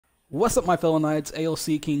What's up, my fellow knights?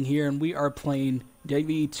 ALC King here, and we are playing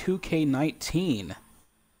WWE 2K19.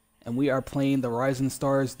 And we are playing the Rising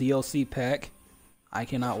Stars DLC pack. I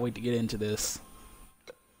cannot wait to get into this.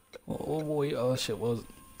 Oh boy, oh shit, well,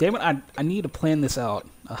 damn it, I need to plan this out.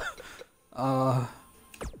 Fuck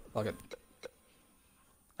it.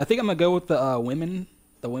 I think I'm gonna go with the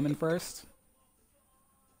women first.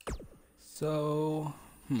 So,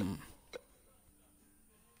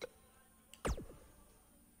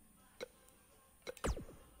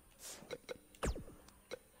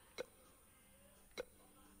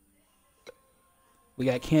 we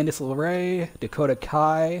got Candice LeRae, Dakota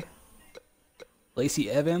Kai, Lacey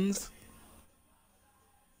Evans,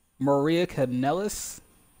 Maria Kanellis.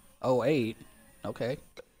 Oh, 8. Okay.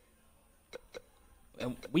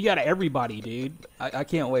 And we got everybody, dude. I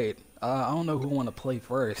can't wait. I don't know who I want to play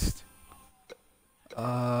first.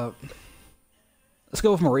 Let's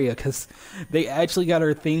go with Maria, because they actually got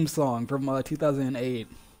her theme song from 2008.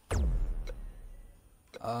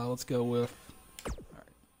 Let's go with...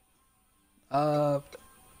 no,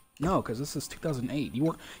 because this is 2008.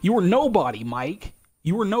 You were nobody, Mike.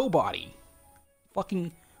 You were nobody.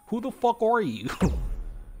 Fucking, who the fuck are you?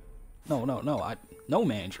 No, no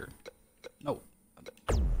manager.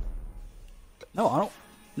 No, I don't.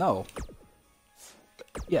 No.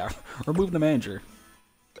 Yeah, remove the manager.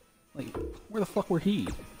 Like, where the fuck were he?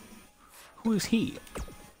 Who is he?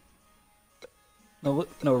 No,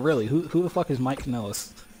 really, who the fuck is Mike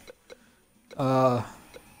Kanellis?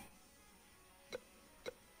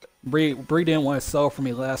 Bree didn't want to sell for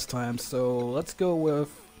me last time, so let's go with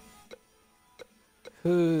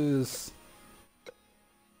who's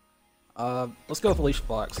let's go with Alicia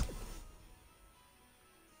Fox.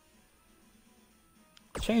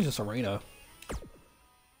 Change this arena.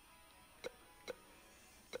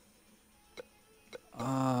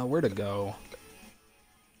 Where to go?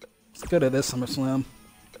 Let's go to this SummerSlam.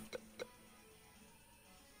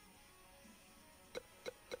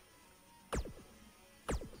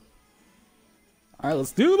 Alright,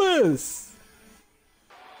 let's do this!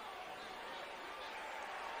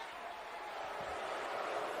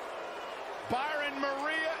 Byron,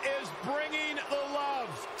 Maria is bringing the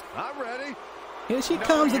love. I'm ready. Here she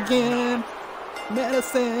comes again.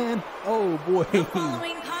 Medicine. Oh boy. The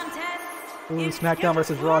following contest is SmackDown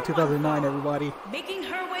vs. Raw scheduled 2009, for everybody. Making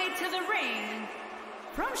her way to the ring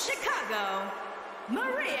from Chicago,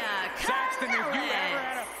 Maria Saxton, if you ever Kanellis.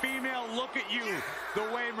 had a female look at you the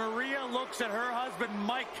way Maria looks at her husband,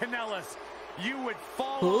 Mike Kanellis, you would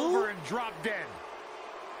fall over and drop dead.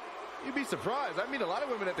 You'd be surprised. I meet a lot of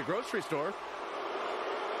women at the grocery store.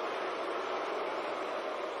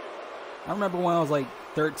 I remember when I was like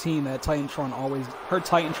 13 that her Titantron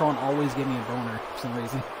always gave me a boner for some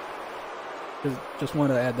reason. Just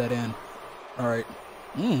wanted to add that in. Alright.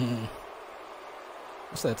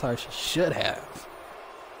 What's that attire she should have?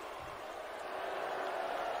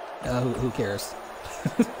 Who cares?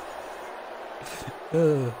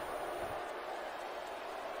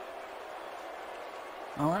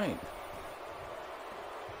 Alright.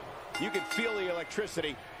 You can feel the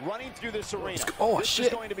electricity running through this arena. Oh, this shit.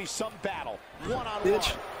 is going to be some battle. One-on-one.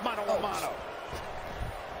 Bitch. Mano-a-mano.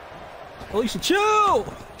 Alicia, chill!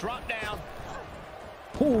 Drop down.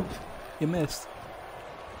 Ooh, you missed.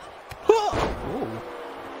 Ooh.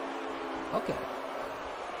 Okay.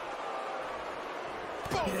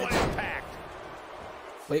 Boom, what impact.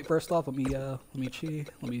 Wait, first off, let me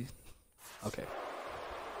okay.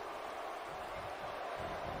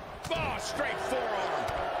 Oh, straight forearm.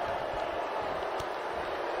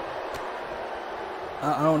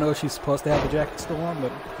 I don't know if she's supposed to have the jacket still on,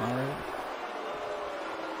 but alright.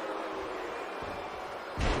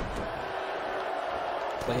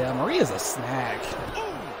 But yeah, Maria's a snack.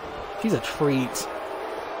 She's a treat.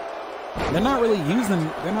 They're not really using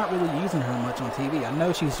her much on TV. I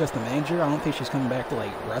know she's just a manager. I don't think she's coming back to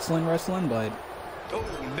like wrestling, but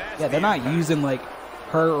yeah, they're not using like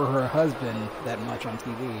her or her husband that much on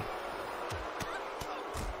TV.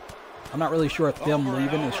 I'm not really sure if them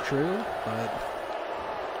leaving is true, but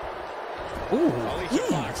ooh,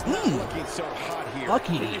 Looking so hot here.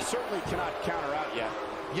 lucky. You certainly cannot counter out yet.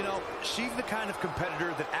 You know, she's the kind of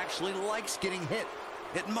competitor that actually likes getting hit.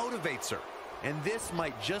 It motivates her. And this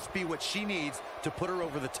might just be what she needs to put her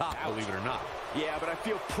over the top, believe it or not. Yeah, but I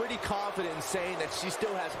feel pretty confident in saying that she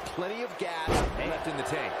still has plenty of gas left in the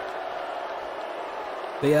tank.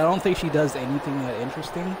 But yeah, I don't think she does anything that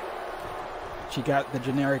interesting. She got the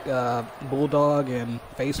generic bulldog and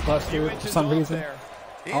face buster for some reason.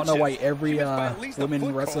 I don't know why every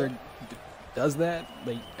women wrestler does that.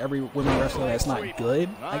 Like every women wrestler that's not good,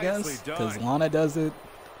 I guess. Because Lana does it.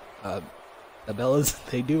 The Bellas,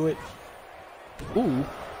 they do it. Ooh.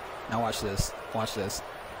 Now watch this. Watch this.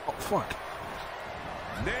 Oh, fuck.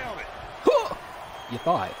 Nailed it. Huh! You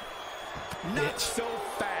thought. Not so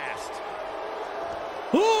fast.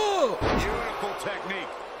 Oh! Beautiful technique.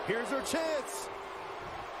 Here's her chance.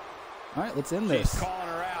 Alright, let's end She's this. calling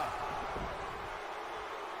her out.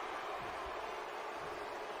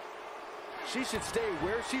 She should stay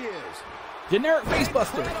where she is. Generic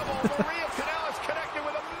facebuster. Incredible. Maria Kanellis connected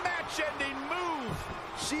with a match-ending move.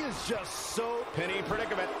 She is just so penny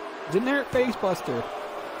predicament. Generic facebuster.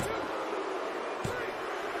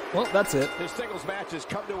 Well, that's it. This singles match has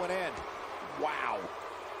come to an end. Wow.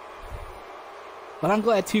 But I'm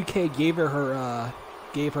glad 2K gave her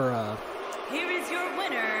Here is your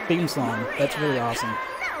winner, theme song. Maria That's really awesome.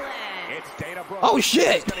 Kanellis. It's Dana Brooke. Oh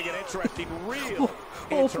shit! It's gonna get interesting. Real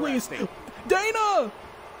Oh please, interesting. Dana!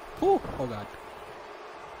 Oh god.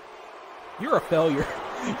 You're a failure.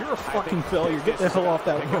 You're a fucking failure. Get the hell off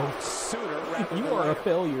that rope. Sooner rather You than are a later.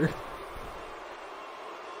 failure.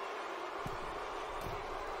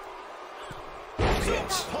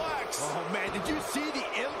 Superplex. Oh man, did you see the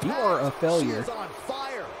impact? You are a failure. She is on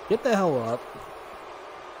fire. Get the hell up.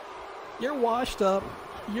 You're washed up.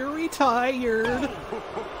 You're retired.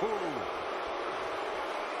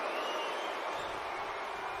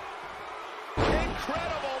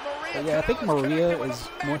 Incredible, Maria. Yeah, I think Kanellis Maria connected with is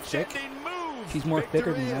a more thick. match-ending move. She's more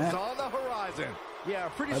thicker than Victory is that. on the horizon. Yeah,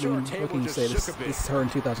 I'm pretty I sure mean, her what table can you just say? shook This a bit. is her in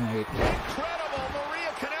 2008. Incredible, Maria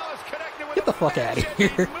Kanellis connected with Get the fuck outta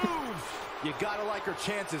here. move. You gotta like her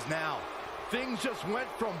chances now. Things just went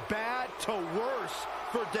from bad to worse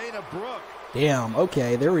for Dana Brooke. Damn.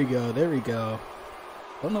 Okay, there we go. There we go.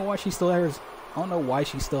 Don't know why she still has. I don't know why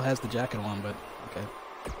she still has the jacket on, but okay.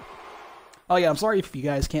 Oh yeah, I'm sorry if you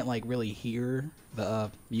guys can't like really hear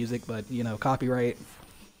the music, but you know, copyright.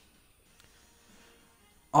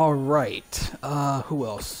 All right. Who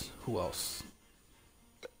else? Who else?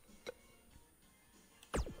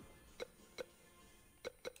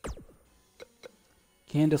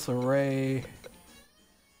 Candice LeRae.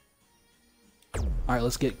 All right,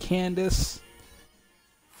 let's get Candice.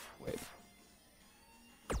 Wait.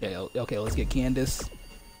 Yeah, okay, let's get Candice.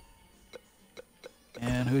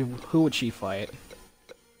 And who would she fight?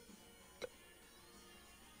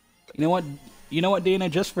 You know what? You know what, Dana?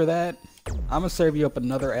 Just for that, I'm gonna serve you up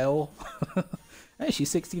another L. Hey, she's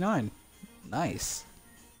 69. Nice.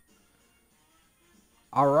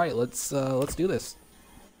 All right, let's do this.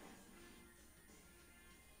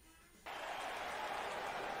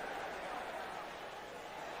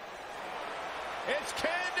 It's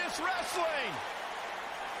Candice wrestling.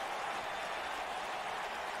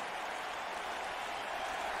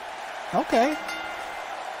 Okay.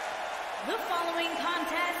 The following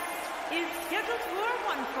contest is scheduled for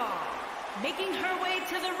one fall. Making her way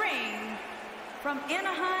to the ring from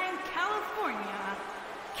Anaheim, California,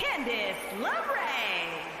 Candice LeRae.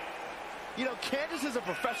 You know, Candice is a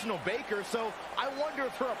professional baker, so I wonder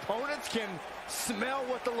if her opponents can smell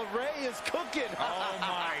what the LeRae is cooking. Oh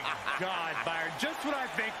my God, Byron. Just when I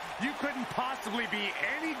think you couldn't possibly be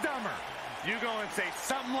any dumber, you go and say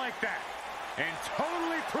something like that and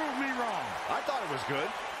totally prove me wrong. I thought it was good.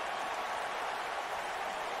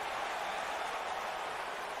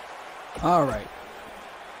 All right.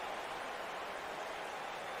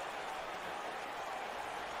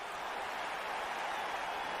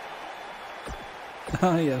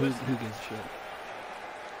 Oh yeah, who gives a shit?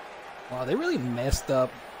 Wow, they really messed up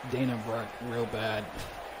Dana Brooke real bad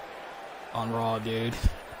on Raw, dude.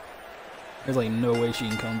 There's like no way she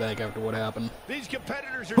can come back after what happened. These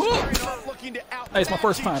competitors are starting off looking to out. Hey, it's my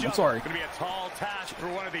first time. I'm sorry. It's going to be a tall task for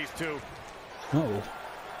one of these two. No.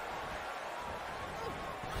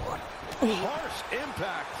 Harsh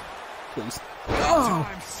impact. Please.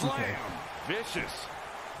 Time slam. okay. Vicious.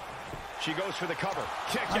 She goes for the cover.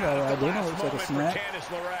 Kick I out know, at the Dana last looks like a moment for snap. Candice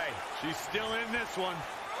LeRae. She's still in this one.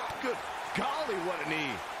 Good golly, what a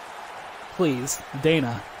knee. Please,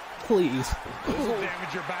 Dana. Please. This will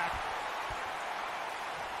damage your back.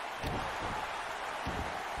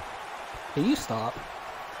 Can you stop?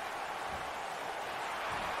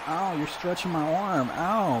 Ow, you're stretching my arm.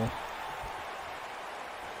 Ow.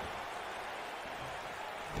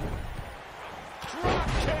 Drop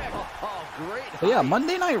kick. Oh, great. But yeah,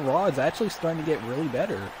 Monday Night Raw is actually starting to get really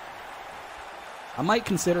better. I might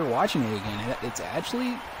consider watching it again. It's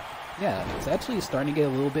actually starting to get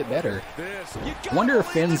a little bit better. This. I wonder if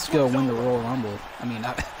Finn's gonna win the Royal Rumble.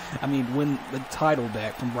 I mean, win the title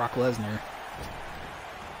back from Brock Lesnar.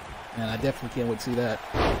 And I definitely can't wait to see that.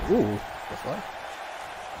 Ooh, the fuck?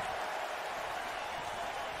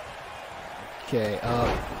 Okay,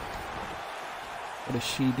 What does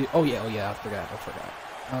she do? Oh yeah, I forgot.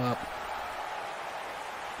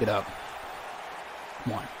 Get up.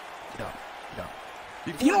 Come on, get up.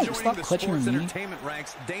 Before You don't joining stop the clutching sports your knee. entertainment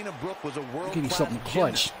ranks, Dana Brooke was a I'll give you world-class something to clutch.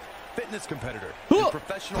 gymnast, fitness competitor, Huh. and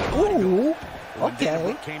professional Ooh, bodybuilder. When Dana okay.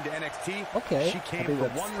 Brooke came to NXT, Okay. she I came think for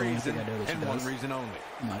that's one the only reason thing I know that she and one does. reason only: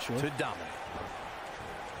 I'm not sure. to dominate.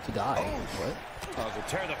 To die. What? Oh, to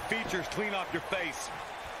tear the features clean off your face.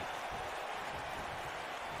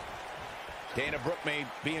 Dana Brooke may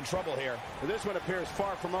be in trouble here. This one appears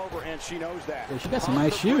far from over, and she knows that. Yeah, she got some Pump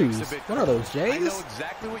nice the brakes shoes. a bit, What are those, I Jays? know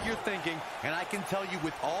exactly what you're thinking, and I can tell you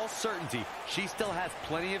with all certainty, she still has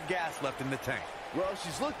plenty of gas left in the tank. Well,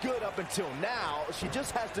 she's looked good up until now. She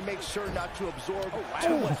just has to make sure not to absorb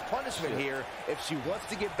too much punishment here if she wants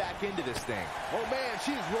to get back into this thing. Oh, man,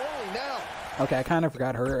 she's rolling now. Okay, I kind of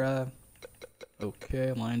forgot her.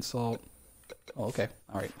 Okay, line salt. Oh, okay.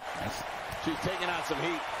 All right. Nice. She's taking on some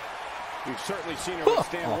heat. We've certainly seen her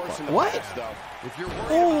withstand worse in the What? past, though. If you're worried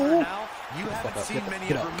about her now, you Fuck haven't up, seen get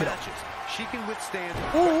many up, of her get up. matches. She can withstand.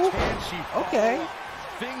 Ooh. Can she follow Okay. up?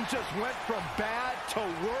 Things just went from bad to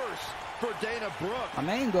worse for Dana Brooke. My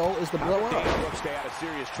main goal is to blow Dana up. Brooke stay out of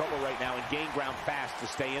serious trouble right now and gain ground fast to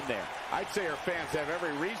stay in there. I'd say her fans have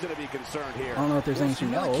every reason to be concerned here. I don't know if there's Well, she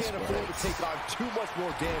anything really else, can't but afford to take on too much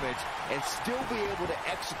more damage and still be able to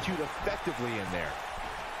execute effectively in there.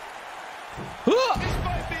 Huh! This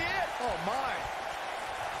might be it. Oh, my.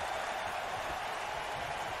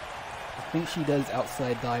 I think she does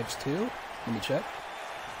outside dives too. Let me check.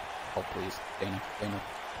 Oh, please. Dana.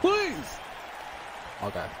 Please!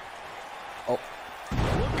 Okay. Oh.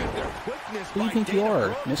 Look at their quickness. Who do you by think you Dana are?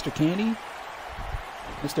 Brooke. Mr. Candy?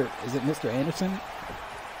 Is it Mr. Anderson?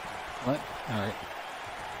 What? Alright.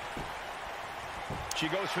 She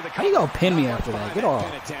goes for the How you gonna pin me after that? Get off.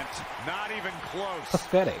 attempt. Not even close.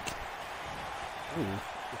 Pathetic. Ooh,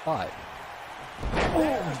 5.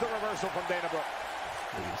 There's the reversal from Dana Brooke.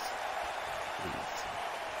 Please.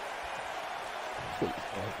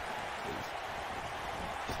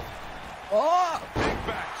 Oh! Big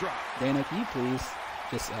backdrop. Dana, can you please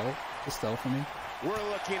just sell for me? We're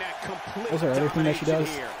looking at complete Was there other thing that she domination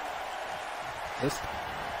does? here. This?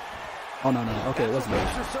 Oh, no. Okay, it That's wasn't what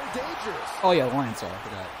that. makes her so dangerous. Oh, yeah, lion saw. I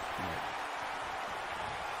forgot.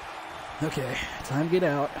 Alright. Okay, time to get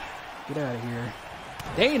out. Get out of here.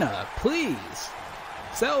 Dana, please!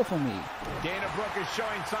 Sell for me. Dana Brooke is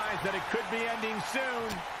showing signs that it could be ending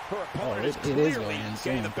soon. Her opponent is it is clearly going getting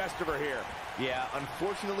insane. the best of her here. Yeah,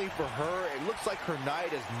 unfortunately for her, it looks like her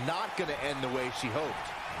night is not going to end the way she hoped.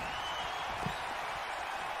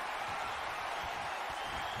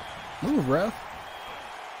 Move, ref.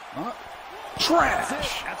 That's it.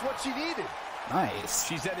 Trash! That's what she needed. Nice.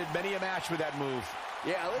 She's ended many a match with that move.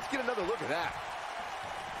 Yeah, let's get another look at that.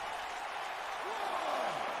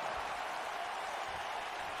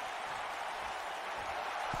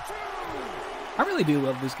 I really do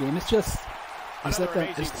love this game. It's just... It's Another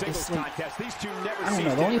like that... amazing It's singles like... contest. These two never I don't cease know,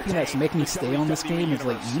 to the only thing that's entertain making me the stay on this WWE game is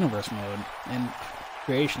like universe. universe mode and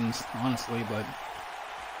creations, honestly, but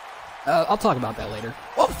I'll talk about that later.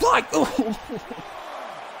 Oh fuck!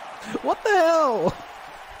 What the hell?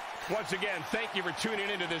 Once again, thank you for tuning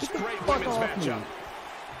into this Get the great fuck women's off me. matchup.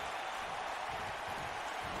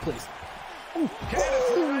 Please.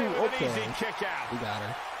 Candice LeRae with okay. an easy kick out. We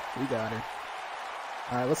got her.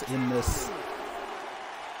 Alright, let's end this.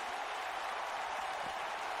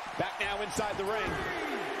 Back now inside the ring.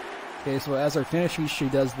 Okay, so as our finisher, she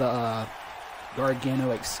does the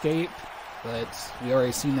Gargano escape, but we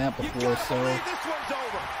already seen that You before, gotta so... believe this one's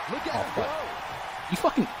over. Look at Oh, her go. fuck. You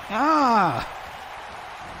fucking... Ah!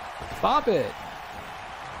 Stop it!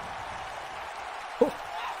 Oh,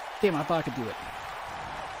 damn, I thought I could do it.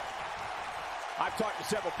 I've talked to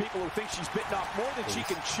several people who think she's bitten off more than she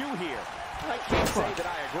can chew here. I can't say that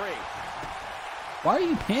I agree. Why are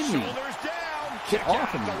you pinning me? Shoulders down. Get Kick off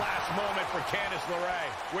out of at me. the last moment for Candice LeRae.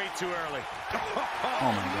 Way too early. Oh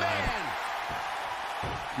my god.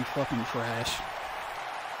 You fucking trash.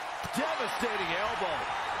 Devastating elbow.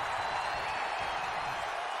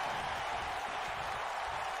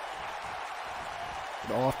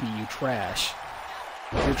 Get off me, you trash.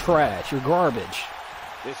 You're trash. You're garbage.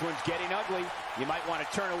 This one's getting ugly. You might want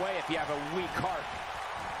to turn away if you have a weak heart.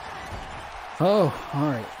 Oh,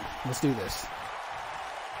 alright. Let's do this.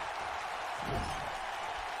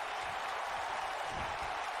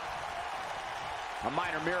 A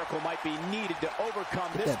minor miracle might be needed to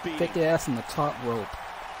overcome Get this that beating. thick ass in the top rope.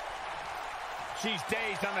 She's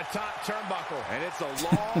dazed on the top turnbuckle. And it's a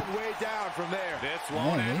long way down from there. This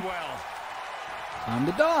won't Hey. end well. Time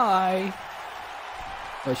to die.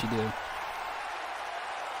 What'd she do?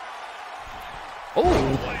 Oh,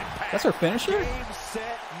 that's her finisher? Game,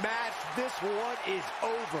 set, match. This one is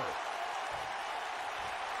over.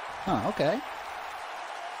 Huh, okay.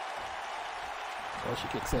 Well, she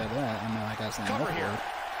kicks out of that. I know I got something Cover up here. here.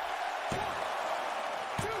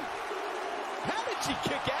 How did she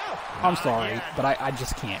kick out? I'm sorry, but I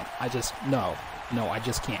just can't. No, I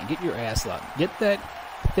just can't. Get your ass up. Get that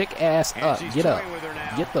thick ass And up. she's Get up. toying with her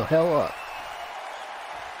now. Get the hell up.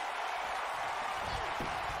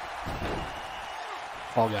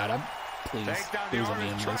 Oh god, please let me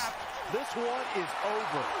in this. This one is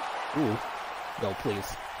over. Ooh, no, please,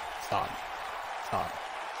 stop,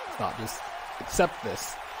 just accept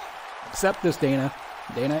this, Dana,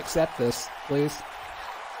 accept this, please.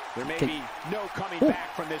 There may Can- be no coming Oh.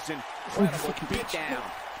 back from this you incredible fucking bitch. beatdown.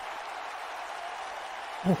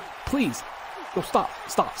 Oh, please, go stop,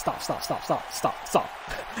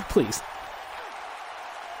 please.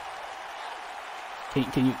 Can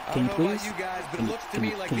you I don't know please? about you guys, but Can it you- looks to can me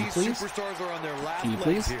you- like can you these please? superstars are on their last Can you legs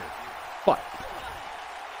please? here. What?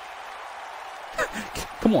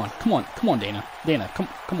 Come on, Dana,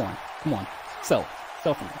 come on, sell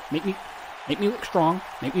for me. Make me look strong.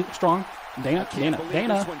 Dana, Can't believe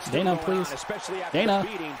this one's still going please. on, especially after Dana. the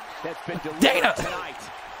beating that's been delivered Dana. tonight.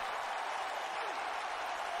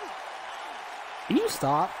 Can you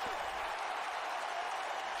stop?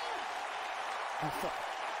 Oh, fuck.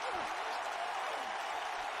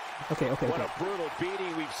 Okay. What a brutal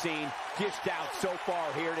beating we've seen dished out so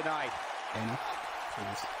far here tonight. Dana,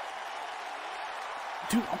 please.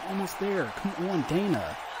 Dude, I'm almost there. Come on,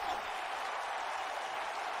 Dana.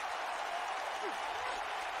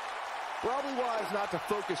 Probably wise not to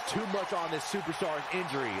focus too much on this superstar's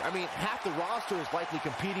injury. I mean, half the roster is likely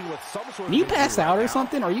competing with some sort of Can you injury pass right out or now.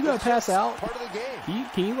 something? Are you gonna It's pass just out? part of the game.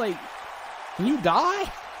 Can you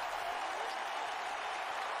die?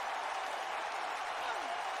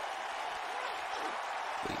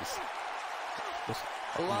 Please. Just-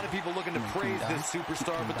 A lot of people looking to Can you praise die? this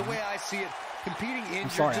superstar, Can you but the die? way I see it, competing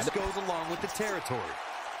injured sorry, just I d- goes along with the territory.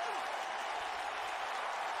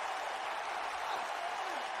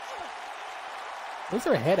 Where's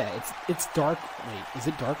her head at? It's dark. Wait, is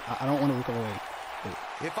it dark? I don't want to look away. Wait.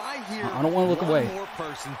 If I hear I don't wanna look one away. more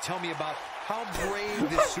person tell me about how brave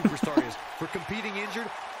this superstar is for competing injured,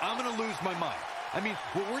 I'm going to lose my mind. I mean,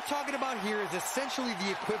 what we're talking about here is essentially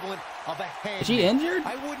the equivalent of a hand. Is she injured?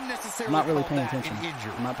 I wouldn't necessarily I'm not really call paying that attention. an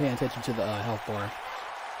injury. I'm not paying attention to the health bar.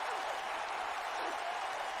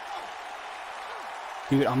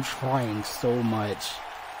 Dude, I'm trying so much.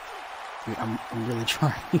 Dude, I'm really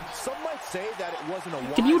trying. Some might say that it wasn't a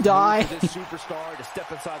wise Can you die? move for this superstar to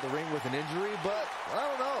step inside the ring with an injury, but I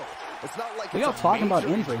don't know. It's not like We it's all a talking about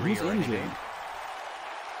major injury. Who's or injured? anything.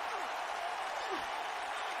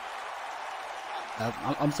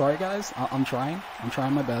 I'm sorry, guys. I'm trying. I'm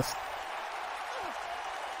trying my best.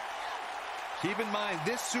 Keep in mind,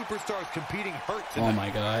 this superstar is competing hurt tonight. Oh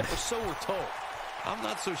my god. Or so we're told. I'm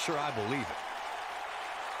not so sure I believe it.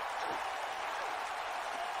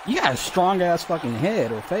 You got a strong ass fucking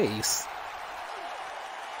head or face.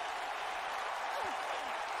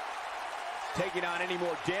 Taking on any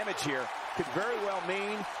more damage here could very well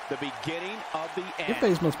mean the beginning of the end. Your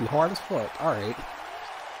face must be hard as fuck. Alright.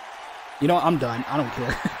 You know what? I'm done. I don't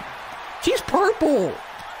care. She's purple!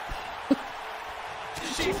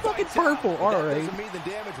 She's fucking purple. That Alright. doesn't mean the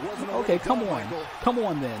damage wasn't Okay, already come done, on. Michael. Come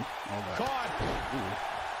on then. Oh god. Caught.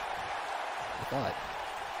 I thought.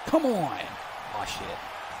 Come on. Oh shit.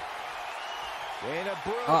 Dana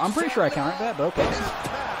Brooks I'm pretty sure I set counted that, but okay.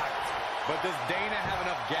 But does Dana have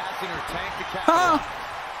enough gas in her tank to catch Ha!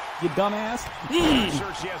 her? You dumbass. Not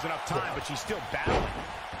sure she has enough time, but she's still battling.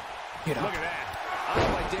 Get up. Look at that. I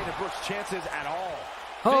don't like Dana Brooks' chances at all.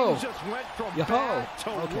 Ho. Things just went from Yo, ho. bad to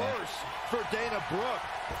Okay. worse for Dana Brooke.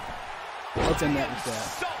 Let's end that with that.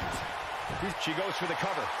 Assault. She goes for the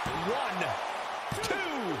cover. 1, 2,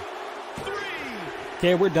 3.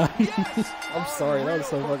 Okay, we're done. Yes! I'm sorry, that was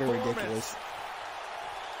so Unreal fucking performance. ridiculous.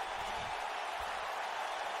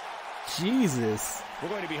 Jesus. We're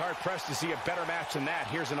going to be hard-pressed to see a better match than that.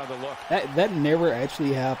 Here's another look. That never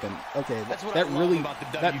actually happened. Okay, That's what that I love really about the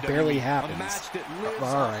WWE. that barely happens. A match that lives All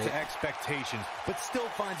up right. to expectations, but still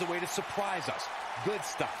finds a way to surprise us. Good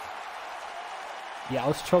stuff. Yeah, I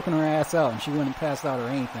was choking her ass out and she wouldn't pass out or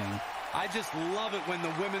anything. I just love it when the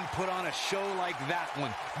women put on a show like that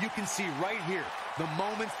one. You can see right here the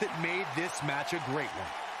moments that made this match a great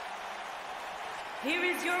one. Here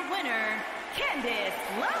is your winner, Candice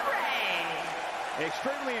LeRae.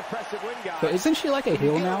 Extremely impressive win, guys. But isn't she like a You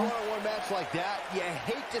heel get a now? one-on-one match like that, you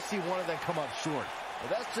hate to see one of them come up short.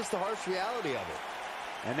 But that's just the harsh reality of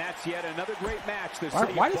it. And that's yet another great match. The Why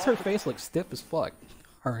city does of her Baltimore- face look stiff as fuck?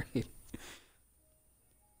 Alright.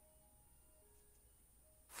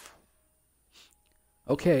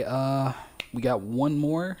 Okay, we got one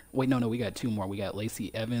more. Wait, no, we got two more. We got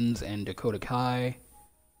Lacey Evans and Dakota Kai.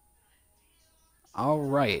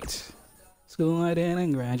 Alright. School I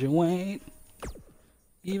didn't graduate,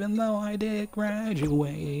 even though I did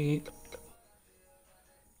graduate.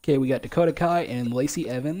 Okay, we got Dakota Kai and Lacey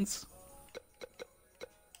Evans.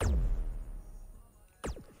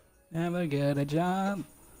 Never get a job.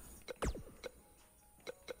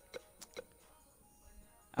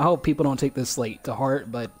 I hope people don't take this late to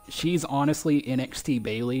heart, but she's honestly NXT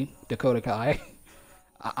Bayley, Dakota Kai.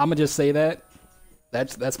 I'm gonna just say that.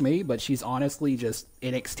 That's me, but she's honestly just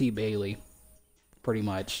NXT Bayley, pretty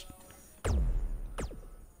much.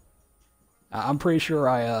 I'm pretty sure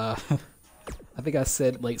I think I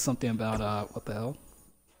said like something about what the hell?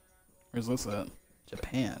 Where's this at?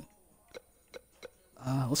 Japan.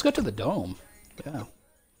 Let's go to the Dome. Yeah.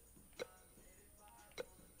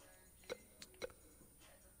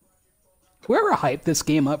 Whoever hyped this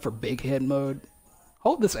game up for Big Head mode,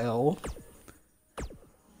 hold this L. Can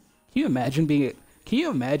you imagine being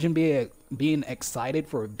being excited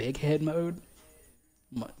for a Big Head mode?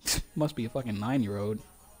 Must be a fucking 9-year-old.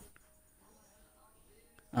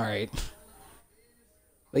 All right.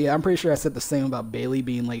 But yeah, I'm pretty sure I said the same about Bayley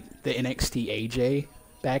being like the NXT AJ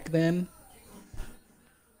back then.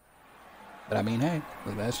 But I mean, hey,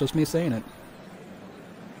 that's just me saying it.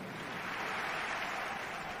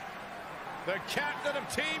 The captain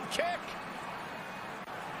of Team Kick.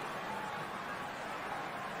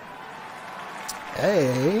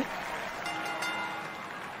 Hey.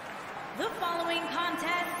 The following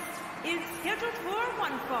contest is scheduled for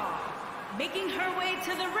one fall. Making her way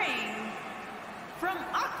to the ring from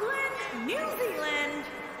Auckland, New Zealand,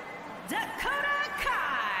 Dakota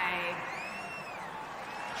Kai.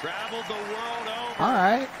 Traveled the world over. All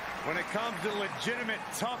right. When it comes to legitimate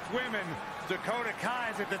tough women, Dakota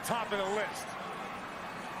Kai's at the top of the list.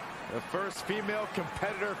 The first female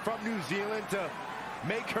competitor from New Zealand to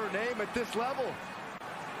make her name at this level.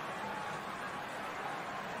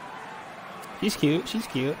 She's cute. She's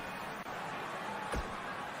cute.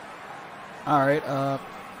 All right. I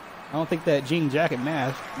don't think that jean jacket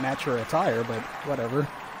match her attire, but whatever.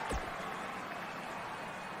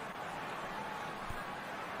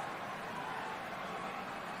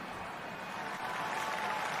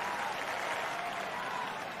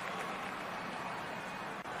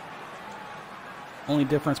 Only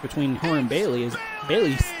difference between her and Bayley is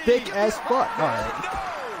Bayley's thick as fuck. All right.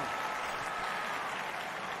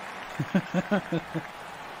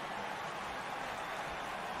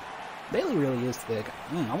 Bayley really is thick.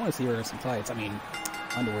 I want to see her in some tights. I mean,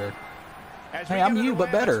 underwear. Hey, I'm you,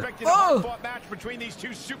 but better. Oh! Match between these two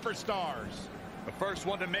superstars. The first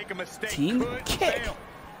one to make a mistake. Team could kick. fail.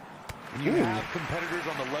 When you have competitors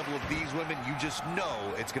on the level of these women, you just know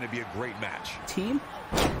it's going to be a great match. Team?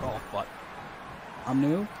 Oh, fuck. I'm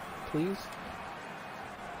new, please.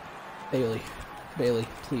 Bayley,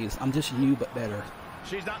 please. I'm just you, but better.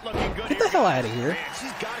 She's not looking good. Get the hell out of here. Man,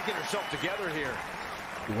 she's got to get herself together here.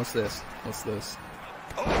 Ooh, what's this? What's this?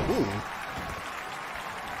 Oh. Ooh.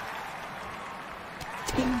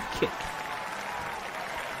 Team kick.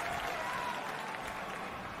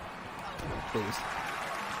 Please.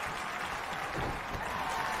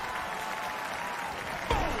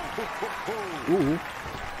 Ooh.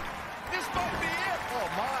 This might be it. Oh,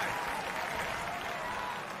 my.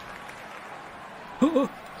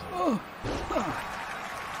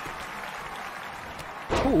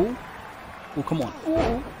 Ooh. Ooh, come on.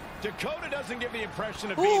 Ooh. Dakota doesn't give the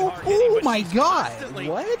impression of being Oh, hard-hitting, oh but my she's God. constantly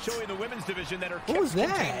What? showing the women's division that her What was kicks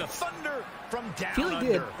contain that? the thunder from down Keely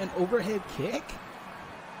under. did an overhead kick?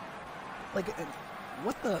 Like,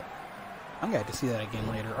 what the? I'm gonna have to see that again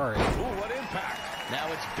later. All right. Ooh, what impact. Now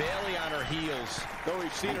it's Bayley on her heels. Though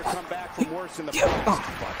we've seen her come back from worse in the Yeah. past.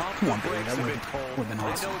 Oh, fuck. Come on, Bailey. That would have been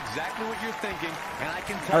I awesome. know exactly what you're thinking, and I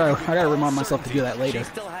can tell I gotta remind myself to do that later. She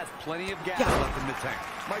still has plenty of gas Yeah. left in the tank.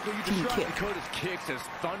 Michael, you Team described kick. Dakota's kicks as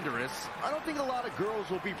thunderous. I don't think a lot of girls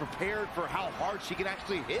will be prepared for how hard she can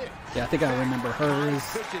actually hit. Yeah, I think I remember hers.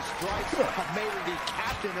 Vicious strikes have made her the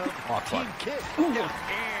captain of Oh, fuck. Team Kick.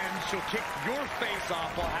 And she'll kick your face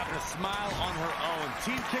off while having a smile on her own.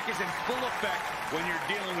 Team kick is in full effect when you're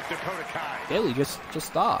dealing with Dakota Kai. Bailey, just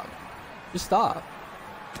stop. Just stop.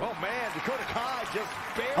 Oh man, Dakota Kai just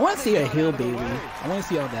barely. I want to see a got heel out of the Bailey. way. I want to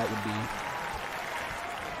see how that would be.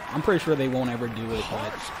 I'm pretty sure they won't ever do it,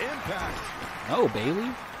 but Harsh impact. no,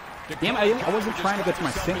 Bailey. Damn, I wasn't trying to get to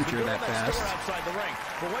my signature that fast. Outside the ring.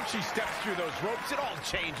 But once she steps through those ropes, it all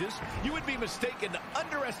changes. You would be mistaken to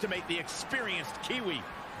underestimate the experienced Kiwi.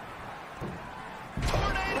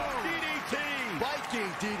 Tornado DDT.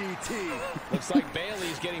 Viking DDT. Looks like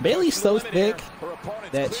Bayley's getting Bayley's so pushed to the limit thick here. Her opponent's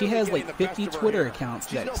that she clearly has getting like the 50 best of her Twitter here. accounts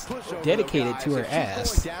She's no that's pushover, dedicated though, to her guys. If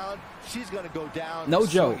ass. she's going down, she's going to go down No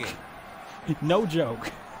joke. swinging. No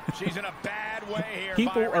joke. She's in a bad way here.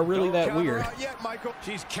 People Byron. are really Don't that count her weird. out yet, Michael.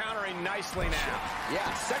 She's countering nicely now.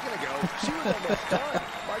 Yeah, a second ago, she was almost done.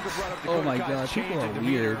 Michael brought up Oh Dakota my Kai's God, change people in are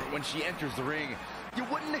demeanor weird. when she enters the ring. You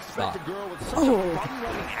wouldn't expect Stop. a girl with such Oh. a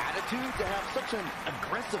fun-loving attitude to have such an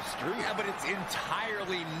aggressive streak. Yeah, but it's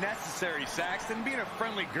entirely necessary, Saxton. Being a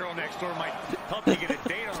friendly girl next door might help you get a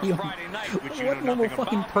date on a Yo, Friday night, which you what know normal nothing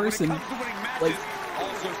fucking about. But when it person, comes to winning matches, like,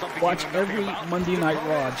 also something watch you know nothing every about. Monday Night Dakota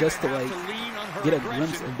Raw is just to, gonna have like, lean on her get a aggression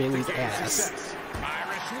glimpse of Bayley's to gain ass. success.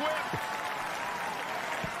 Irish whip.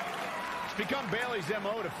 It's become Bayley's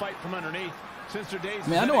MO to fight from underneath. Since her days I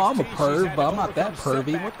mean, I know I'm a perv, but I'm not that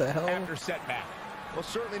pervy. What the hell? After setback. Well,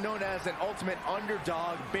 certainly known as an ultimate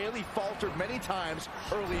underdog, Bayley faltered many times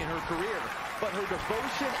early in her career. But her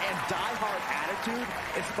devotion and die-hard attitude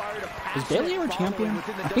inspired a passionate Bayley ever following champion?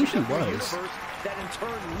 within the I think she WWE was. universe that in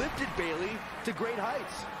turn lifted Bayley to great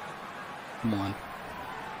heights. Come on.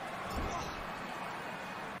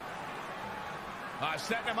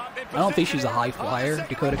 Setting him up in I don't think she's a position high here. flyer, Second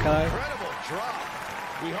Dakota round. Kai. Incredible drop.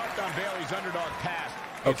 We harped on Bayley's underdog past.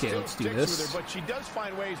 Okay, It still let's do sticks this. with her, but she does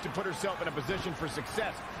find ways to put herself in a position for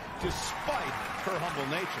success despite her humble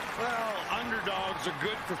nature. Well, underdogs are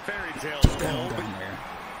good for fairy tales, Down, but down there.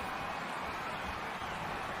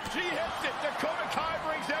 She hits it. Dakota Kai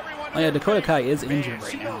brings everyone. Oh yeah, to Dakota her Kai feet. is injured Man,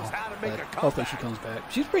 she right now, knows how to but make a hopefully she comeback. comes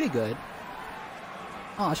back. She's pretty good.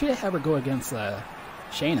 Oh, I should have her go against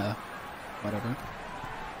Shayna. Whatever.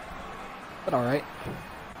 But alright.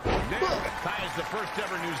 Kai is the first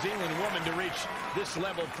ever New Zealand woman to reach this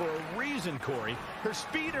level for a reason, Corey. Her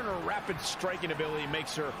speed and her rapid striking ability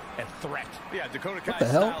makes her a threat. yeah, Dakota the Kai's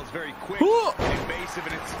hell? style is very quick, Whoa! invasive,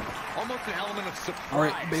 and it's almost an element of surprise. All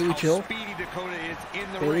right, Bayley, how chill. speedy Dakota is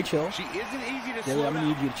in the Bayley, ring. chill. She isn't easy to Bayley, slow I'm gonna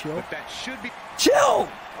down, need you to chill. but that should be. Chill!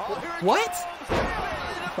 Oh, here it What? goes.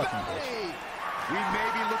 Bayley, Fucking bitch. We may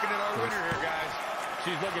be looking at our winner here, guys.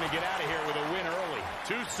 She's looking to get out of here with a win early.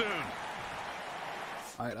 Too soon.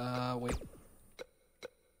 Alright, wait.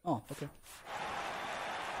 Oh, okay.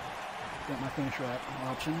 Got my finisher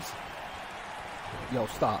options. Yo,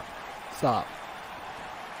 stop. Stop.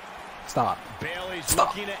 Stop. Bayley's Stop.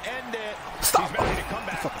 looking to end it. Stop. She's ready to come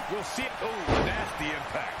back. Stop. We'll see it. Oh, nasty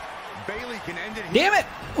impact. Bayley can end it here. Damn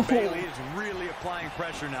it! Bayley is really applying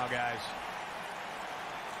pressure now, guys.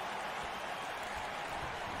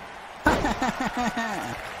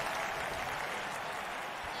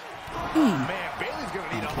 Man, Bayley's going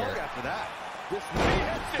to need a hug after that. This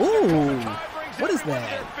Ooh, what is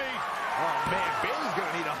that? Oh, man, Bayley's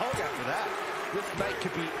going to need a hug after that. This night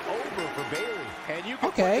could be over for Bayley. And you can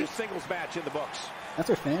Okay. put this singles match in the books. That's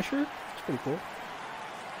her finisher? It's pretty cool.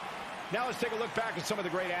 Now let's take a look back at some of the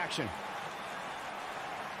great action.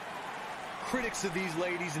 Critics of these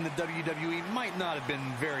ladies in the WWE might not have been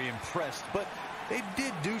very impressed, but they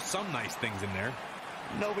did do some nice things in there.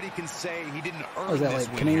 Nobody can say he didn't earn Oh, is that this like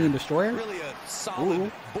win Canadian here. Destroyer? Really a solid,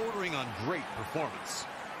 Ooh. bordering on great performance.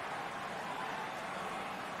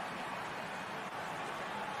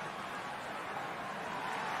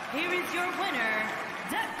 Here is your winner,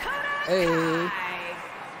 Dakota Hey. Kai.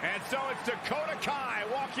 And so it's Dakota Kai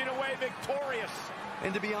walking away victorious.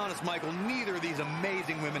 And to be honest, Michael, neither of these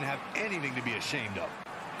amazing women have anything to be ashamed of.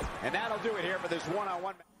 And that'll do it here for this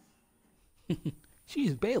one-on-one match.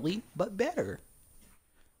 She's Bayley, but better.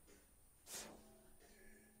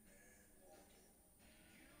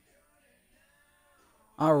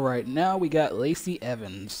 Alright, now we got Lacey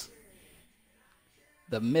Evans.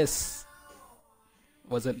 The Miss.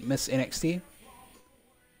 Was it Miss NXT?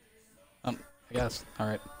 I guess.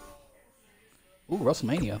 Alright. Ooh,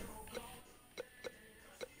 WrestleMania.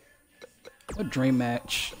 What dream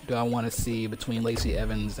match do I want to see between Lacey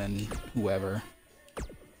Evans and whoever?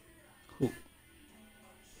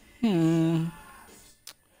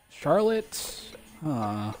 Charlotte?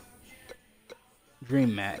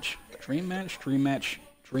 Dream match. Dream match, dream match,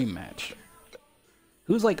 dream match.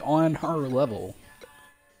 Who's like on her level?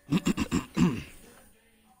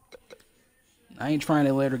 I ain't trying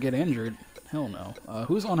to let her get injured. Hell no.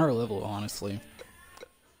 Who's on her level, honestly?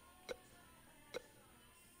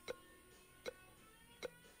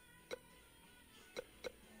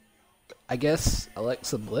 I guess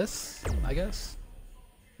Alexa Bliss, I guess?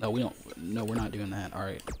 No, we don't. No, we're not doing that.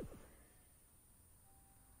 Alright.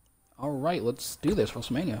 Alright, let's do this.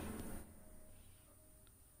 WrestleMania.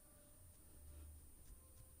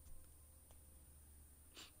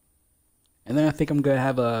 And then I think I'm gonna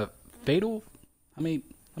have a fatal. How many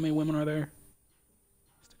women are there?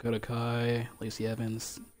 Dakota Kai, Lacey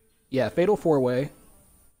Evans. Yeah, fatal 4-way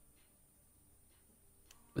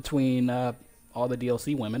between all the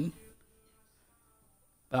DLC women.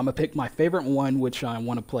 But I'm gonna pick my favorite one, which I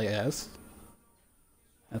want to play as.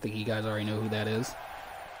 I think you guys already know who that is.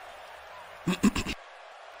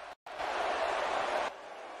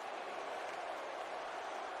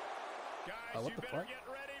 What the fuck? Get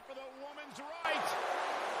ready for the woman's right.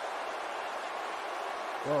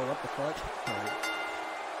 Whoa, what the fuck? Sorry.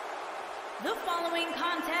 The following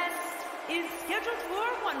contest is scheduled for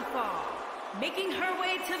one fall. Making her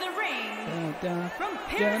way to the ring from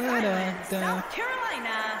Paris Island, South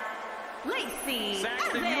Carolina, Lacey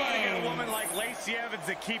Saxton, you ought to get a Evans. woman like Lacey Evans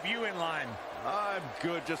to keep you in line. I'm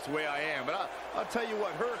good just the way I am, but I'll tell you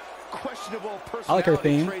what, her questionable personality I like her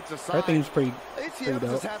theme. traits aside, Her theme's pretty Lacey dope.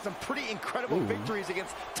 Evans has had some pretty incredible victories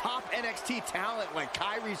against top NXT talent like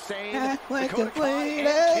Kairi Sane, Act like Dakota a Kai, lady.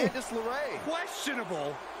 and Candice LeRae.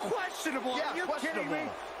 Questionable? Questionable? Yeah, Are you kidding me?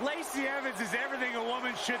 Lacey Evans is everything a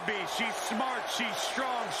woman should be. She's smart, she's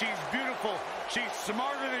strong, she's beautiful, she's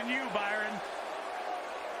smarter than you, Byron.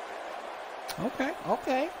 Okay,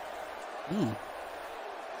 okay.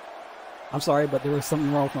 I'm sorry, but there was something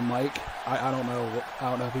wrong with my mic. I don't know. I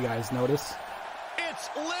don't know if you guys noticed. It's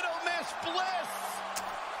Little Miss Bliss.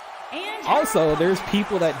 And Also, there's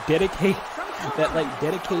people that dedicate their that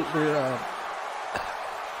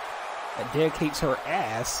dedicates her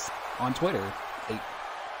ass on Twitter. Like,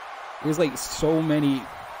 there's like so many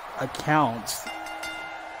accounts.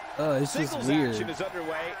 It's just Singles weird. action is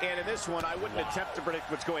underway, and in this one, I wouldn't attempt to predict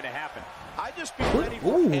what's going to happen. I just be ready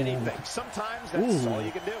for Ooh. anything. Sometimes that's all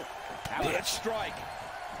you can do. How about a strike?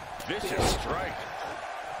 Vicious strike.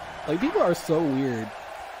 Like, people are so weird.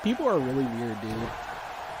 People are really weird, dude.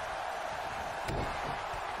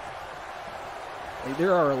 Like,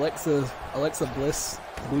 there are Alexa Bliss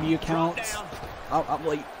booty accounts. I'm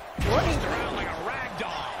like, what? Around like a rag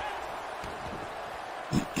doll.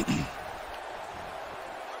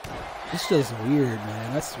 It's just weird,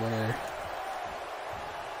 man. I swear.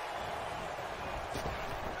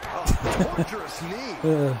 Torturous knee.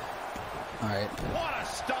 All right. What a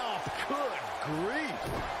stomp. Good grief.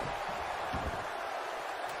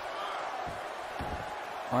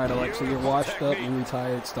 All right, Alexa, you're washed up. You're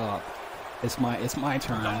retired. Stop. It's my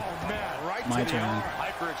turn. Oh, man, right My to the turn. arm.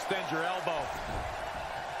 Hyperextend your elbow.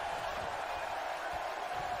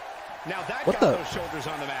 Now that What got the- those shoulders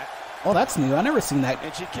on the mat, Oh, that's new. I never seen that.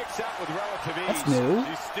 and she kicks out with relative ease. That's new.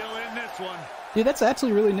 She's still in this one. Dude, that's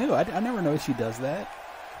actually really new. I never noticed she does that.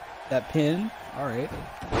 That pin. All right.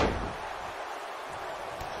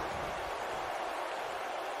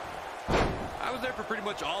 I was there for pretty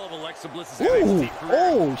much all of Alexa Bliss's Ooh, NXT career.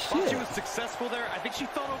 oh, While shit. she was successful there, I think she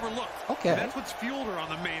felt overlooked. Okay. And that's what's fueled her on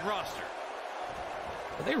the main roster.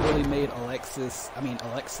 But they really made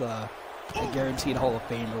Alexa a guaranteed Hall of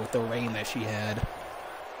Famer with the reign that she had.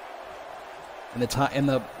 And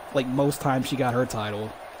the like most times she got her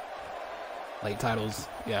title. Like titles,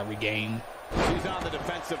 yeah, regained. She's on the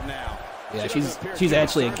defensive now. Yeah, She doesn't appear she's too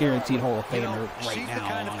actually a concerned. guaranteed Hall of You know, Famer right she's now, the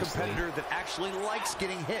kind of honestly. competitor that actually likes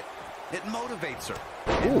getting hit. It motivates her.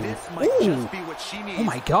 Ooh, And this might ooh. just be what she needs Oh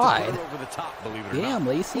my to God. put her over the top, believe it or Damn,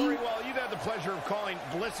 not. Lacey. Corey, while you've had the pleasure of calling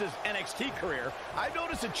Bliss's NXT career, I've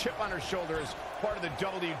noticed a chip on her shoulder as part of the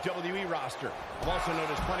WWE roster. I've also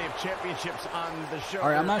noticed plenty of championships on the show. All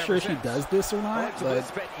right, I'm not sure if she does this or not, Alexa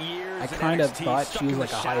Bliss but spent years I in kind of NXT, thought stuck she was in like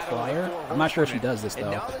the a high shadow of the flyer. Four I'm not sure if she Horsewomen. does this And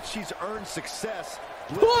though. now that she's earned success,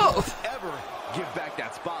 Bliss Whoa. won't ever give back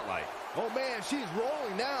that spotlight. Oh man, she's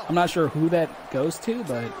rolling now. I'm not sure who that goes to,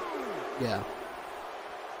 but yeah.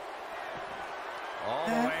 All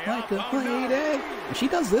the way Like up. a Oh, no. lady. She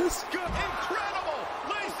does this. Good, incredible.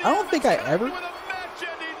 Lacey I don't think I Evans ever- with a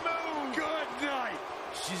match-ending move. Good night.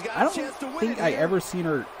 She's got I a don't chance to win think it I here. ever seen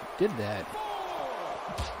her did that.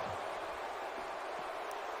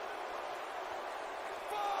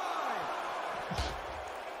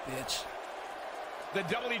 Bitch. The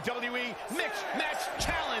WWE Mixed Match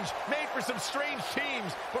Challenge made for some strange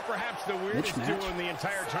teams, but perhaps the weirdest Mixed duo match? in the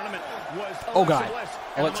entire tournament was Oh, Alexa God. Bliss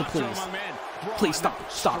and Alexa, the Monster please. Among Men, Braun Please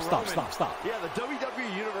stop. Stop. Strowman. Yeah, the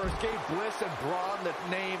WWE Universe gave Bliss and Braun the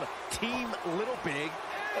name Team Little Big,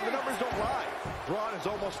 and the numbers don't lie. Braun is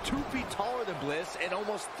almost 2 feet taller than Bliss and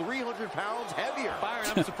almost 300 pounds heavier. Byron,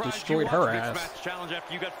 I'm surprised Destroyed you her watched Mixed ass. Match Challenge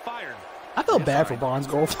after you got fired. I feel bad for Braun's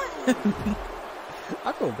girlfriend.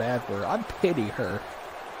 I feel bad for her. I pity her.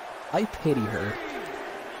 I pity her.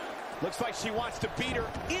 Looks like she wants to beat her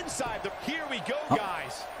inside the... Here we go,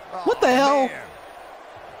 guys. What the hell? Man.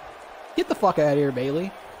 Get the fuck out of here, Bailey.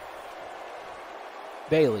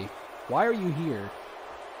 Bailey, why are you here?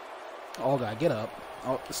 Oh god, get up.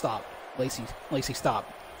 Oh, stop. Lacey, stop.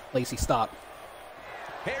 Lacey, stop.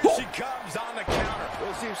 Here she comes on the counter.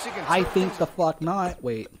 We'll see if she can. I think the fuck not.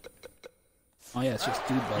 Wait. Oh yeah, it's just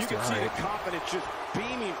dude You buster. can see the Alright. confidence just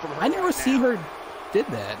beaming from her. I never right see now. her did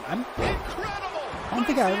that. Incredible! I don't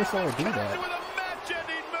think I ever saw her do that. With a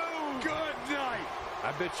match-ending move. Good night.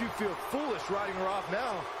 I bet you feel foolish riding her off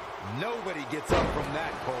now. Nobody gets up from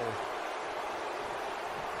that, Cole.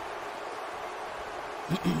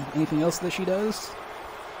 Anything else that she does?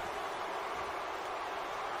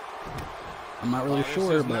 I'm not really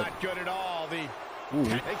sure, this is but not good at all. ooh.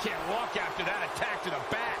 They can't walk after that attack to the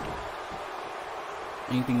back.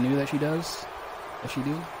 Anything new that she does? That she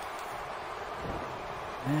do?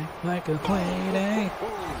 Act like a lady.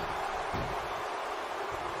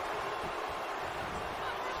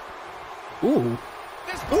 Ooh.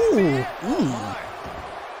 Ooh. Mmm.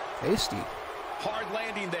 Tasty. Hard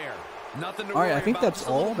landing there. Nothing to All right, worry I think about. that's Just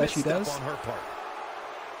a little all that she misstep does. on her part.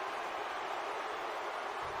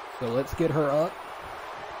 So let's get her up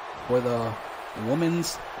for the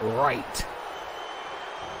woman's right.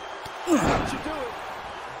 How'd you do it?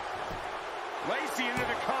 Lacey into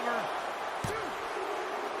the cover.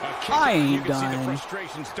 I You ain't can see the done.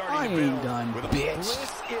 frustration starting I to ain't build. done, With bitch.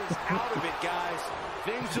 Bliss is out of it, guys.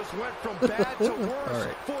 Things just went from bad to worse All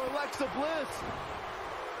right. for Alexa Bliss.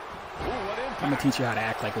 Ooh, what impact. I'm gonna teach you how to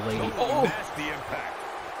act like a lady. Ooh, Oh, nasty impact.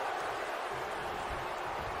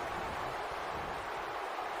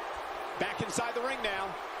 Back inside the ring now.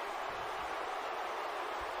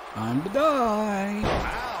 time to die.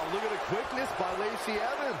 Wow, look at the quickness by Lacey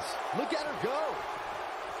Evans. Look at her go.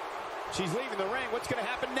 She's leaving the ring. What's going to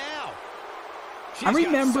happen now? She's I got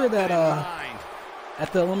remember something that, in mind.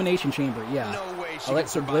 At the Elimination Chamber, yeah. No way she can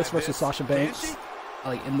Alexa survive Bliss versus this. Sasha Can Banks. she?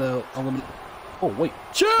 Like in the Oh wait,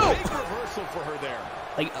 chill. Big reversal for her there.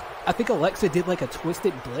 Like I think Alexa did like a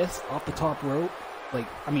twisted bliss off the top rope. Like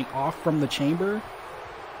I mean, off from the chamber.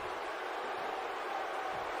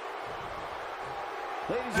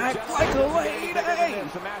 Ladies and Act gentlemen, like a this is lady. bigger than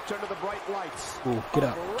this. A match under the bright lights. Ooh, get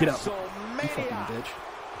up, get up, you WrestleMania. fucking bitch.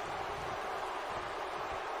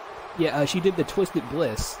 Yeah, she did the twisted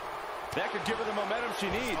bliss. That could give her the momentum she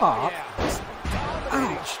needs. Stop. Yeah.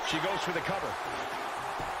 Dominating. Ouch. She goes for the cover.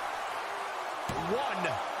 One.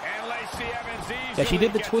 And Lacey Evans easily Yeah, she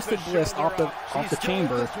did the gets twisted bliss shoulder off up. the She's still in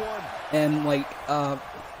chamber, this one. and like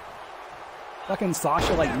fucking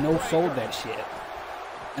Sasha like no sold that shit.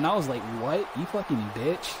 And I was like, what? You fucking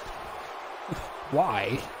bitch.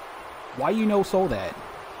 Why? Why you no sold that?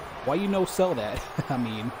 Why you no sell that? I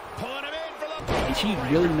mean, Pulling him in for the and she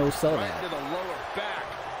really no sell right that. to the lower back.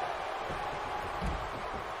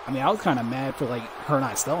 I mean, I was kind of mad for like her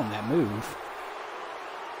not selling that move.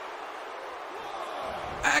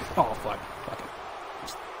 Oh fuck, fuck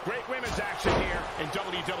it. Great women's action here in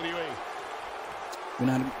WWE. We're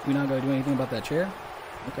not gonna do anything about that chair.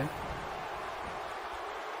 Okay.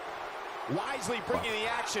 Wisely bringing the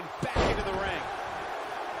action back into the ring.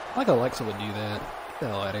 Like Alexa would do that. Get the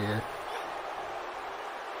hell out of here.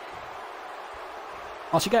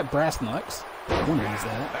 Oh, she got brass knucks. I want to use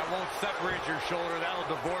that. That won't separate your shoulder.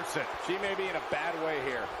 That'll divorce it. She may be in a bad way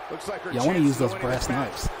here. Looks like her Yeah, I wanna chances use those of winning brass this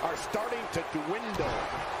match knucks. are starting to dwindle.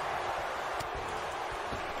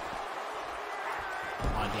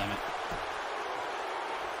 Come on, damn it.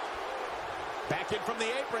 Back in from the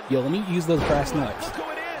apron. Yo, let me use those brass knucks. Look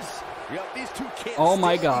who it is. Yep, these two can't Oh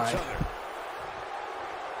my stand God. each other.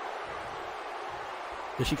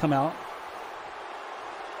 Does she come out?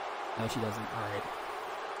 No, she doesn't. All right.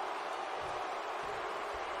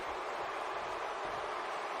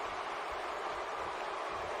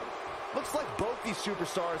 Looks like both these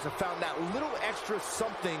superstars have found that little extra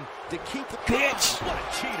something to keep the Bitch! What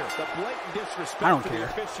a cheater. The blatant disrespect I don't for care. the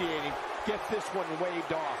officiating gets this one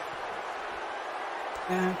waved off.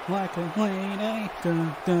 Act like a lady.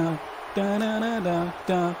 Dun, dun, dun, dun, dun, dun,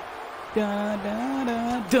 dun, dun,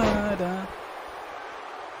 dun, dun, dun.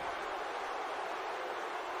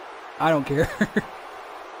 I don't care.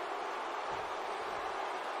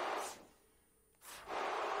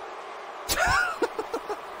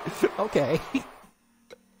 Okay.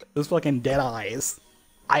 Those fucking dead eyes.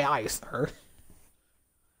 Aye, sir.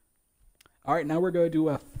 Alright, now we're going to do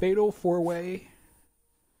a fatal four-way.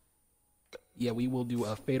 Yeah, we will do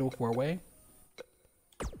a fatal four-way.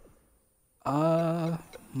 Battle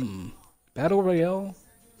Royale.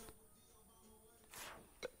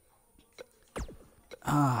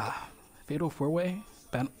 Fatal four-way?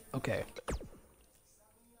 Okay.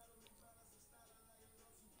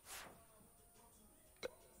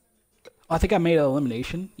 I think I made an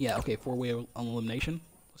elimination. Yeah, okay, four-way elimination.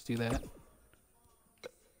 Let's do that.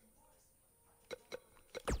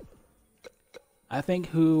 I think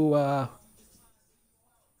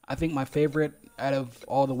I think my favorite out of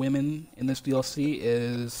all the women in this DLC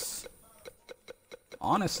is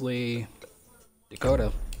honestly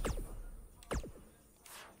Dakota.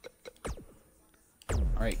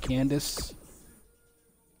 Alright, Candice.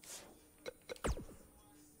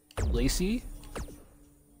 Lacey.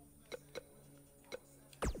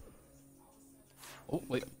 Oh,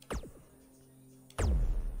 wait.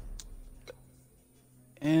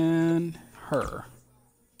 And her.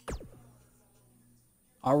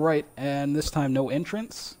 Alright, and this time no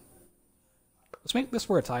entrance. Let's make this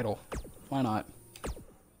for a title. Why not?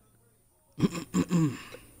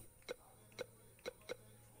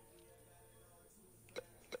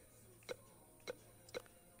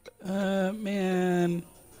 Man.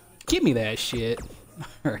 Give me that shit.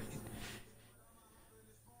 Alright.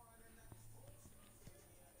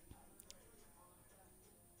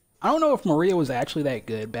 I don't know if Maria was actually that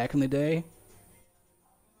good back in the day.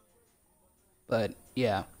 But,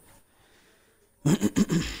 yeah. I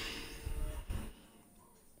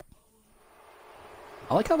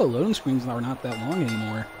like how the loading screens are not that long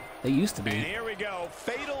anymore. They used to be. And here we go.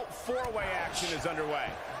 Fatal four-way action is underway.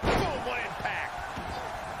 Boom, what impact.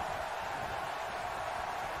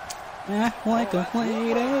 Like a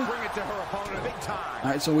lady. Bring it to her opponent big time.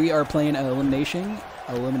 Alright, so we are playing Elimination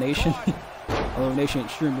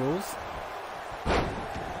Extreme Rules.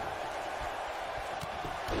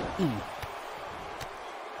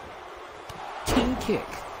 King kick.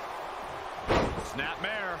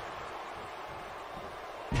 Snapmare.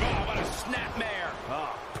 Oh, what a snapmare.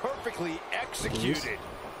 Oh, perfectly executed.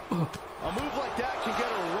 A move like that can get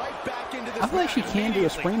her right back into this. I feel like she can do a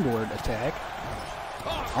springboard attack.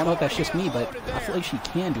 I don't know if that's just me, but I feel like she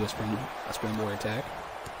can do a springboard attack.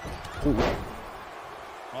 Ooh.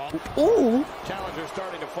 Ooh. Challenger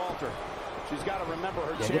starting to falter. She's got to remember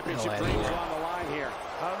her championship dreams are on the line here.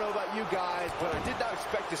 I don't know about you guys, but I did not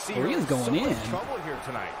expect to see her in so much trouble here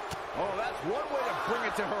tonight. Oh, that's one way to bring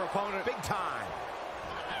it to her opponent big time.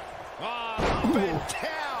 Up and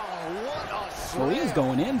down. What a slam. Maria's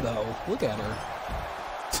going in, though. Look at her.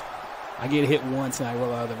 I get hit once and I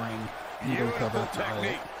roll out of the ring. You can recover.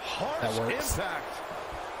 Right. That works. Impact.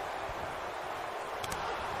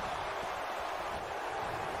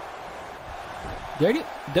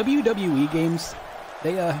 WWE games,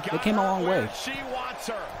 they came a long way. She wants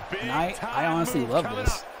her. And I honestly love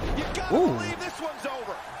this. Ooh. This one's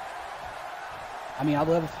over. I mean, I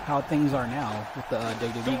love how things are now with the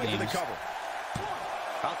WWE games.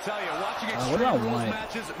 I'll tell you, watching what do I want?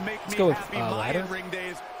 Let's go with ladder.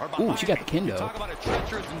 Ooh, she got the kendo. Talk about a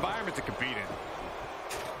treacherous environment to compete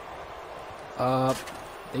in.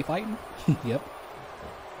 They fighting? Yep.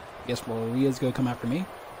 Guess Maria's gonna come after me.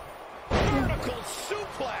 Vertical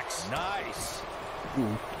suplex. Nice.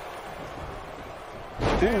 Ooh.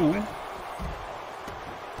 Ooh.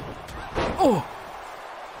 Oh.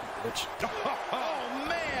 Bitch. Oh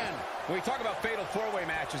man. When we talk about fatal four-way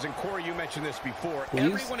matches, and Corey, you mentioned this before, Please?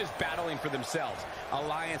 everyone is battling for themselves.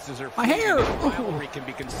 Alliances are my hair. Rivalry can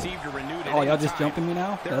be conceived or renewed. Oh, y'all just jumping me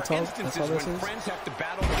now? There that's are all. instances That's all this when is. friends have to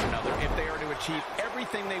battle one another if they are to achieve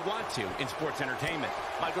everything they want to in sports entertainment.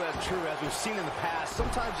 Michael, that's true. As we've seen in the past,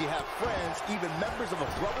 sometimes you have friends, even members of a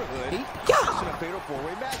brotherhood, in a fatal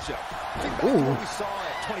four-way matchup. Think back to what we saw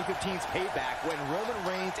at 2015's Payback when Roman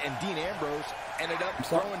Reigns and Dean Ambrose ended up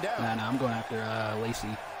throwing down. Nah, I'm going after Lacey.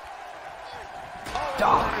 Oh,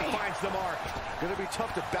 Die! Finds the mark. Gonna be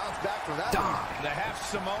tough to bounce back from that. Die! The half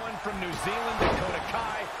Samoan from New Zealand, Dakota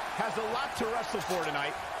Kai, has a lot to wrestle for tonight.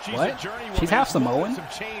 She's What? a journey She's half woman. Samoan? Some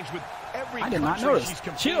change with every I did not country notice. she's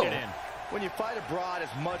competed Chill. in. When you fight abroad as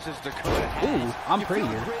much as Dakota has, Ooh, I'm you feel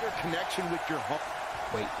prettier. a greater connection with your home.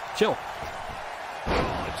 Wait, chill.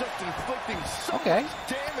 Oh, just inflicting so much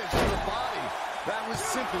damage to the body. That was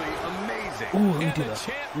simply amazing. Ooh, let me And do the that.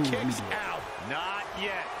 champ Ooh, let me kicks do it. out. Not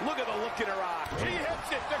yet. Look at the look in her eye. She hits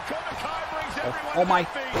it. Dakota Kai brings everyone Oh to my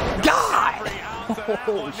their feet. God!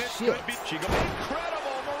 Oh, shit. She goes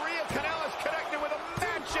incredible. Maria Kanellis connected with a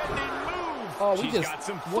match-ending move. Oh, we She's just got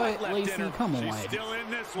some what, fight left Lacey? in her. Come on. She's still in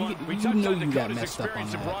this one. We You touched know on you got Dakota's messed up on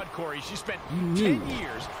experience that. abroad, Corey. She spent You 10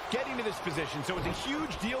 years getting to this position, so it's a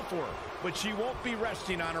huge deal for her. But she won't be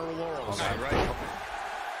resting on her laurels. Okay. Right.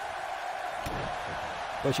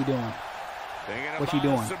 What's she doing? Thinking What's she about a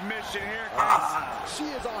doing? submission here. She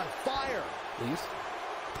is on fire. Please.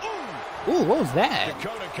 Ooh, what was that?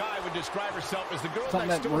 Dakota Kai would describe herself as the girl Something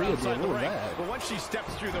next that door Maria outside did. the What was ring. that? But once she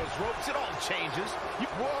steps through those ropes, it all changes.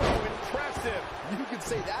 Whoa, impressive. You could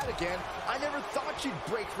say that again. I never thought she'd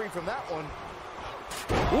break free from that one.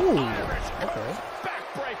 Ooh. Irish curse, Okay.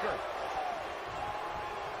 backbreaker.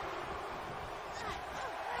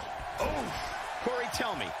 Oh, Corey,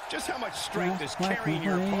 Tell me, just how much strength is carrying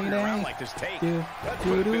your opponent around like this take? Let's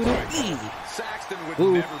put it this way. Saxton would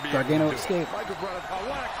never be Gargano able to do it. escape. Michael brought up, oh,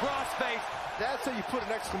 what a crossface. That's how you put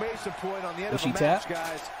an exclamation point on the end Was of a she match, tapped?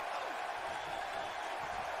 guys.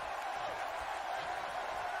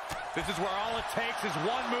 This is where all it takes is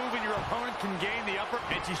one move and your opponent can gain the upper.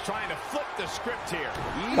 And she's trying to flip the script here.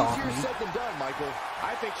 Easier said than done, Michael.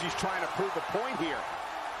 I think she's trying to prove a point here.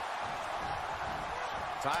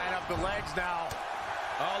 Tying up the legs now.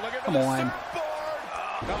 Oh, look at Come the on.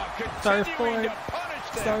 surfboard.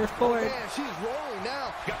 Surfboard. Surfboard. Man, she's rolling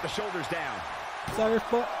now. Got the shoulders down.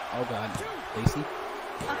 Surfboard. Oh, God. Lacey.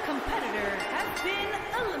 A competitor has been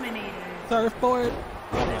eliminated. Surfboard.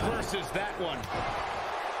 Reverses that one.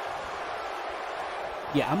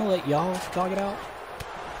 Yeah, I'm gonna let y'all dog it out.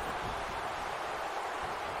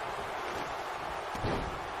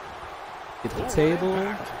 Get the table.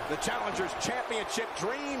 The Challengers Championship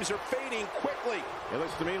dreams are fading quickly. It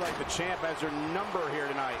looks to me like the champ has her number here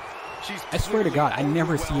tonight. I swear to God, I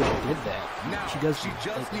never see her do that. She does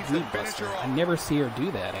like the Dream Buster. I never see her do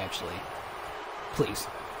that, actually. Please.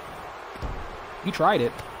 You tried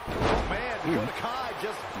it. Oh, man, Dakota Kai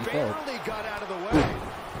just barely got out of the way.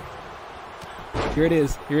 Here it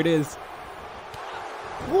is. Here it is.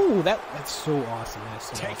 Ooh, that's so awesome. That's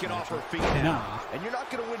so Take awesome, it off her actually. feet now. Nah. And you're not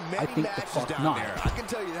going to win I many think the matches fuck down not. there. I can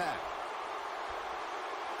tell you that.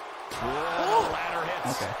 Whoa, the ladder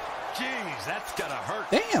hits. Okay. Jeez, that's gonna hurt.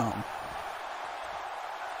 Damn.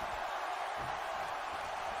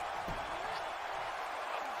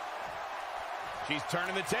 She's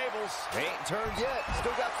turning the tables. They ain't turned yet.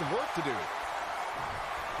 Still got some work to do.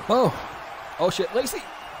 Oh. Oh, shit. Lacey.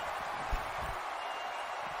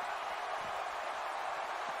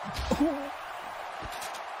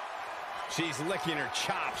 She's licking her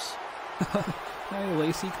chops. Hey,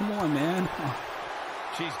 Lacey, come on, man. Oh.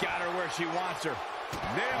 She's got her where she wants her.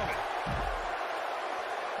 Nailed it.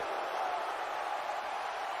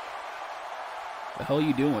 The hell are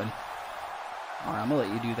you doing? All right, I'm gonna let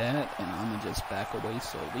you do that, and I'm gonna just back away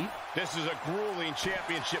slowly. This is a grueling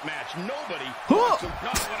championship match. Nobody Huh. wants to.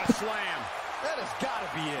 Not what a slam. That has got to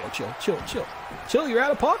be it. Oh, chill. Chill, you're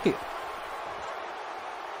out of pocket.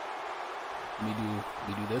 Let me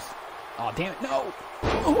do this. Oh, damn it, no.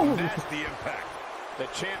 Oh. That's the impact. The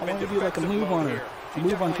champ I want in to do like a defensive move on mode her. here. A She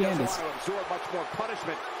move on definitely doesn't Candace. want to absorb much more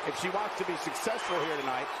punishment if she wants to be successful here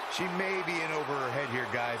tonight. She may be in over her head here,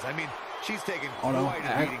 guys. I mean, she's taken Oh, no. quite a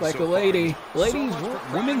Act beating like so a lady. far. Ladies, So much for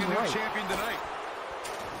crowning women's a new right. champion tonight.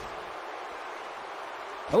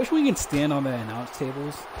 I wish we could stand on the announce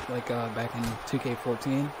tables like back in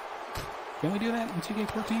 2K14. Can we do that in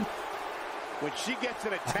 2K14? When she gets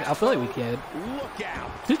in attack, I feel like we could. look out.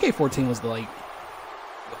 2K14 was like,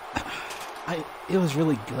 it was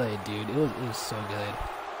really good, dude. It was so good.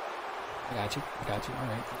 I got you. All right, I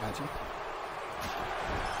got you.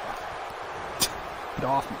 Get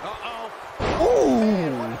off me. Man, what Oh!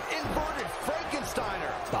 an inverted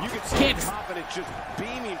Frankensteiner. Stop. You can see Candace. the confidence just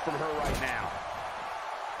beaming from her right now.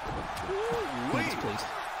 Candace, please.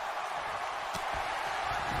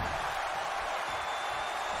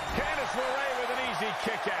 Candice LeRae with an easy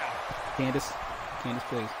kick out. Candace,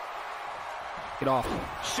 please. Get off.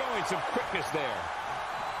 Showing some quickness there.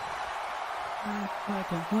 Oh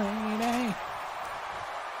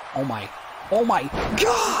my God!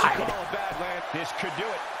 Call a bad land. This could do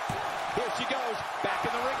it. Here she goes. Back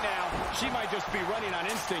in the ring now. She might just be running on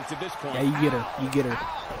instinct at this point. Yeah, you get her.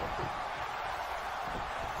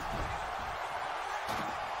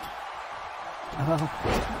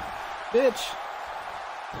 Bitch.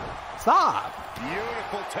 Stop.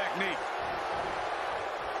 Beautiful technique.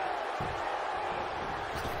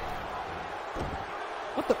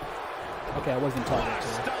 What the? Okay, I wasn't talking to her.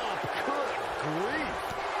 Stomp. Good grief.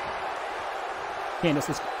 Candace,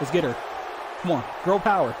 let's get her. Come on, grow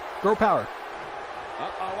power.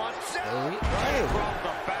 Uh-oh, on Hey. from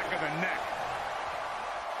the back of the neck.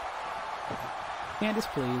 Candace,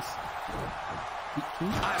 please. Can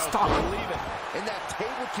you I don't stop? believe it. And that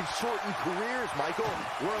table can shorten careers, Michael.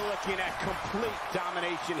 We're looking at complete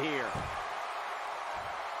domination here.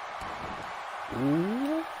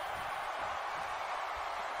 Ooh.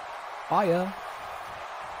 Fire.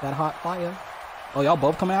 That hot fire. Oh, y'all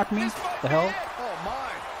both coming after me? The hell? Oh,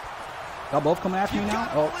 my. Y'all both coming after me now?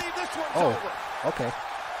 Gotta believe this one's Oh. over. Okay.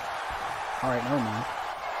 Alright, never mind.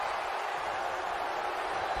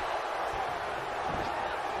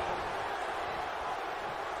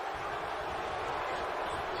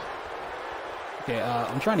 Okay,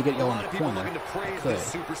 I'm trying to get A y'all in lot the of people corner. looking to praise Good.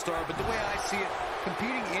 this superstar, but the way I see it,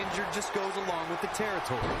 competing injured just goes along with the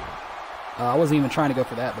territory. I wasn't even trying to go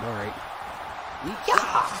for that, but alright.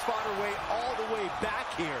 Yeah. She's fought her way all the way back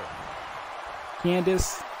here.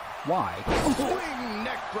 Candice, why? Swing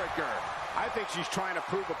neck breaker. I think she's trying to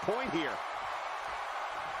prove a point here.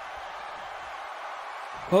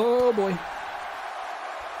 Oh boy.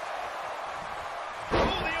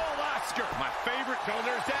 Oh, the old Oscar. My favorite.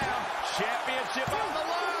 Shoulders down. Championship on the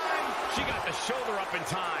line. She got the shoulder up in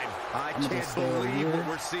time. I can't believe what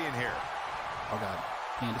we're seeing here. Oh God.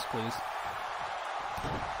 Candice, please.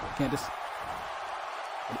 Candice.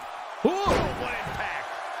 Oh, what impact.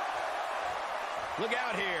 Look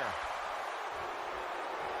out here.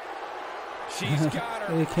 She's got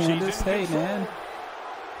her. Hey, Candice. Hey, man.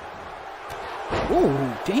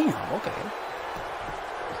 Ooh, damn. Okay.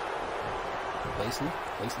 Lacey,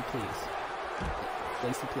 please.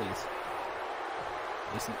 Lacey, please.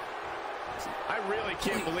 Lacey. I really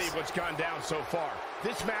can't believe what's gone down so far.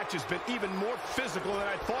 This match has been even more physical than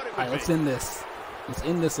I thought it would be. All right, let's end this. Let's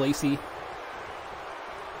end this, Lacey.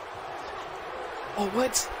 Oh,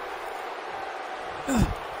 what?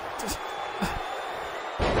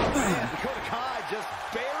 Dakota Kai just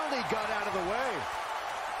barely got out of the way.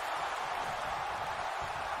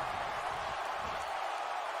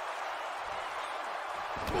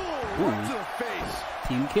 Ooh, right to the face.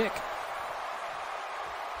 Team kick.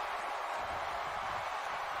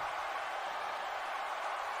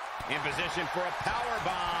 In position for a power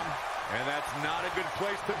bomb. And that's not a good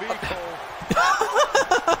place to be, Cole.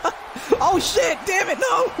 Oh, shit. Damn it.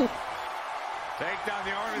 No. Take down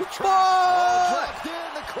the arm. Dropped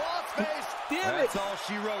in the crossface. Damn it. That's all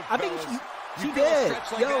she wrote, I think fellas. she You feel dead.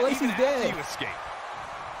 stretched like Yo, that Lacey's even after dead. you escape.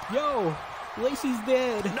 Yo, Lacey's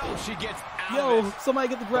dead. No, she gets out Yo, of it. somebody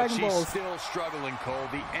get the Dragon But she's Balls. still struggling, Cole.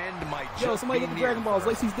 The end might just Yo, somebody be get the near Dragon Balls. for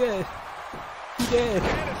her. Lacey's dead. She dead.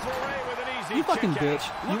 Candice LeRae with an easy You fucking kick out. bitch.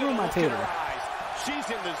 Look You at ruined the my look in table. her eyes. She's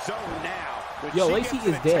in the zone now. When Yo, she Lacey gets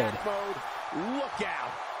in is dead. attack mode, look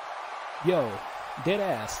out. Yo, dead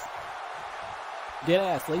ass. Dead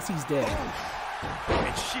ass. Lacey's dead.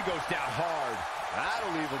 And she goes down hard.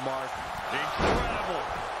 That'll leave a mark. Incredible.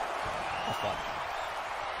 Oh, fuck.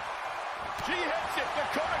 She hits it.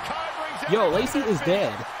 Dakota Kai brings Yo, everyone Lacey to their is feet.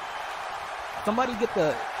 dead. Somebody get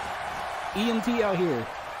the EMT out here.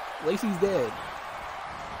 Lacey's dead.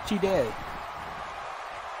 She dead.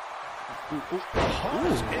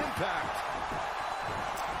 Harsh impact.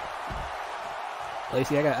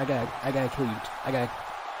 Lacey, I gotta kill you.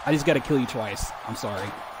 I just gotta kill you twice. I'm sorry.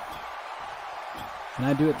 Can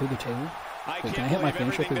I do it through the table? I Wait, can't can I hit my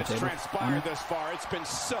believe finisher everything through the that's table? transpired thus far. It's been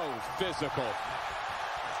so physical.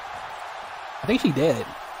 I think she did.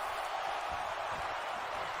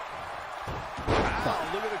 Wow,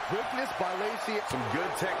 look at the quickness by Lacey. Some good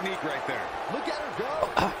technique right there. Look at her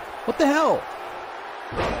go. What the hell?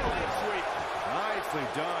 Nicely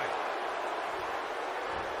done.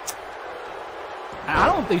 I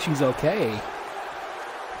don't think she's okay.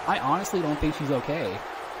 I honestly don't think she's okay.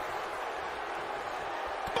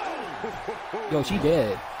 Yo, she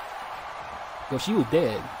dead. Yo, she was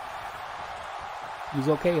dead. She was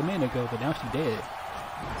okay a minute ago, but now she's dead.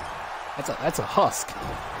 That's a husk.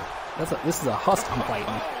 This is a husk I'm fighting.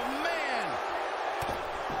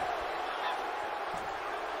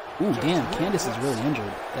 Oh, man. Ooh, damn, Candice is really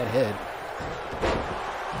injured. That head.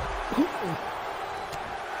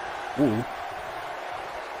 Ooh.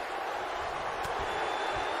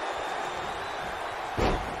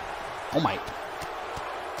 Oh my.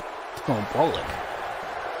 It's going brolic.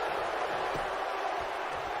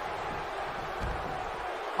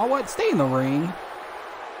 Oh, what? Stay in the ring.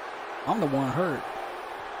 I'm the one hurt.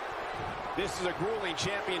 This is a grueling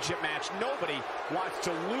championship match. Nobody wants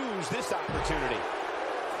to lose this opportunity.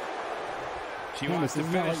 She wants to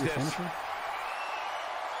Isn't that finish like your this. finisher?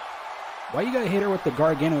 Why you gotta hit her with the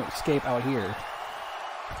Gargano escape out here?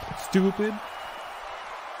 Stupid.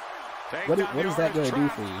 What is that gonna do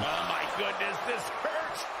for you? Oh my goodness, this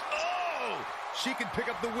hurts. Oh! She can pick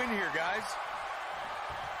up the win here, guys.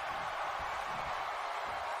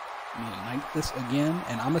 Man, like this again,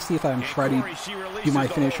 and I'm gonna see if I can try to Corey, she do releases my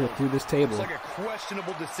the finisher hold. through this It's table. like a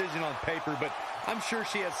questionable decision on paper, but I'm sure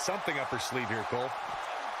she has something up her sleeve here, Cole.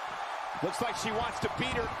 Looks like she wants to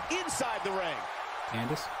beat her inside the ring.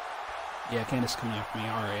 Candice? Yeah, Candice coming after me.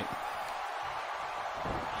 All right.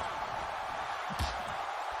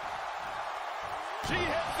 She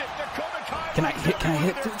hits it. Dakota Kai Can I brings hit? Can I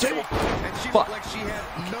everyone hit to through the their table? feet. And she Fuck. looked like she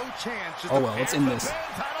had no chance. Just Oh well, let's end this.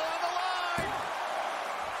 Band title on the line.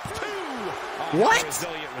 Two. What? How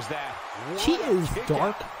resilient was that? She What a is kick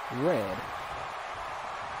dark out. red.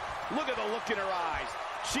 Look at the look in her eyes.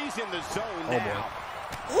 She's in the zone Oh, now.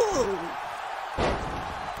 Ooh.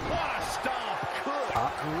 What a stomp. Good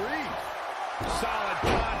Ah. grief. Solid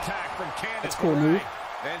contact from Candice. That's a cool move.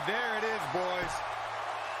 And there it is, boys.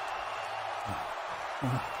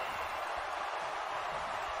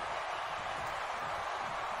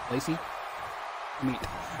 Lacey?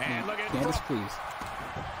 Candice, please.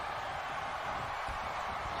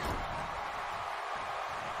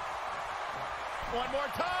 One more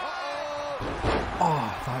time. Oh,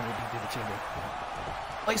 I thought it would be the chamber.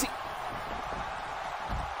 Lacey.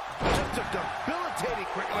 Just a debilitating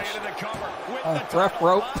quickly into the cover. With the ref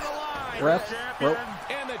rope. Ref rope.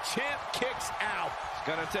 And the champ kicks out. It's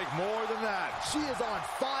going to take more than that. She is on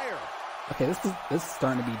fire. Okay, this is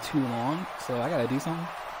starting to be too long, so I gotta do something.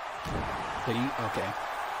 Did he? Okay.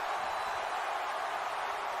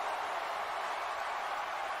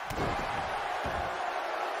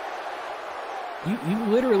 You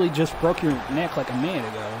literally just broke your neck like a minute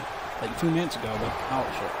ago, like 2 minutes ago. But oh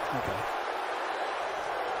shit. Okay.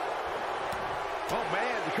 Oh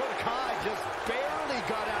man, Dakota Kai just barely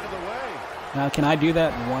got out of the way. Now, can I do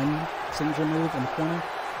that one signature move in the corner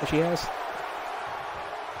that she has?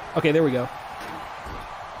 Okay, there we go.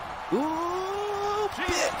 Ooh,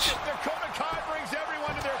 bitch! Dakota Kai brings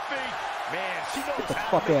everyone to their feet. Man, she knows Get the how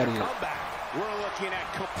fuck to make out of a here. comeback. We're looking at,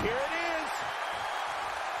 here it is.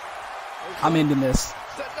 I'm ending this.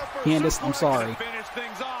 Setting up for a Candice, I'm suplex. sorry. Finish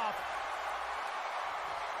things off.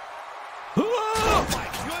 Oh my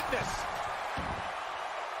goodness.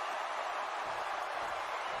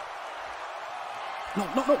 No,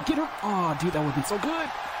 get her! Oh, dude, that would have been so good.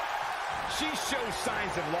 She shows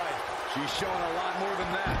signs of life. She's showing a lot more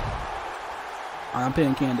than that. All right, I'm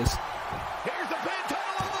pinning Candice. Here's the pin,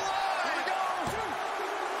 title on the line. Here we go.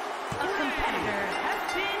 A competitor has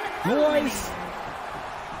been Boys.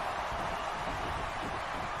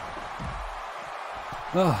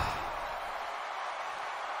 Oh,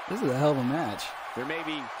 this is a hell of a match. There may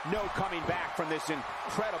be no coming back from this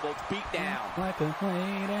incredible beatdown. Like a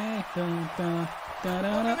lady. Dun, dun, dun,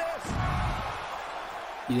 dun, dun.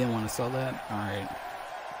 You didn't want to sell that? All right.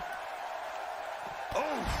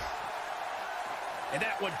 Oh. And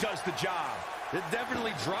that one does the job. It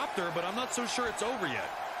definitely dropped her, but I'm not so sure it's over yet.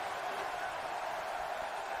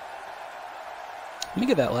 Let me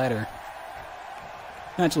get that ladder.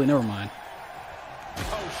 Actually, never mind.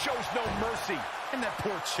 Oh, shows no mercy. And that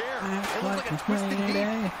poor chair. It looks Like like a a twisted lady.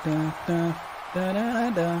 knee. Dun, dun, dun,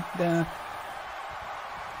 dun, dun, dun.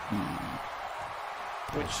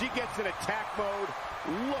 When she gets in attack mode,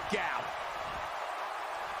 look out.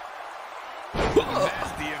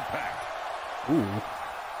 That's the impact. Ooh.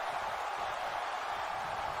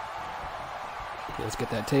 Okay, let's get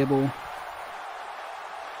that table.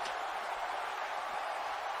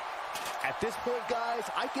 At this point, guys,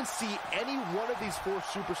 I can see any one of these four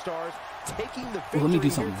superstars taking the victory. Ooh, let me do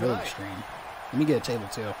here something really tonight. extreme. Let me get a table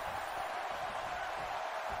too.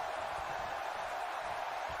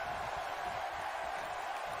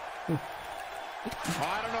 Oh,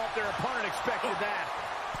 I don't know if their opponent expected that.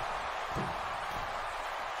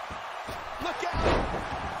 Look out!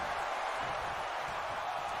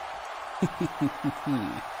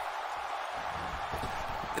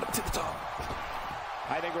 Get up to the top.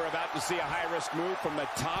 I think we're about to see a high-risk move from the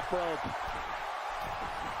top rope.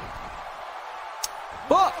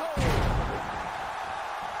 Oh!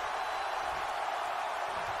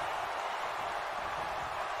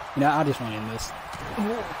 You know, I just want to end this.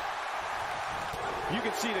 You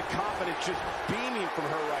can see the confidence just beaming from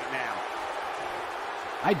her right now.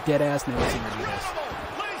 I dead ass never seen her do this.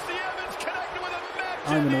 Lacey Evans connected with a match. I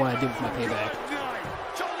don't even know what I did with my payback.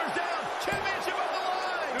 Shoulders down. Championship on the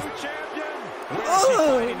line. New champion. Where is she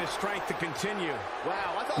finding the strength to continue?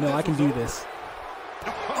 Wow, I thought No, this I can was do over. this.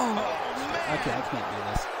 Okay, I can't do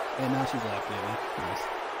this. And now she's laughing at me. Nice.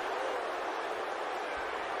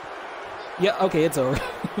 Yeah, okay, it's over.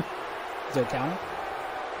 Is there a counter?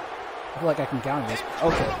 I feel like I can counter this.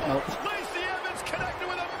 Okay, nope. Lacey Evans connected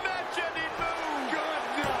with a match-ending move. Good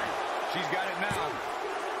night. She's got it now.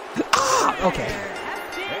 Okay.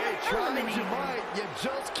 Hey, try as you might, you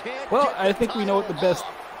just can't Well, get I the think we know what the title best.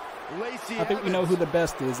 off. Lacey I think we know Evans. who the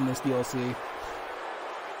best is in this DLC.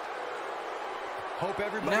 Hope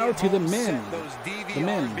everybody Now at to the home men. set those DVRs, The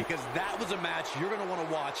men. because that was a match you're going to want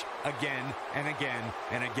to watch again and again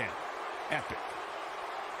and again. Epic.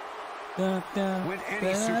 Da, da, When any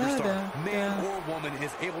da, superstar, da, man da. or woman,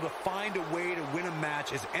 is able to find a way to win a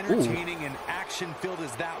match as entertaining and action-filled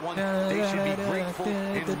as that one, they should be grateful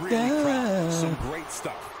and really proud. Some great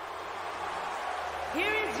stuff.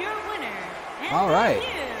 Here is your winner, and All right. the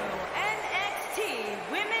new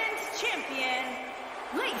NXT Women's Champion,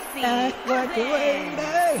 Lacey Act like a Evans.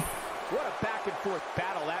 lady. What a back-and-forth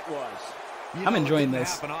battle that was. I'm enjoying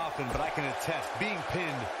this. Happen often, but I can attest, being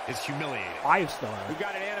pinned is humiliating. 5-star. We've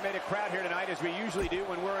got an animated crowd here tonight, as we usually do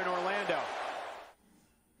when we're in Orlando.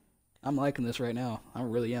 I'm liking this right now. I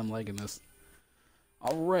really am liking this.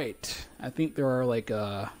 All right. I think there are like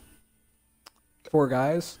 4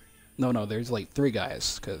 guys. No, there's like 3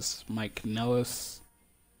 guys, because Mike Kanellis,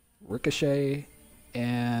 Ricochet,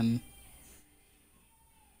 and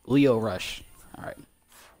Lio Rush. All right.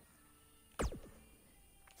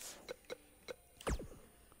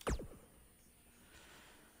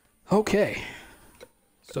 Okay.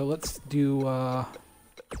 So let's do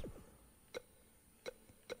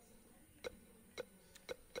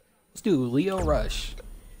Lio Rush.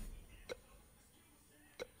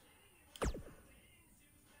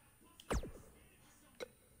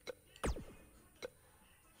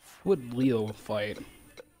 Who would Lio fight?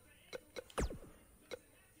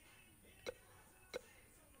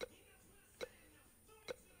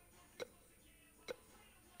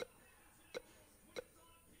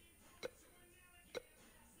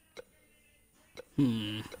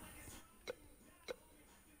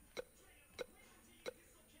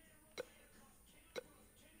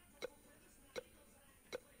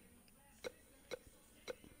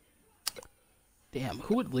 Damn,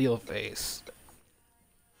 who would Lio face?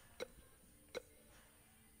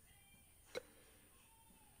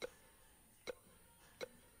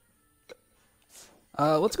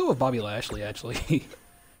 Let's go with Bobby Lashley, actually.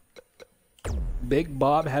 Big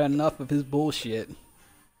Bob had enough of his bullshit.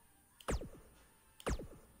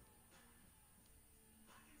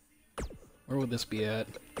 Where would this be at?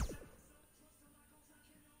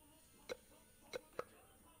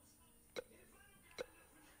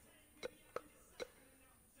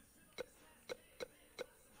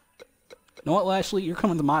 You know what, Lashley? You're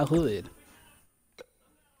coming to my hood.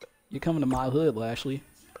 You're coming to my hood, Lashley.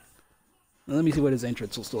 Let me see what his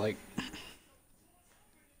entrance looks like.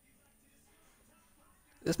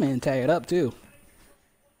 This man tagged up, too.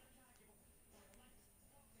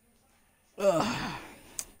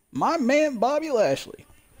 My man, Bobby Lashley.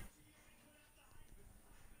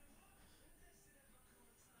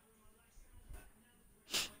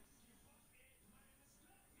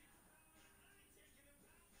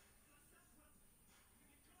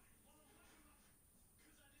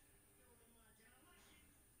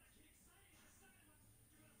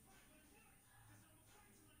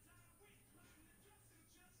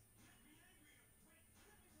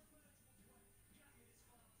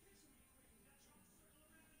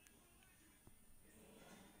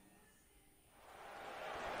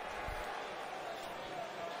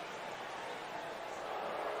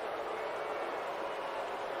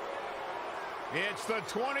 It's the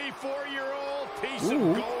 24-year-old piece of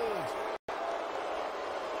gold.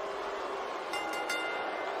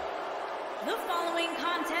 The following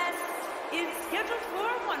contest is scheduled for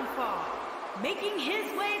one fall. Making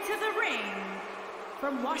his way to the ring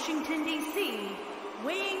from Washington, D.C.,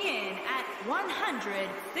 weighing in at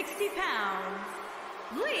 160 pounds,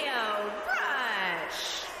 Lio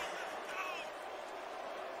Rush.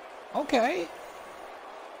 Okay.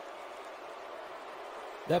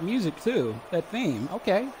 That music, too. That theme.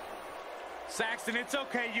 Okay. Saxton, it's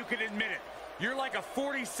okay. You can admit it. You're like a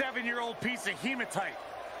 47-year-old piece of hematite.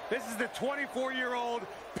 This is the 24-year-old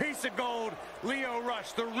piece of gold, Lio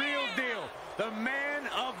Rush, the real deal, the man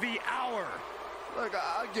of the hour. Look,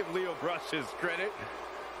 I'll give Lio Rush his credit.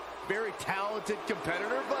 Very talented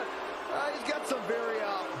competitor, but he's got some very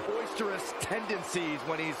boisterous tendencies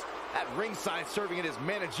when he's at ringside serving in his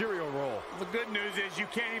managerial role. The good news is you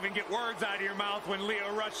can't even get words out of your mouth when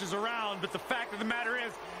Lio Rush is around, but the fact of the matter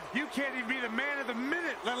is you can't even be the man of the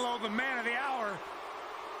minute, let alone the man of the hour.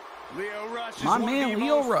 Lio Rush is one of the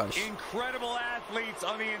most incredible athletes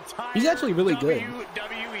on the entire He's actually really good.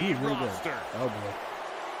 WWE He's really roster. good. Oh boy.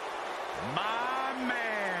 My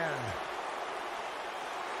man.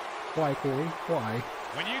 Why, Corey? Why?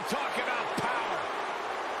 When you talk about power,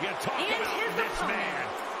 you talk about this man.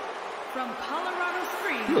 From Colorado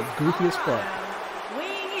Springs, You look goofy as fuck.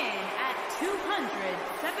 weighing in at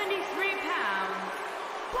 273 pounds,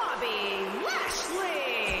 Bobby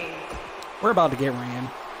Lashley. We're about to get ran.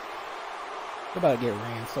 We're about to get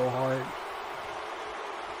ran so hard.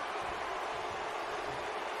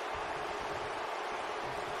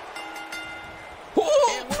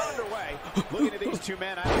 And we're underway. Looking at these two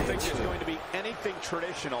men, I don't think there's going to be anything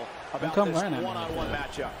traditional about this one-on-one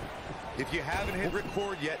matchup. If you haven't hit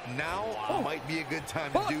record yet, now might be a good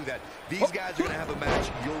time to do that. These guys are going to have a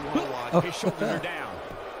match you'll want to watch. His shoulders are down.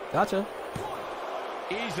 Gotcha.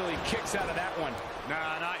 Easily kicks out of that one.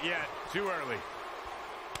 Nah, not yet. Too early.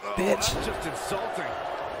 Bitch. That's just insulting.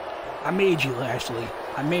 I made you, Lashley.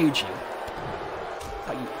 I made you.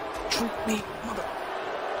 How you treat me, mother.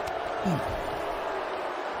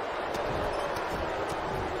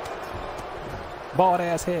 Bald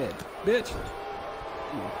ass head, bitch.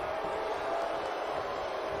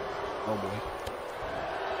 Oh boy.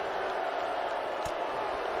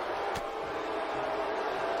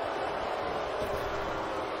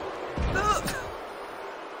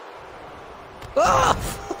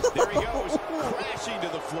 There he goes, crashing to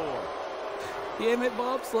the floor. Damn it,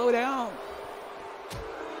 Bob, slow down.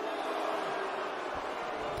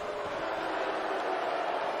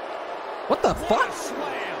 What the fuck?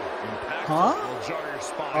 Huh?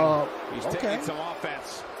 He's taking some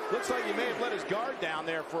offense. Looks like he may have let his guard down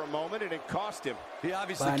there for a moment, and it cost him. He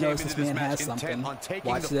obviously came into this match intent on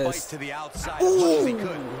taking the fight to the outside as much as he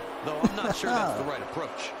could. Though I'm not sure that's the right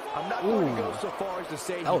approach. I'm not going to go so far as to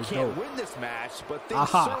say he can't win this match, but things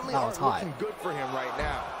certainly aren't looking good for him right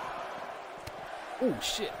now. Oh,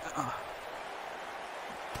 shit.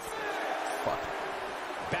 Fuck.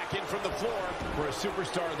 Back in from the floor. For a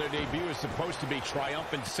superstar, their debut is supposed to be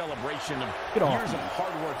triumphant celebration of years of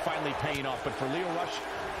hard work finally paying off. But for Lio Rush,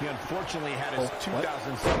 he unfortunately had his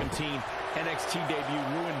 2017 NXT debut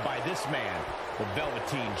ruined by this man, the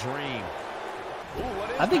Velveteen Dream.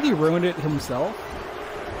 I think he ruined it himself.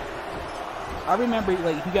 I remember,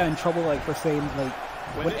 like, he got in trouble, like, for saying, like,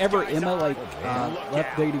 whenever Emma, like,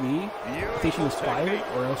 left WWE, I think she was fired,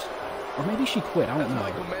 or maybe she quit. I don't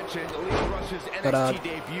know. But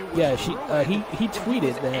yeah, he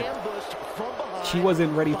tweeted that she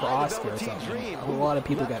wasn't ready for Oscar or something. A lot of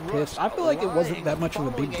people got pissed. I feel like it wasn't that much of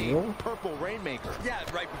a big deal. Yeah,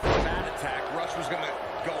 right before that attack, Rush was going to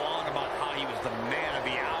go on about how he was the man of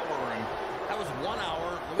the hour, and that was 1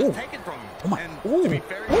 hour that was taken from him. Oh my! And to be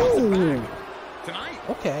fair, he wasn't back tonight.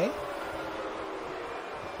 Okay.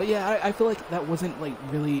 But yeah, I feel like that wasn't like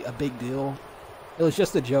really a big deal. It was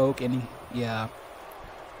just a joke, and yeah.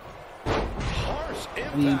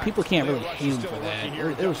 I mean, people can't really hate him for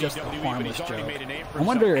that. It was just a harmless joke. I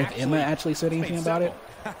wonder if Emma actually said anything about it.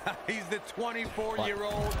 He's the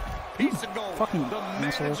 24-year-old piece of gold, the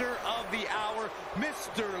manager of the hour,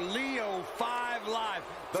 Mr. Leo 5 Live,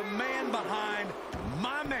 the man behind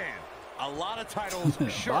my man. A lot of titles,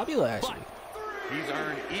 sure, Bobby Lashley. But he's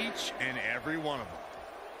earned each and every one of them.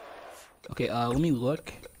 Okay, let me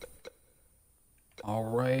look. All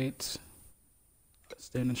right.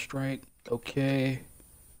 Standing strike. Okay.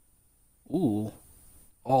 Ooh.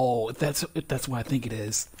 Oh, if that's what I think it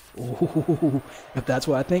is. Ooh, if that's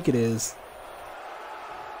what I think it is.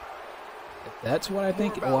 If that's what I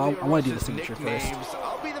think. Oh, I want to do the signature first.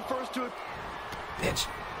 I'll be the first to. Bitch.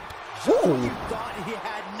 Ooh. You thought he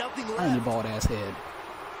had nothing left. On your bald ass head.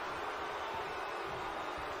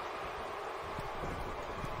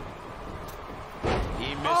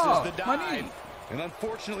 He misses the dive. And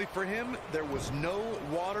unfortunately for him, there was no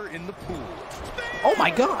water in the pool. Oh my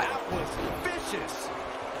God! That was vicious.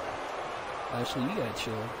 Actually, you gotta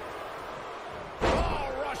chill.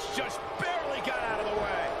 Oh, Rush just barely got out of the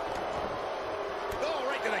way. Oh,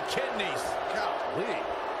 right to the kidneys. Golly.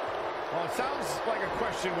 Well, it sounds like a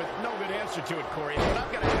question with no good answer to it, Corey. But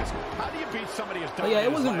I've got to ask, how do you beat somebody as Oh yeah,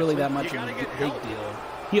 it wasn't really that much of a big deal.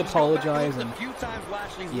 He apologized, and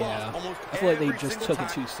yeah, I feel like they just took it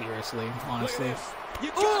too seriously, honestly. You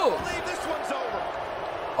can't believe this one's over.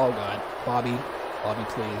 Oh God, Bobby,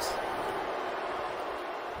 please.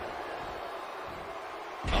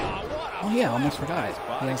 Oh yeah, I almost forgot.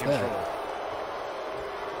 He has that.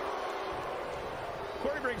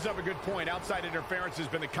 Corey brings up a good point. Outside interference has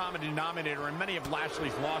been the common denominator in many of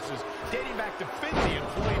Lashley's losses, dating back to Finley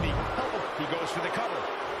employing the help. He goes for the cover.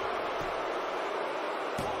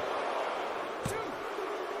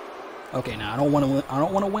 Okay, now I don't want to win. I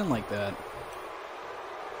don't want to win like that.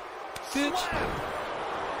 Bitch.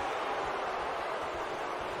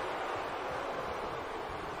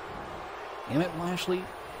 Damn it, Lashley.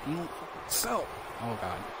 You don't so. Oh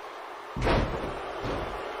God.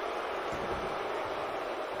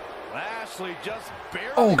 Lashley just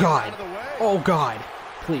barely Oh God. out of the way. Oh God.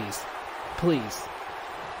 Please. Please.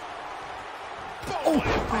 Oh,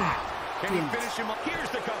 can he finish him up? Here's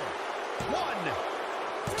the cover. 1,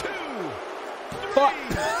 2, 3. Fuck.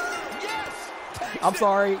 Yes. I'm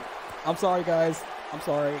sorry. I'm sorry, guys. I'm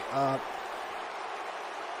sorry.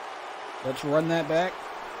 Let's run that back.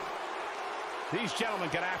 These gentlemen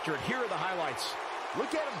get after it. Here are the highlights.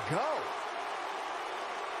 Look at him go.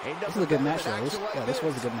 This is a good match, though. This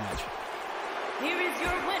was a good match. Here is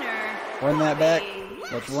your winner. Run that back.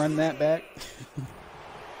 Let's run that back.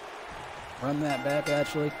 Run that back,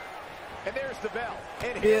 actually. And there's the bell.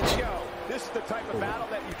 And here we go. This is the type of battle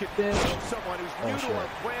that you can show someone who's new to our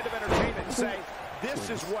brand of entertainment and say, This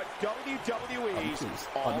is what WWE's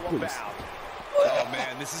all about. Oh,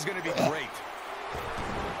 man, this is going to be great.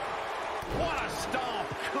 What a stomp.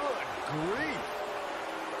 Good grief.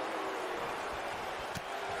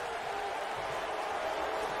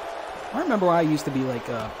 I remember I used to be like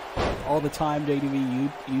all the time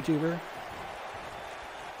WWE YouTuber.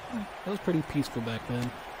 It was pretty peaceful back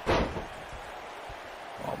then.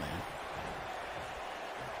 Oh man.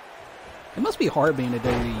 It must be hard being a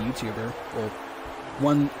WWE YouTuber.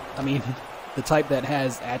 Well, I mean, the type that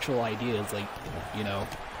has actual ideas, like, you know,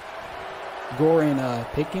 Gore and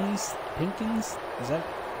Pickens? Is that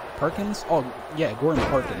Perkins? Oh, yeah, Gore and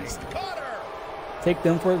Perkins. Take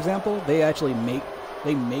them, for example. They actually make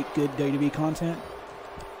good WWE content.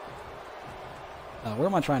 Where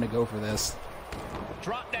am I trying to go for this?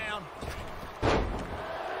 Drop down.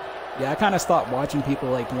 Yeah, I kind of stopped watching people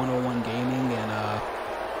like 101 Gaming and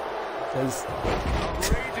because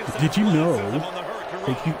did you know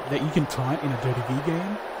that you can taunt in a WWE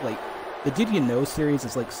game? Like the Did You Know series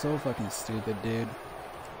is like so fucking stupid, dude.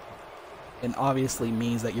 And obviously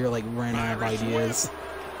means that you're like running out of ideas.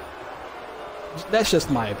 That's just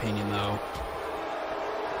my opinion, though.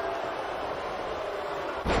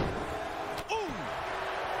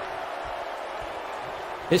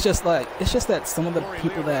 It's just that some of the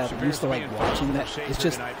people that used to like watching that, it's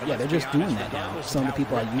just, yeah, they're just doing that now. Some of the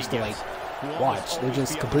people I used to like watch, they're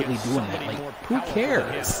just completely doing that. Like, who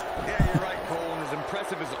cares?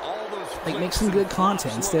 Like, make some good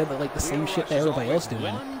content instead of like the same shit that everybody else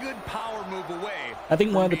doing. I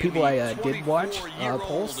think one of the people I did watch,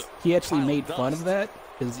 Pulse, he actually made fun of that,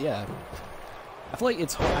 because yeah, I feel like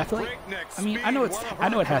it's hard. I mean, I know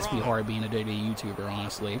it has to be hard being a WWE YouTuber,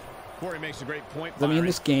 honestly. Corey makes a great point. I mean,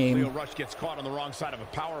 this game gets caught on the wrong side of a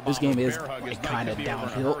power this game is like kind of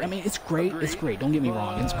downhill. I mean, it's great. It's great. Don't get me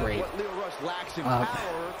wrong. It's great.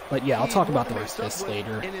 But yeah, I'll talk about the rest of this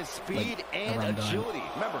later, like when I'm done.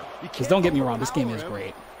 Because don't get me wrong, this game is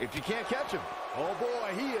great. If you can't catch him, oh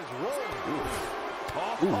boy, he is rolling.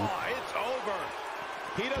 Oh, it's over.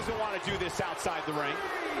 He doesn't want to do this outside the ring.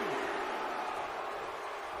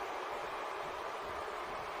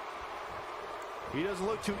 He doesn't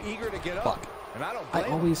look too eager to get up. Fuck. And I don't I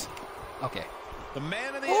blame always... him. Okay. The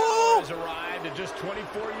man of the hour has arrived at just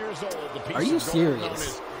 24 years old. The piece Are you of gold serious? known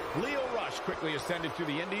as Lio Rush quickly ascended through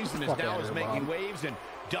the Indies and is now making waves in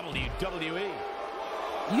WWE.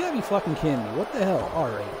 You gotta be fucking kidding me. What the hell?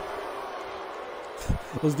 Alright.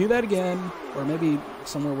 Let's do that again. Or maybe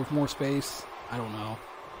somewhere with more space. I don't know.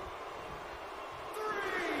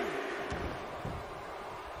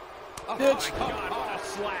 Bitch. Oh my God, what a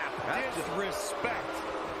slap. Disrespect.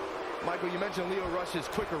 Michael, you mentioned Lio Rush's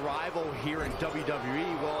quick arrival here in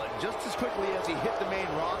WWE. Well, just as quickly as he hit the main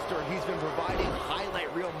roster, he's been providing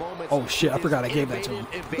highlight reel moments. Oh shit, I forgot I gave that to him.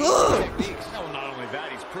 No, not only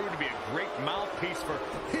that, he's proven to be a great mouthpiece for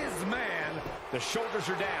his man. The shoulders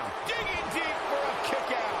are down. Digging deep for a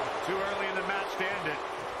kick out. Too early in the match to end it.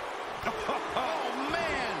 Oh,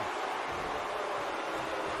 man.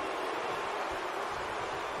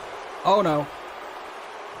 Oh no.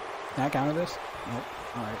 Can I counter this? Nope.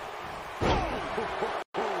 Alright.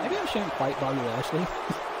 Maybe I shouldn't fight Bobby Lashley.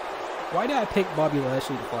 Why did I pick Bobby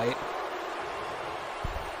Lashley to fight?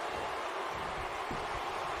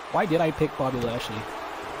 Why did I pick Bobby Lashley?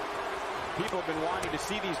 People have been wanting to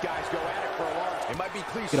see these guys go at it for a while. It might be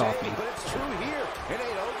cliche, but it's true here. It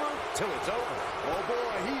ain't over till it's over. Oh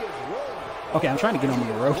boy, he is rolling. Okay, I'm trying to get him on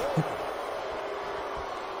the rope.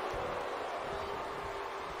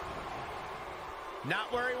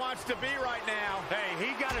 Not where he wants to be right now. Hey,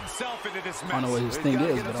 he got himself into this mess. I don't know what his thing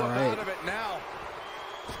is, but alright.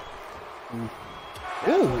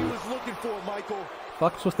 Ooh. What he was looking for, Michael.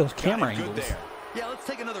 Fuck's with those camera angles. There. Yeah, let's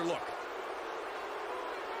take another look.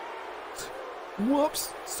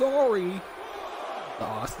 Whoops, sorry. The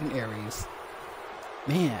Austin Aries.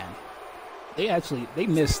 Man, they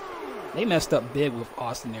messed up big with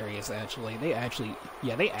Austin Aries. Actually, they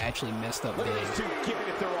actually messed up big. Giving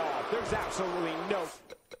it their all. There's absolutely no.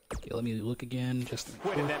 Okay, let me look again. Just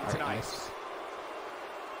winning them right, tonight. nice.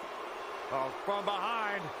 Oh, from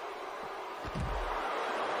behind.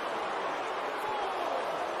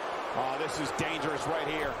 Oh, this is dangerous right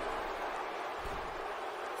here.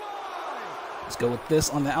 Let's go with this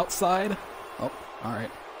on the outside. Oh, all right.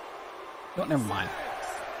 No, never mind.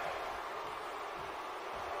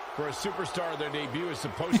 For a superstar, their debut is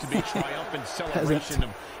supposed to be triumphant celebration of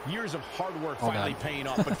years of hard work finally paying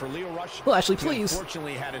off. But for Lio Rush, well, actually, please. He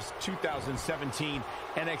unfortunately had his 2017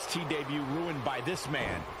 NXT debut ruined by this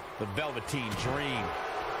man, the Velveteen Dream.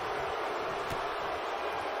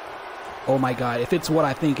 Oh my God! If it's what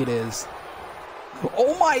I think it is,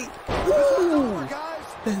 Oh my! Ooh,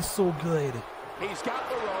 that is so good. He's got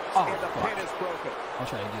the ropes, Oh, and the fuck. pin is broken. I'll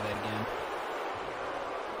try to do that again.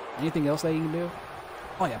 Anything else that you can do?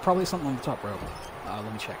 Oh yeah, probably something on the top rope. Let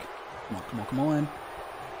me check. Come on, come on, come on.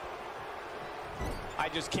 I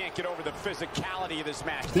just can't get over the physicality of this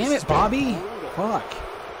match. Damn it, Bobby! Fuck.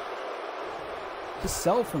 Just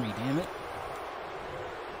sell for me, damn it.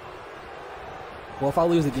 Well, if I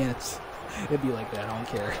lose again, it'd be like that. I don't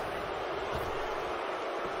care.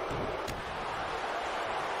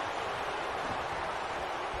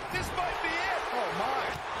 This might be it. Oh my!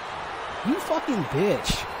 You fucking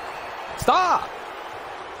bitch! Stop!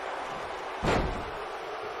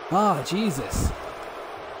 Oh, Jesus.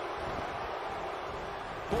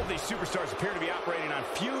 Both these superstars appear to be operating on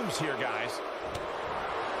fumes here, guys.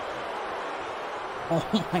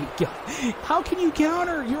 Oh my god. How can you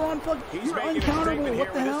counter? You're uncounterable.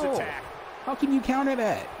 What the hell? How can you counter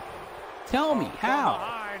that? Tell me, how?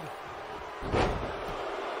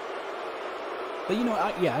 But you know,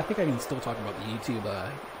 I think I can still talk about the YouTube,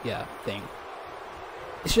 thing.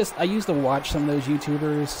 It's just, I used to watch some of those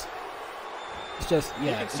YouTubers. It's just,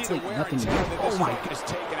 yeah, it's like nothing new. Oh my god.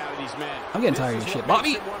 I'm getting tired of this shit.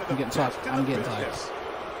 Bobby! I'm getting tired. I'm getting tired.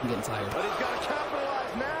 I'm getting tired. But he's got to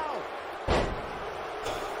capitalize now. Oh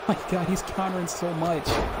my god, he's countering so much.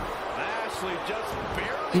 Lashley just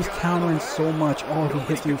barely He's countering so much. Oh, if he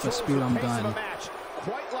hits me with a spear, I'm done.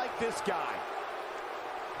 Quite like this guy.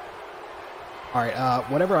 Alright,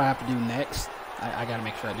 whatever I have to do next, I gotta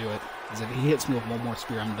make sure I do it. Because if he hits me with one more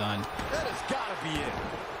spear, I'm done. That has got to be it.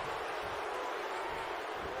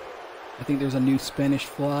 I think there's a new Spanish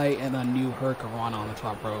fly and a new Hurricane on the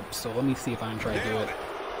top rope. So let me see if I can try to do it.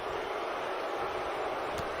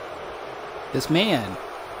 This man.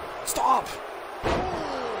 Stop!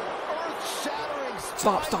 Earth-shattering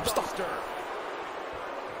Stop, stop, stop.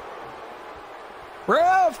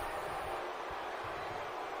 Rev!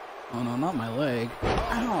 Oh no, not my leg.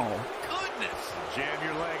 Ow. Goodness. Jam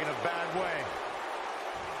your leg in a bad way.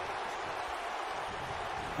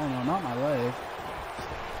 Oh no, not my leg.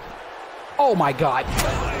 Oh my god.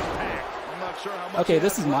 I'm not sure how much Okay,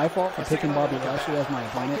 this is my fault for picking Bobby Lashley as my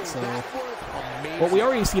opponent, so... Well, we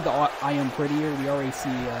already see the I Am Prettier. We already see,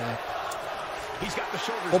 He's got the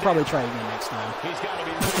shoulders we'll probably down. try again next time. He's got to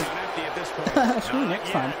be moving on empty at this point. Screw Not next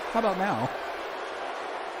yet. time. How about now?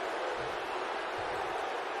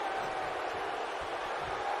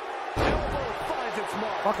 Elbow finds its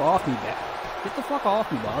mark. Fuck off me, get the fuck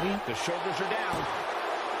off me, Bobby. The shoulders are down.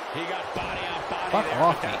 He got body on body Fuck there,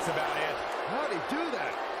 off but me. that's about it. How'd he do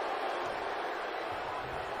that?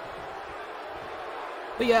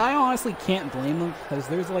 But yeah, I honestly can't blame them because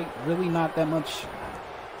there's like really not that much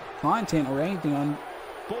content or anything on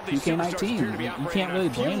Both these superstars appear to 2K19. be You operating can't really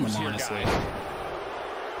on blame them, fumes here, honestly. guys.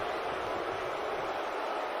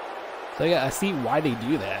 So yeah, I see why they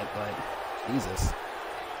do that, but Jesus.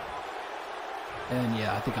 And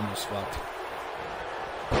yeah, I think I'm just fucked.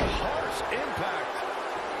 Harsh impact.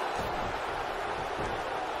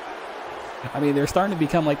 I mean, they're starting to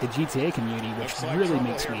become like the GTA community, which Looks like really trouble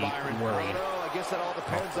makes here, me Byron. worried. I guess that all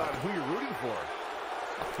depends on who you're rooting for.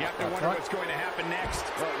 You have to wonder what's going to happen next.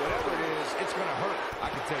 Well, whatever it is, it's going to hurt. I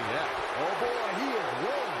can tell you that. Oh boy, he is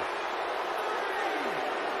rolling.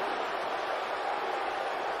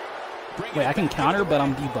 Wait, I can counter, but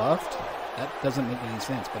I'm debuffed? That doesn't make any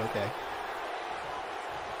sense, but okay.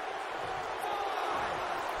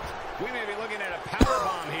 We may be looking at a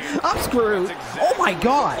powerbomb here. I'm screwed! Exactly Oh my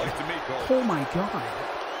god! what it looks like to me, Cole. Oh my god!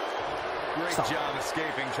 Great Stop. job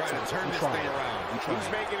escaping, trying to turn this thing around. He's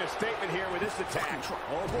making a statement here with this attack.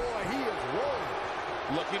 Oh boy, he is rolling.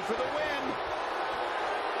 Looking for the win.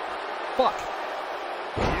 Fuck!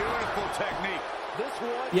 Beautiful technique. This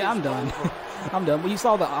one Yeah, I'm is done. over. I'm done. We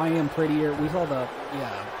saw the I Am Prettier. We saw the...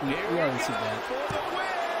 Yeah, we already see that. For the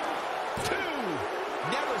win. Two.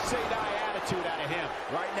 Never say die attitude out of him.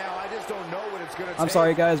 Right now, I just don't know what it's going to take. I'm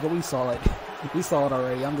sorry, guys, but we saw it. We saw it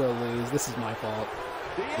already. I'm gonna lose. This is my fault.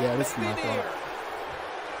 Yeah, this is my fault.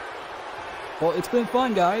 Well, it's been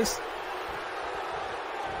fun, guys.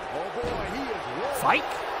 Oh boy, he is rolling. Fight!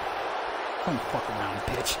 Come fuck around,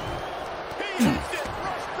 bitch. He hits it.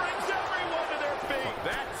 Rush brings everyone to their feet.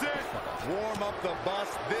 That's it. Warm up the bus.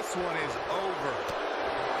 This one is over.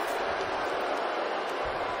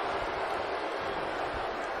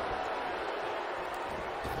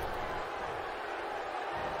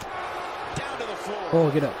 Down to the floor. Oh,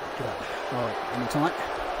 get up. Get up. Alright, any taunt?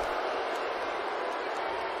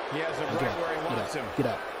 He has him Get right up. where he Get wants him. up. Get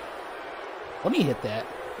up. Let me hit that.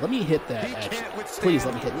 Let me hit that, He actually. can't withstand Please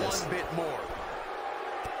let me hit this. one bit more.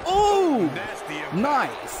 Oh! Nasty impact.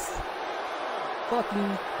 Nice!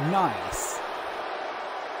 Fucking nice.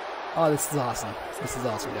 Oh, this is awesome. This is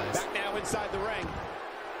awesome, guys. Back now inside the ring.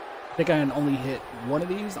 I think I can only hit one of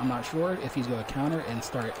these. I'm not sure if he's going to counter and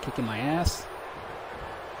start kicking my ass.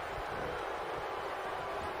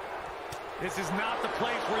 This is not the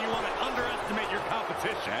place where you want to underestimate your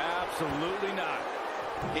competition. Absolutely not.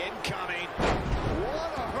 Incoming.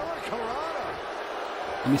 What a hurricanrana.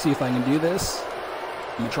 Let me see if I can do this.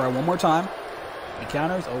 I'm going to try one more time. He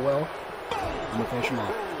counters. Oh, well. I'm going to finish him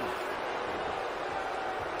off.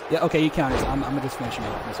 Yeah, okay, he counters. I'm going to just finish him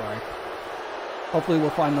off. I'm sorry. Hopefully we'll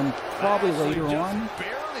find them probably later on.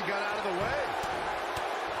 Barely got out of the way.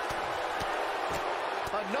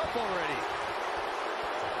 Enough already.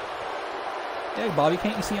 Hey, Bobby,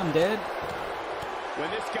 can't you see I'm dead? When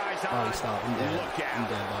this guy's on, Bobby, stop. I'm dead. look out. I'm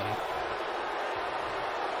dead, Bobby.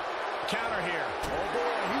 Counter here. Oh,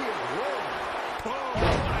 boy, he is rolling. Boom,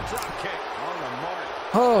 what a drop kick on the mark.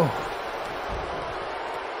 Oh.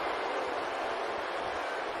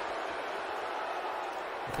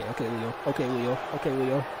 Okay, Leo. Okay, Leo. Okay,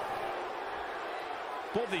 Leo.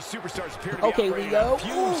 Both of these superstars appear to be Okay, operating Leo. on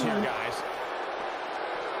fumes here, guys.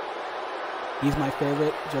 He's my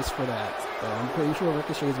favorite just for that. So I'm pretty sure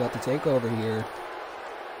Ricochet is about to take over here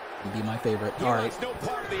and be my favorite. All right. No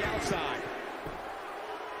part of the outside.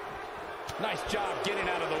 Nice job getting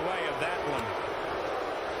out of the way of that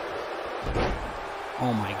one.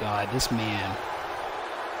 Oh my God, this man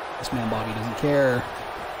Bobby doesn't care.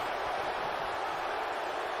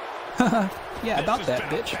 Yeah, about that,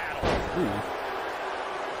 bitch. Ooh.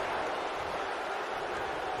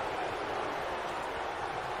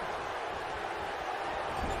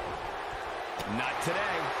 Not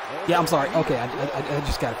today. Yeah, I'm sorry. Okay, I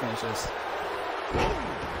just gotta finish this.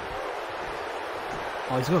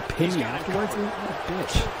 Oh, he's gonna pin me afterwards? What a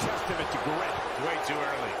bitch. Testament to grit. Way too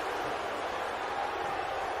early.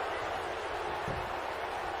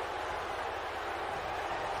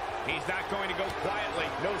 He's not going to go quietly.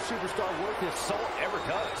 No superstar worth his salt ever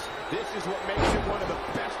does. This is what makes him one of the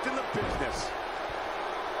best in the business.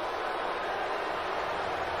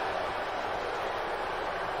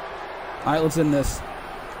 All right, let's end this.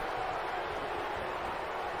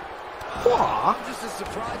 I'm just as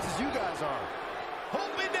surprised as you guys are.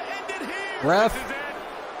 Hoping to end it here. Ref.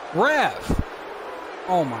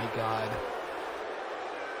 Oh my God.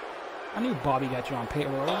 I knew Bobby got you on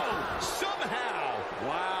payroll. Oh, somehow.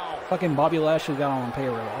 Wow. Fucking Bobby Lashley got on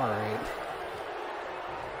payroll. All right.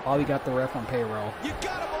 Bobby got the ref on payroll. You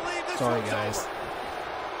gotta believe this. Sorry, guys.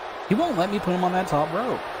 He won't let me put him on that top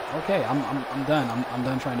rope. Okay, I'm done. I'm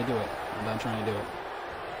done trying to do it. I'm done trying to do it.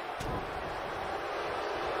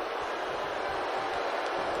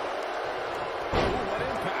 What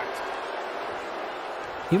impact?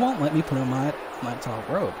 He won't let me put him on that top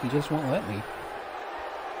rope. He just won't let me.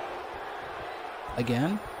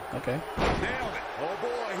 Again? Okay. Nailed it. Oh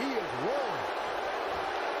boy, he is rolling.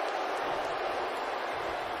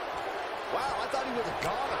 Wow, I thought he was a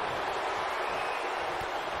goner.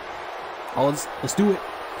 Oh, let's do it.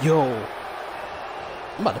 Yo.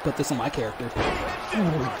 I'm about to put this on my character. Ooh,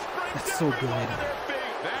 that's so good.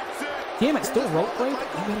 Damn it, still rope break? You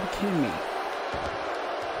gotta be kidding me.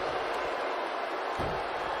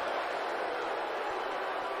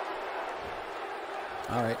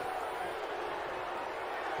 Alright.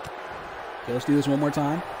 Okay, let's do this one more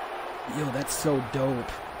time. Yo, that's so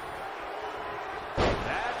dope.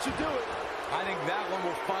 That should do it. I think that one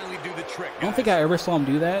will finally do the trick. I don't think I ever saw him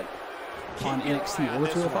do that on NXT or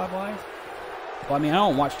 205 Live. Well, I mean, I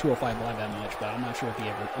don't watch 205 Live that much, but I'm not sure if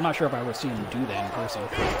I'm not sure if I ever seen him do that in person.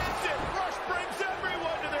 That's it. Rush brings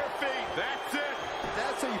everyone to their feet. That's it.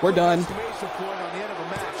 That's how you We're done. Exclamation point on the end of a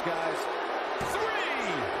match, guys.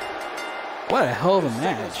 3. What a hell of a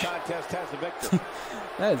match. Contest has the victor.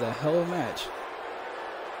 That is a hell of a match.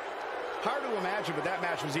 Hard to imagine, but that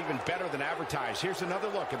match was even better than advertised. Here's another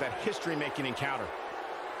look at that history-making encounter.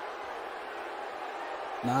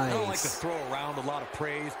 Nice. I don't like to throw around a lot of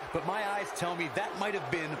praise, but my eyes tell me that might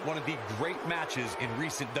have been one of the great matches in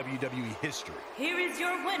recent WWE history. Here is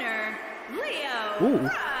your winner, Leo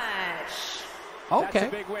Rush. Okay.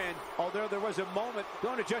 That's a big win. Although there was a moment,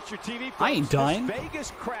 don't adjust your TV. I ain't done. This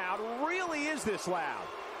Vegas crowd really is this loud.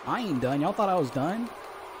 I ain't done. Y'all thought I was done?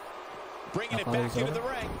 Bringing it back into the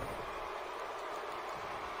ring.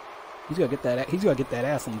 He's gonna get that. He's gonna get that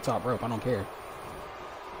ass on the top rope. I don't care.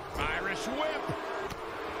 Irish whip.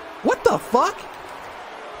 What the fuck?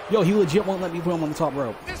 Yo, he legit won't let me put him on the top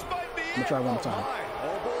rope. This might be I'm gonna try one more time.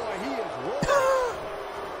 Oh boy, he is rolling.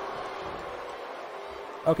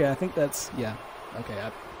 Okay, I think that's yeah. Okay,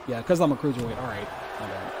 yeah, because I'm a cruiserweight. All right.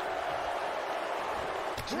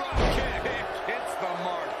 Drop kick. Hits the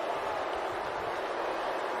mark.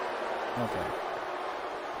 Okay.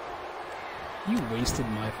 You wasted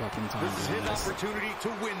my fucking time. This is his opportunity to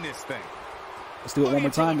win this thing. Let's do it one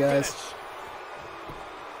more time, guys.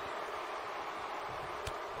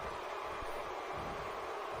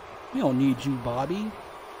 We don't need you, Bobby.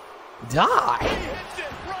 Die! He hits it.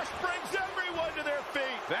 Rush brings everyone to their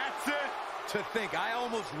feet. That's it. To think, I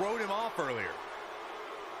almost wrote him off earlier.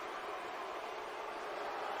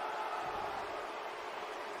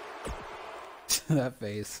 That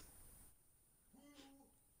face.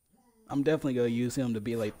 I'm definitely gonna use him to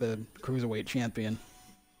be like the cruiserweight champion.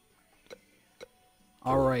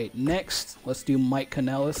 Alright, next, let's do Mike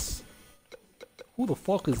Kanellis. Who the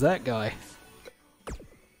fuck is that guy?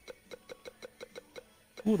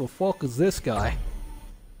 Who the fuck is this guy?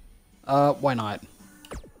 Why not?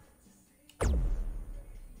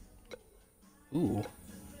 Ooh.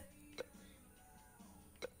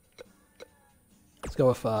 Let's go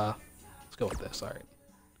with this, alright.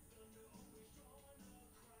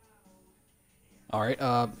 Alright,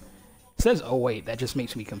 it says, oh wait, that just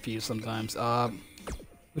makes me confused sometimes.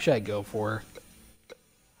 Who should I go for?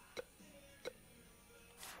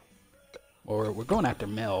 Or we're going after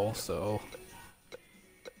Mel, so...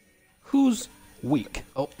 Who's weak?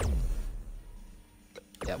 Oh.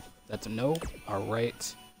 Yeah, that's a no.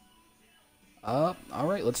 Alright.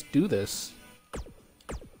 Alright, let's do this.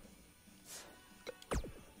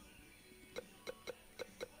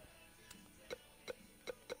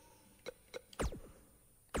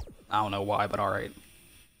 I don't know why, but alright.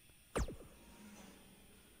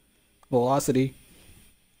 Velocity.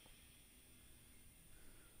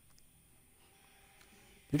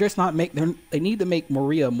 They're just not they need to make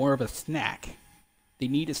Maria more of a snack. They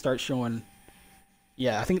need to start showing.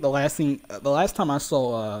 Yeah, I think the last time I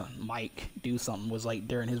saw Mike do something was like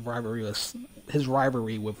during his rivalry with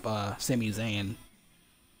Sami Zayn.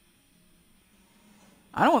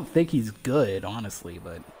 I don't think he's good, honestly,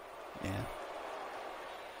 but yeah.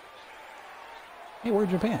 Hey, we're in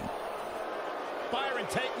Japan. Byron,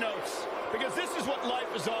 take notes, because this is what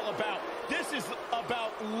life is all about. This is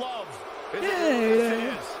about love. Yeah. It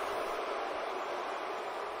is.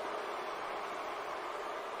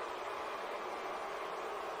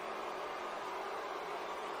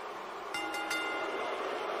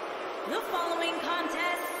 The following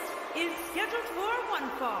contest is scheduled for one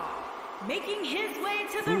fall. Making his way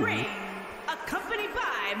to the ring, accompanied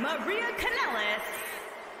by Maria Kanellis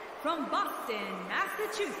from Boston,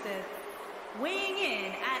 Massachusetts, weighing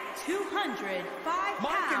in at 205 pounds.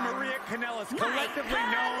 Mike and Maria Kanellis, collectively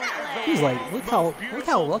known as the He's like, look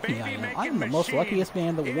how lucky I am. I'm the most luckiest man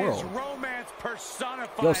in the world.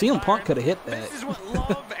 Yo, CM Punk could have hit that. This is what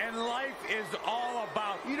love and life is all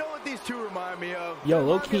about. You know what these two remind me of? Yo,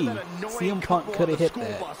 low key, CM Punk could have hit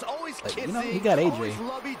that. Like, you know, he got AJ.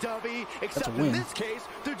 That's a win. In this case,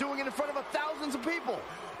 they're doing it in front of thousands of people.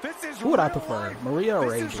 This is Who would I real prefer, life. Maria or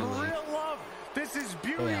This is AJ? real love. This is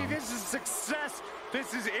beauty. Damn. This is success.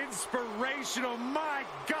 This is inspirational. My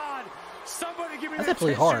God. Somebody give me That's the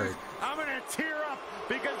actually tissues. hard. I'm going to tear up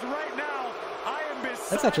because right now I am beside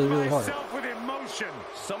That's actually really hard. myself with emotion.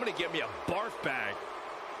 Somebody give me a barf bag.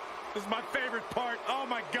 This is my favorite part. Oh,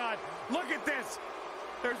 my God. Look at this.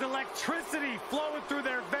 There's electricity flowing through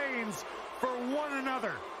their veins for one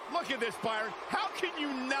another. Look at this, Byron. How can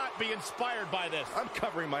you not be inspired by this? I'm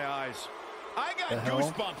covering my eyes. I got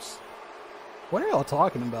goosebumps. What are y'all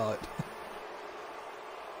talking about?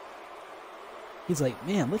 He's like,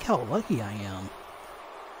 man, look how lucky I am.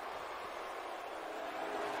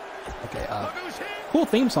 Okay, cool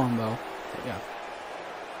theme song though. Yeah.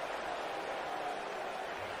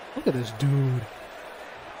 Look at this dude.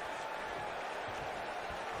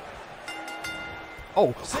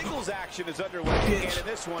 Oh, singles action is underway, and in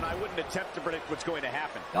this one, I wouldn't attempt to predict what's going to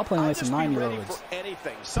happen. Y'all playing like some 9-year-olds.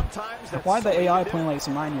 Anything. Sometimes that's why the AI playing like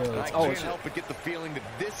some 9-year-olds? I can't help but get the feeling that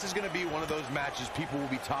this is going to be one of those matches people will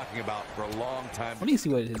be talking about for a long time. Let me see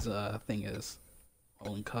what his thing is.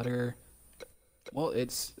 Olin Cutter. Well,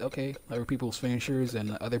 it's okay. Other people's finishers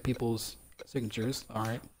and other people's signatures. All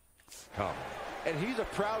right. Oh. And he's a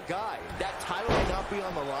proud guy. That title may not be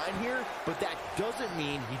on the line here, but that doesn't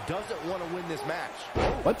mean he doesn't want to win this match.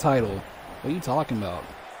 What title? What are you talking about?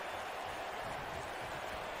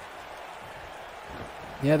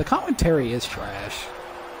 Yeah, the commentary is trash.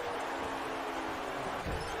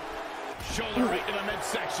 Shoulder right to the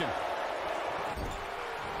midsection.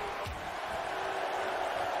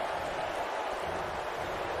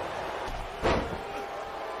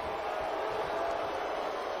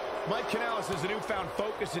 Mike Kanellis has a newfound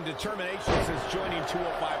focus and determination since joining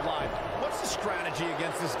 205 Live. What's the strategy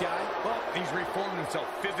against this guy? Well, he's reformed himself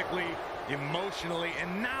physically, emotionally,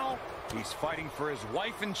 and now he's fighting for his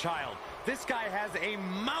wife and child. This guy has a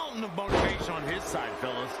mountain of motivation on his side,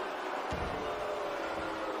 fellas.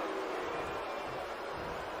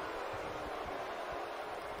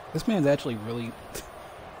 This man's actually really...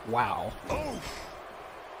 wow.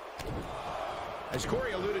 As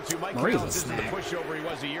Corey alluded to, Mike Maria's Canales isn't the pushover he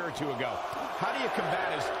was a year or two ago. How do you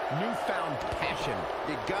combat his newfound passion?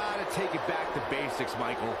 You gotta take it back to basics,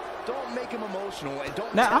 Michael. Don't make him emotional and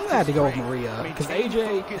don't. Now I'm gonna have to go with Maria because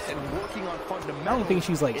AJ. And working on I don't think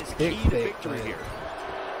she's like thick. Here.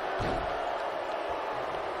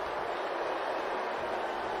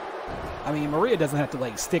 I mean, Maria doesn't have to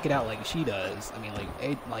like stick it out like she does. I mean,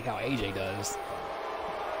 like how AJ does.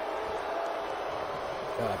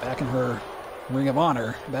 Back in her Ring of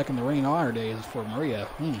Honor, back in the Ring of Honor days for Maria.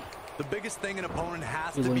 The biggest thing an opponent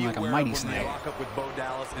has He's to be like a aware mighty of when they snake. lock up with Bo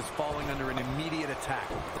Dallas is falling under an immediate attack.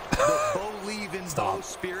 The Bo leave in Bo's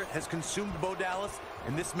spirit has consumed Bo Dallas,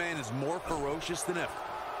 and this man is more ferocious than ever.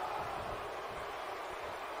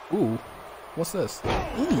 Ooh, what's this?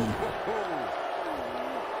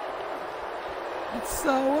 It's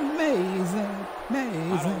so amazing,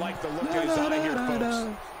 amazing. I don't like the look in his eye here,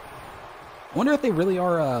 folks. Wonder if they really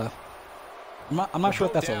are. I'm not sure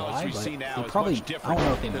if that's a lie, but they probably. I don't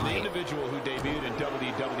know if they might. The individual who debuted in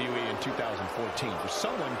WWE in 2014. For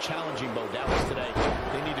someone challenging Bo Dallas today,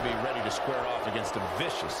 they need to be ready to square off against a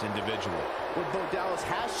vicious individual. What Bo Dallas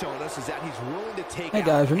has shown us is that he's willing to take. Hey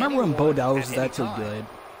guys, remember when Bo Dallas was actually good?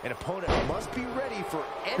 An opponent must be ready for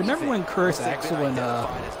anything. Remember when Curtis Axel and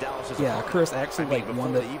Curtis Axel like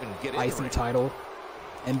won the IC title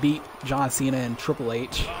and beat John Cena and Triple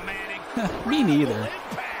H? Me neither.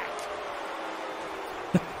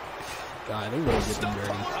 God, they really did them dirty.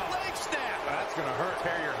 That's gonna hurt.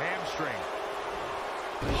 Tear your hamstring.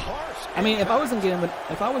 I mean, if I wasn't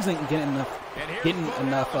getting enough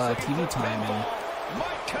TV time in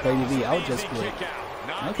WWE, I would just be like,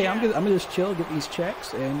 okay, I'm gonna just chill, get these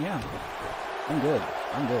checks, and yeah, I'm good.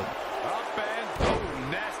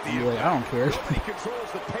 Be like, I don't care.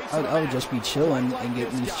 I would just be chilling and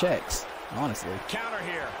getting these checks. Honestly, Counter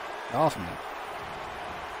here. off me.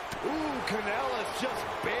 Ooh, Canales just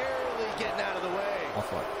barely getting out of the way. Oh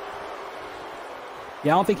fuck.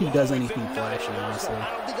 Yeah, I don't think he does anything flashy, honestly.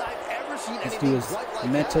 I don't think I've ever seen Let's anything do his quite like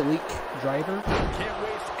Metalik driver. Can't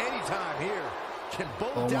waste any time here. Can Bo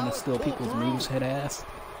Oh, I want to Dallas steal pull people's through? moves, head ass.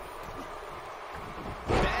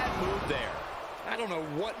 Bad move there. I don't know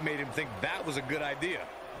what made him think that was a good idea.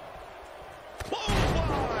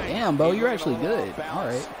 Damn, Bo, you're actually good. All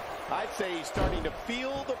right. I'd say he's starting to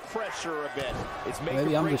feel the pressure a bit. It's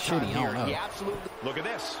Maybe I'm just shitty. I don't know. He absolutely. Look at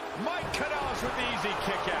this. Mike Canales with the easy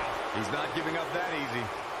kick out. He's not giving up that easy.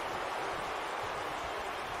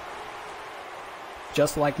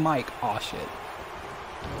 Just like Mike. Aw, shit.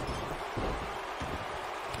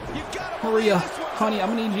 You gotta Maria, believe this one's honey, I'm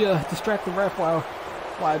gonna need you to distract the ref while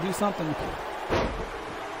I do something.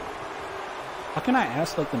 How can I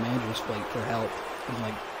ask like the managers like for help in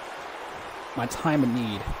like my time of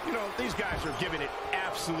need? You know, these guys are giving it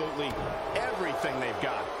absolutely everything they've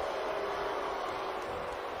got.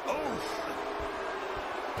 Boom,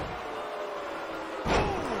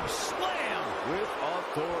 slam with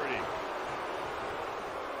authority.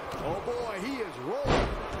 Oh boy, he is rolling.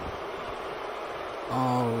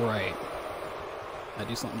 All right. Can I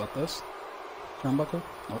do something about this? Turnbuckle?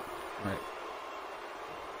 Nope.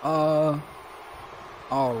 All right.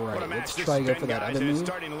 All right. Let's try to go for that other move. It's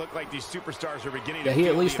starting to look like these superstars are beginning Yeah, to he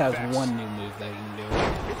feel at least the has effects. one new move that he can do.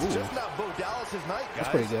 It's just not Bo Dallas' night, guys. That's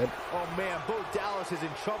pretty good. Oh man, Bo Dallas is in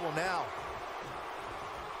trouble now.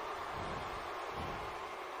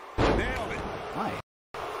 Nailed it. Nice.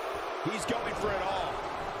 He's going for it all.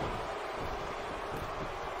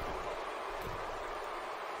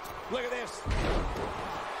 Look at this.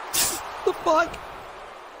 The fuck?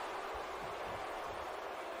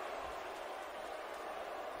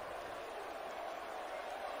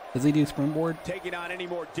 Does he do springboard? Taking on any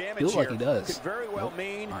more damage Feels like here he does. could very well Nope.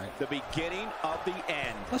 mean All right. the beginning of the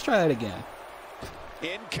end. Let's try that again.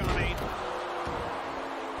 Incoming.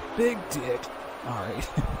 Big dick. All right.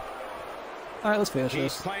 All right, let's finish He's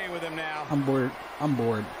this. playing with him now. I'm bored. I'm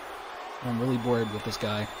bored. I'm really bored with this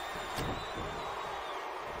guy.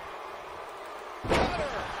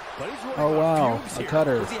 Oh wow, a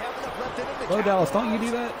cutter. Oh Dallas, don't you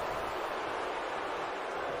do that?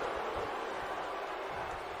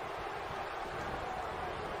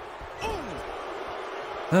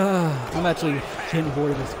 I'm actually getting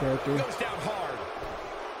bored of this character. Goes down hard.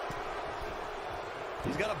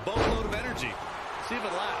 He's got a boatload of energy. See if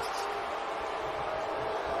it lasts.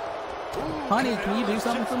 Honey, can you do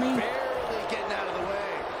something for me? Barely getting out of the way.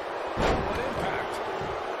 What impact.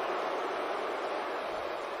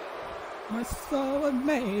 You're so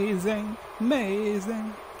amazing,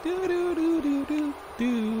 amazing. Do do do do do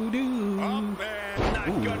do do. Up and not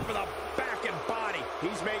good for the back and body.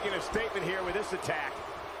 He's making a statement here with this attack.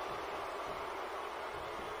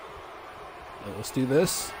 Let's do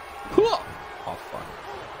this. Oh, fuck.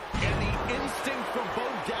 And the instinct from Bo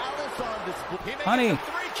Dallas on display. Honey,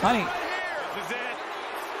 honey. Right, this is it.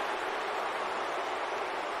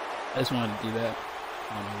 I just wanted to do that.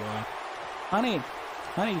 I don't know why.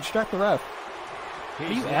 Honey, distract the ref. How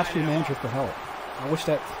do you ask your manager for help? I wish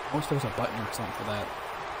there was a button or something for that.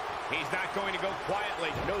 He's not going to go quietly.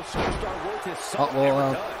 No superstar worth his salt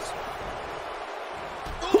ever does.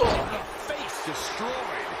 Ooh, the face destroyed.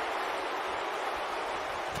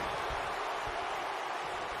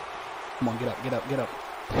 Come on, get up, get up, get up.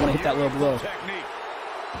 I want to hit that low blow. Technique.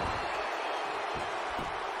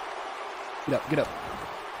 Get up, get up.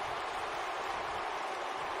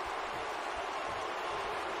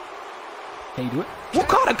 Can you do it?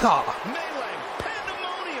 Wakataka! Melee,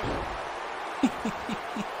 pandemonium.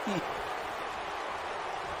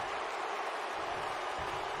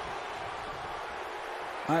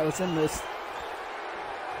 Alright, let's end this.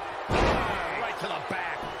 Right to the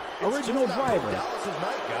back. Original driver. Dallas's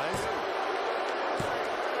night, guys.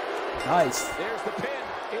 Nice. There's the pin.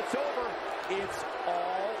 It's over. It's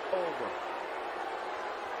all over.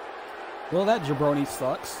 Well, that jabroni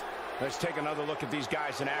sucks. Let's take another look at these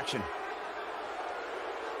guys in action.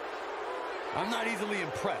 I'm not easily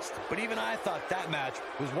impressed, but even I thought that match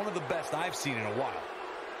was one of the best I've seen in a while.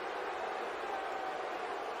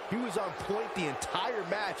 He was on point the entire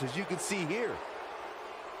match, as you can see here.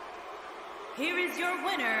 Here is your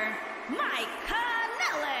winner, Mike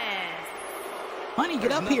Kanellis. Honey,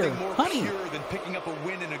 get up here. Honey. Pure than picking up a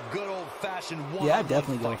win in a good old-fashioned one. Yeah, I'd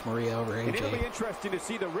definitely go with Maria over And it'll be AJ. interesting to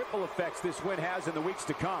see the ripple effects this win has in the weeks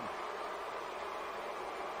to come.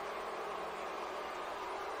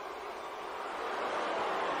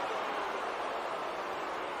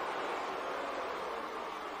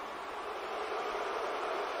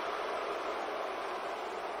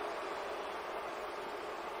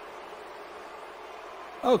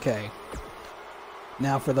 Okay.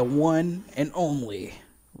 Now for the one and only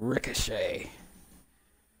Ricochet.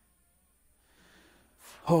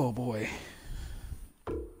 Oh boy.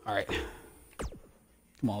 Alright.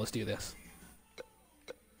 Come on, let's do this.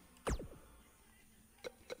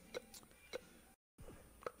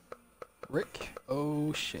 Rick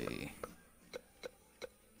O'Shea.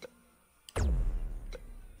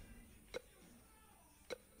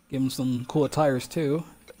 Give him some cool attires too.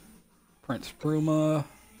 Prince Bruma.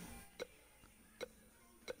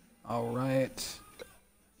 Alright.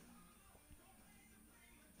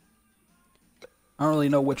 I don't really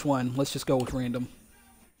know which one. Let's just go with random.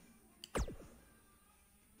 I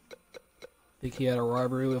think he had a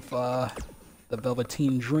rivalry with the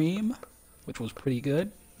Velveteen Dream, which was pretty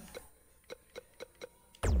good.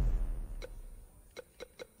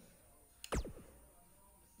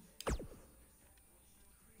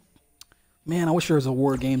 Man, I wish there was a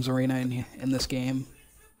War Games arena in this game.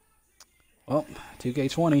 Well,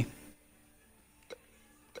 2K20.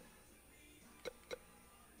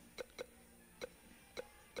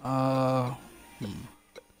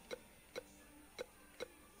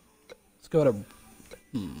 Let's go to...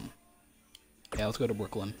 Yeah, let's go to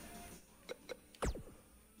Brooklyn.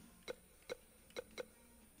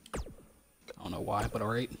 I don't know why, but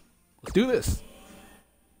alright. Let's do this!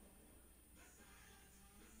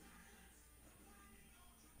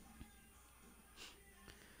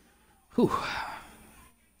 Whew.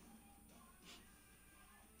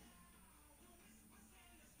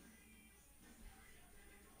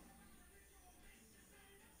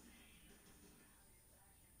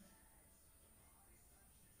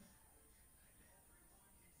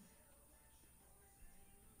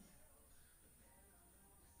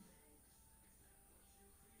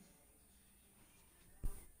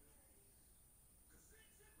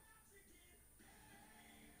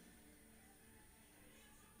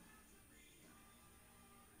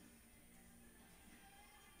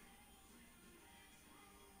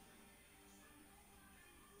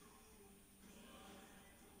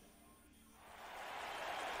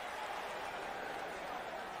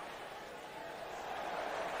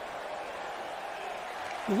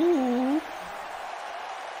 Ooh.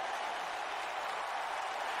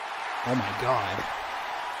 Oh my God.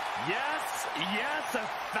 Yes, yes,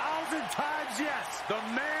 1,000 times yes. The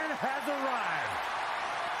man has arrived.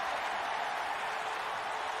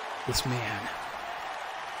 This man.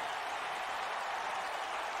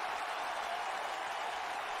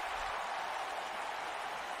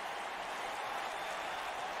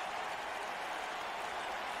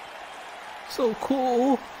 So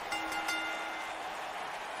cool.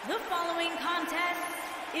 The following contest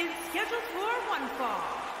is scheduled for one fall.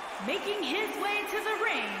 Making his way to the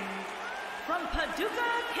ring from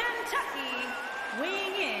Paducah, Kentucky,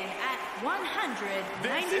 weighing in at 190 pounds.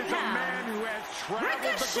 This is a man who has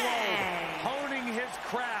traveled the globe, honing his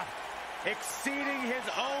craft, exceeding his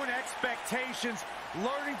own expectations,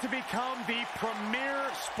 learning to become the premier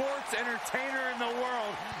sports entertainer in the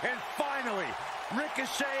world. And finally,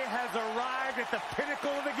 Ricochet has arrived at the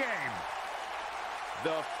pinnacle of the game.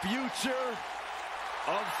 The future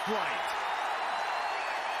of flight.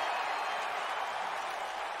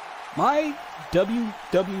 My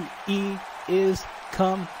WWE is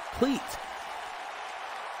complete.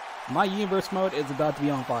 My universe mode is about to be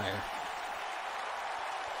on fire.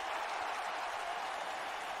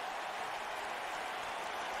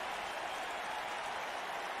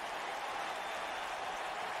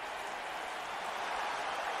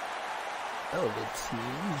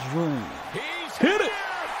 Velveteen Dream. He's hit it!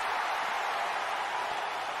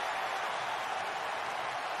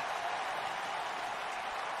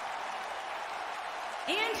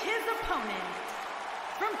 And his opponent,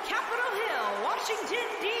 from Capitol Hill, Washington,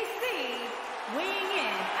 D.C., weighing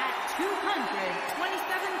in at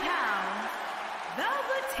 227 pounds,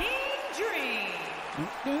 Velveteen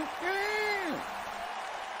Dream.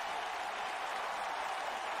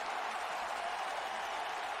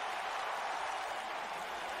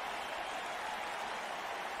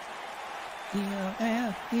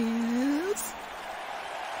 Yeah, is.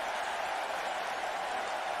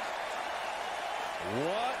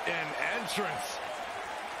 What an entrance.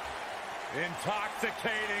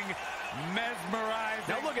 Intoxicating, mesmerizing.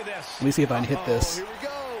 Now look at this. Let me see if I can hit this. Here we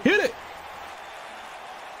go. Hit it!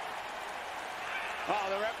 Oh,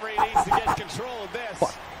 the referee needs to get control of this.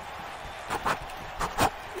 What?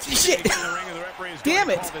 Shit! Damn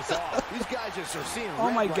it! These guys just are seeing Oh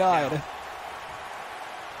red my right god. now.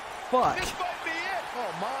 Fuck. This might be it.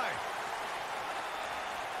 Oh my.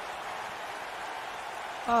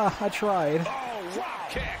 Ah, I tried. Oh, wow.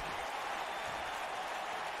 Kick.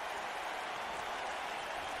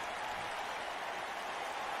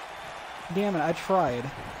 Damn it, I tried.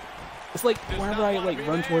 It's like whenever I like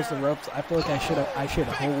run towards the ropes, I feel like I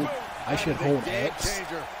should hold X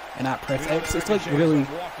and not press X. It's like really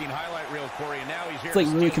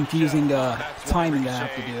confusing timing that I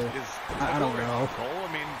have to do. I don't know.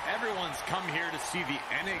 I mean, everyone's come here to see the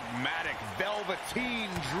enigmatic Velveteen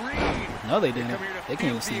Dream. No, they didn't. They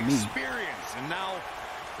can't even see me. And now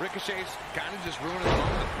Ricochet's kind of just ruining the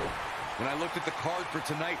moment. When I looked at the card for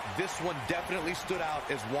tonight, this one definitely stood out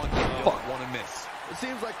as one you don't want to miss. It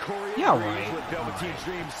seems like Corey agrees with Velveteen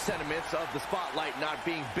Dream's sentiments of the spotlight not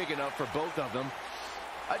being big enough for both of them.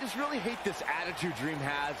 I just really hate this attitude Dream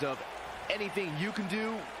has of anything you can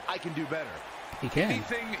do, I can do better. He can.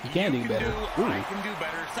 Anything He can do better. Ooh. I can do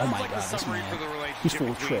better. Oh Sounds my like god, the this summary man. for the relationship He's full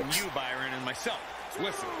of between tricks. you, Byron, and myself. So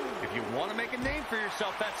listen, if you want to make a name for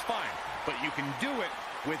yourself, that's fine. But you can do it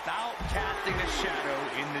without casting a shadow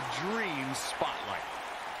in the Dream spotlight.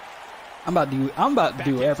 I'm about to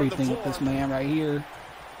do everything with this man right here.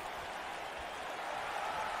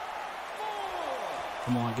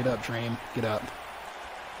 Come on, get up, Dream. Get up.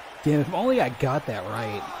 Damn, if only I got that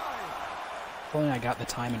right. If only I got the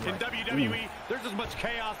timing In right. WWE, there's as much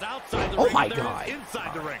chaos outside the Oh ring my as there God. is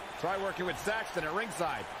inside the ring. Try working with Saxton at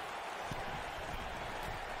ringside.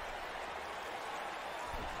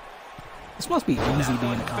 This must be easy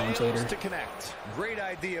being a commentator. To connect. Great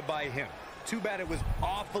idea by him. Too bad it was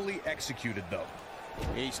awfully executed, though.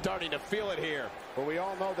 He's starting to feel it here. But we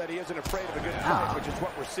all know that he isn't afraid of a good fight, which is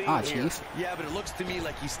what we're seeing here. Chief. Yeah, but it looks to me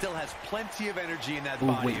like he still has plenty of energy in that Ooh,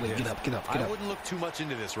 body. wait, of his. get up, get up, get I up. wouldn't look too much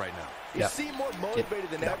into this right now. You Yep. seem more motivated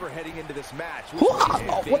than ever heading into this match.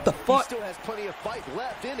 Oh, what the fuck? He still has plenty of fight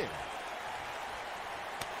left in him.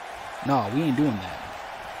 No, we ain't doing that.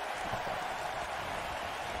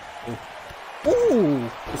 Ooh,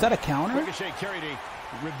 is that a counter? Ricochet carried a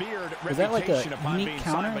revered Is that like a reputation upon unique being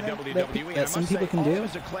counter signed by that WWE. that some people can all do? of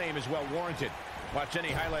his acclaim is well warranted. Watch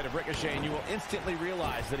any highlight of Ricochet and you will instantly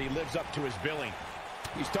realize that he lives up to his billing.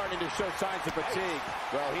 He's starting to show signs of fatigue.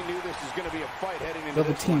 Well, he knew this was going to be a fight heading into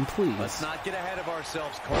this Velveteen, one. please. Let's not get ahead of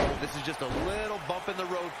ourselves, Cole. This is just a little bump in the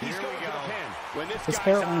road. He's going for the pin. When this His guy's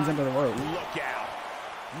hair on, lands under the rope. look out.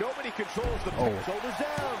 Nobody controls the Oh. pin. Shoulders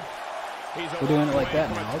down. He's We're doing it like that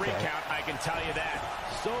from now, a 3 okay. count, I can tell you that.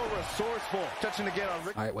 So resourceful. Touching again on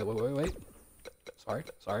All right, wait. Sorry.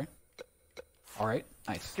 All right,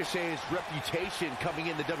 nice. Ricochet's reputation coming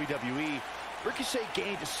in the WWE Ricochet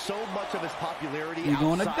gained so much of his popularity You're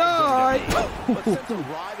gonna outside die. But since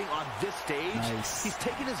arriving on this stage, Nice. he's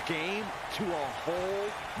taken his game to a whole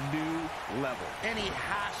new level. And he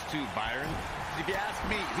has to, Byron. If you ask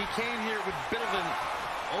me, he came here with a bit of an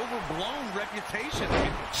overblown reputation. I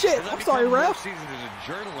mean, Shit, I'm sorry, ref. Seasoned as a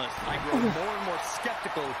journalist, I grow more and more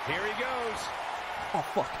skeptical. Here he goes. Oh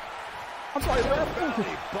fuck! I'm sorry, ref.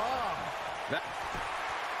 Belly bomb.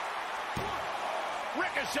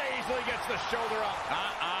 Ricochet easily gets the shoulder up.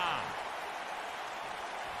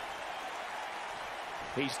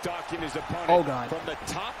 He's stalking his opponent from the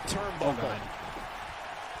top turnbuckle. Oh god!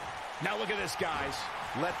 Now look at this, guys.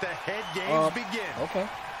 Let the head games begin. Okay.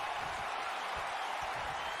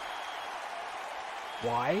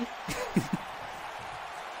 Why?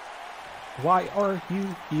 Why are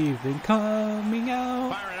you even coming out?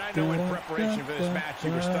 Byron, I know in preparation for this match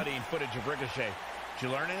you were studying footage of Ricochet. Did you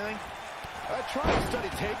learn anything? I tried to study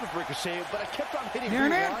tape of Ricochet, but I kept on hitting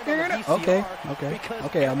Okay, because I'm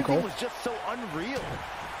cool. everything was just so unreal.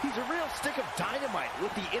 He's a real stick of dynamite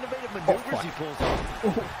with the innovative maneuvers he pulls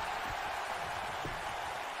off.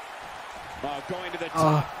 Going to the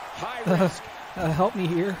top. High risk. Help me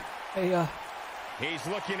here. Hey, He's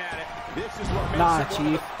looking at it. This is what makes him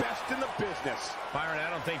one of the best in the business. Byron, I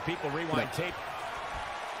don't think people rewind tape.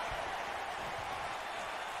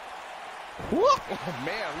 Oh,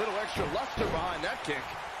 man, a little extra luster behind that kick.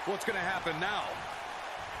 What's going to happen now?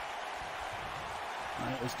 all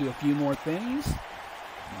right, let's do a few more things.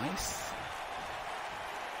 Nice.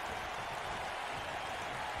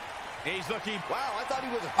 He's looking. Wow, I thought he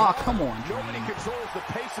was. Oh, come on, Nobody Dream. controls the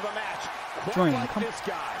pace of a match quite Dream, like come this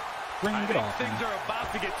guy. Dream, I get think off things me. are about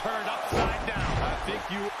to get turned upside down. I think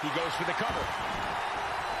he goes for the cover.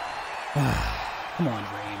 Come on,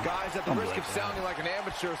 Dream. Guys, at the risk of sounding like an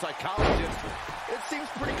amateur psychologist, it seems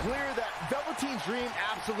pretty clear that Velveteen's Dream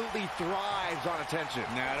absolutely thrives on attention.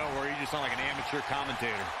 Nah, don't worry. You just sound like an amateur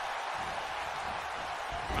commentator.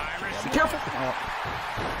 Be careful.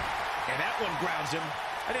 And that one grounds him.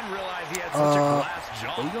 I didn't realize he had such a glass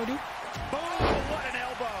jaw. What are you gonna do? Boom! What an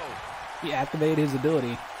elbow! He activated his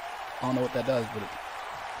ability. I don't know what that does, but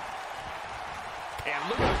And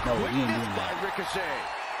look at the no, he ain't quickness doing by that. Ricochet.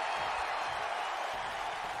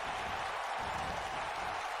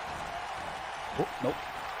 Oh, nope.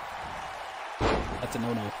 That's a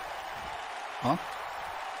no-no. Huh?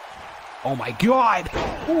 Oh my god!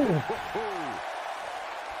 Ooh.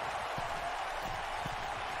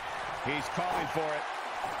 He's calling for it.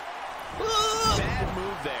 Bad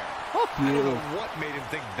move there. Fuck I don't you. know what made him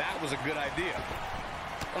think that was a good idea.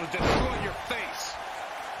 It'll destroy your face.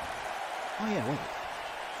 Oh yeah, wait.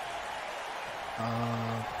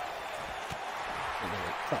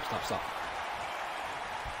 Wait. Stop.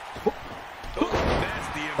 Oh, that's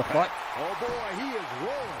the The impact. fuck? Oh boy, he is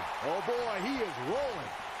rolling. Oh boy, he is rolling.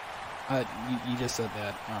 You just said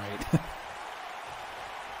that. Alright.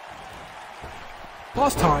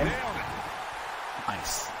 Boss time. Nailed it.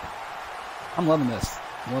 Nice. I'm loving this.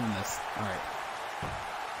 Alright.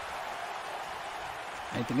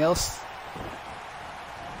 Anything else?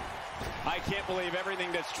 I can't believe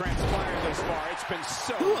everything that's transpired this far. It's been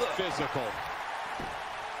so physical.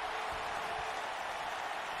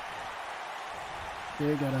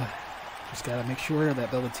 Just gotta make sure that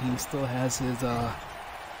Velveteen still has his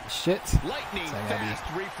shit. Lightning So fast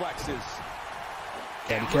reflexes.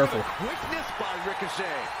 Gotta be careful. Quickness by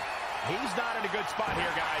Ricochet. He's not in a good spot here,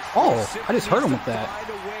 guys. Oh, He I just hurt him needs with to that. Find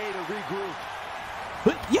a way to regroup.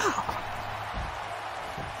 But yeah.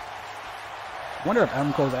 Wonder if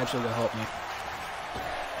Adam Cole's actually gonna help me.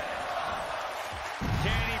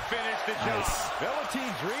 Can he finish the job? Nice.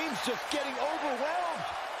 Velveteen Dream's just getting overwhelmed.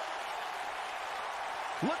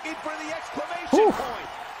 Looking for the exclamation point.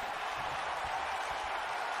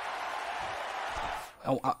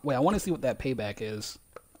 Wait, I want to see what that payback is.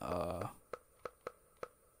 Oh,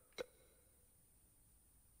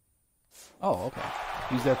 okay.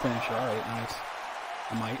 Use their finisher. All right, nice.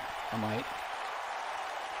 I might.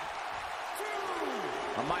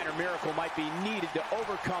 A minor miracle might be needed to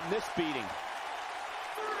overcome this beating.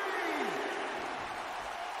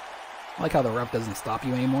 I like how the ref doesn't stop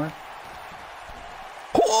you anymore.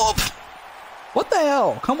 What the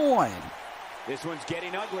hell? Come on. This one's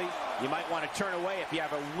getting ugly. You might want to turn away if you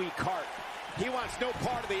have a weak heart. He wants no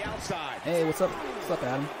part of the outside. Hey, what's up? What's up,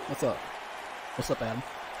 Adam? What's up? What's up, Adam?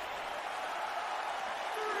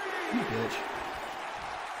 You bitch.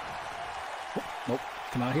 Oh, nope.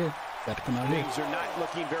 Come out here. Got to come out here. Things are not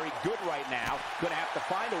looking very good right now. Gonna have to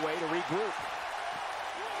find a way to regroup.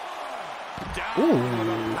 Down with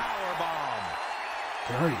a power bomb.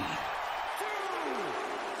 Dirty.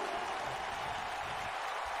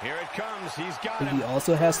 Here it comes. He's got I think he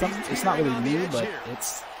also has something. It's not really new, but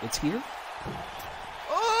it's here.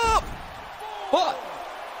 Oh! What?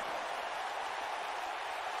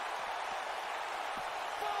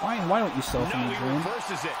 Why don't you sell for me, Dream?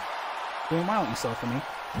 Dream, why don't you sell for me?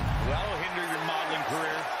 That'll hinder your modeling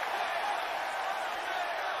career.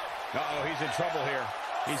 Uh-oh, he's in trouble here.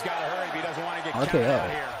 He's got to hurry if he doesn't want to get counted out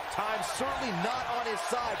here. Time's certainly not on his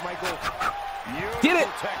side, Michael. Get it!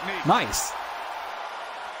 Technique. Nice.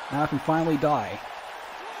 Now I can finally die.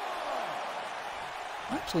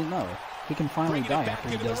 Actually, no. He can finally die after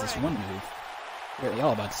he does this one move. Here,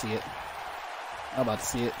 y'all about to see it. Y'all about to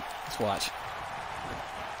see it. Let's watch.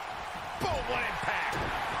 Boom, what impact!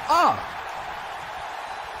 Ah!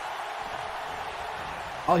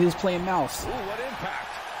 Oh, he was playing mouse. Ooh, what impact!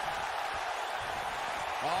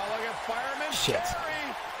 Oh, look at Fireman's Shit.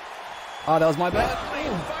 carry! Oh, that was my bad.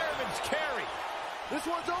 Fireman's carry! This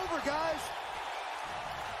one's over, guys.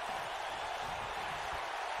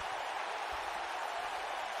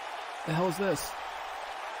 The hell is this?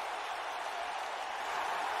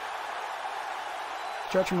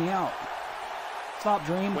 Stretching me out. Stop,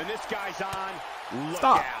 Dream. When this guy's on, look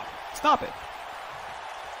Stop. out. Stop it.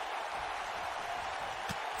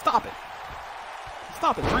 Stop it.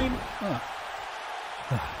 Stop it, Dream.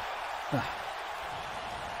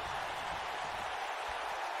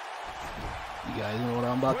 You guys know what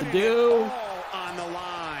I'm about to do. On the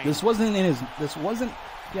line. This wasn't in his in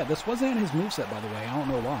his moveset, by the way. I don't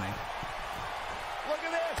know why. Look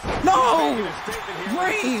at this. No!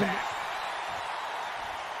 Dream! Dream!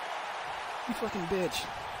 You fucking bitch.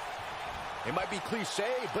 It might be cliche,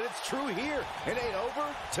 but it's true here. It ain't over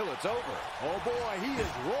till it's over. Oh boy, he is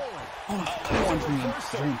rolling. Oh, come on, Dream.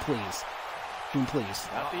 Dream, please. Dream, please.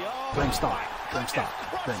 Dream, stop. Dream, stop.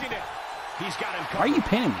 Dream. He's got him. Why are you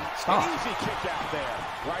pinning me? Stop. An easy kick out there.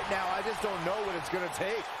 Right now, I just don't know what it's going to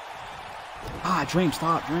take. Ah, Dream,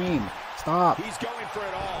 stop. Dream, stop. He's going for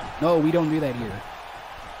it all. No, we don't do that here.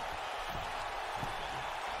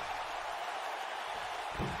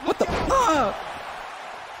 What the? Ah!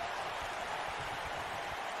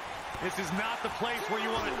 This is not the place where you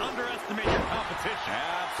want to underestimate your competition.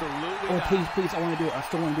 Absolutely. Oh, please, please, I want to do it. I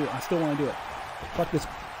still want to do it. I still want to do it. Fuck this.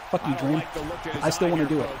 Fuck you, Dream. I still want to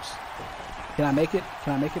do it. Can I make it?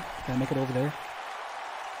 Can I make it? Can I make it over there?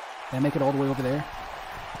 Can I make it all the way over there?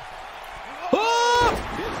 Oh!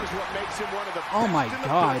 This is what makes him one of the Oh my best in the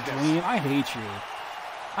God, business. Dream. I hate you.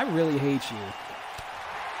 I really hate you.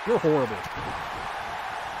 You're horrible.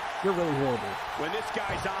 You're really horrible. When this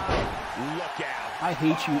guy's on, look out. I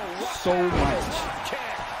hate you so much. Kick.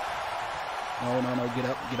 No, get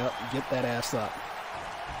up, get that ass up.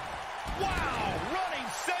 Wow, running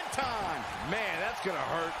senton. Man, that's going to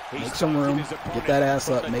hurt. Make some room, get that ass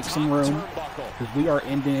up, make some room, because we are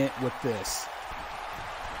ending it with this.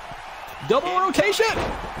 Double rotation!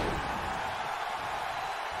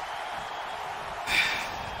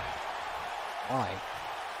 Why?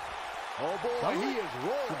 Oh boy, he is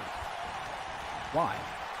rolling. Why?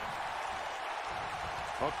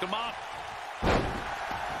 Hooked him up.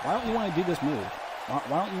 Why don't you want to do this move?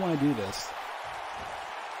 Why don't you want to do this?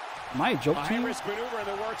 Am I a joke to you? High-risk maneuver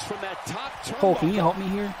that works from that top turnbuckle. Cole, can you help me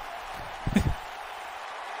here?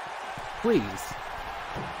 Please.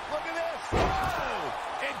 Look at this.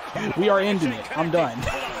 Oh, We are ending it. I'm done.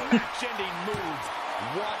 Match-ending moves.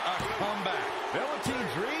 What a comeback. Velveteen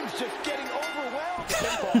Dream's just getting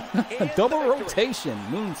overwhelmed. Double rotation,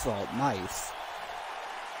 moonsault, nice.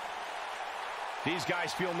 These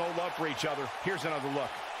guys feel no love for each other. Here's another look.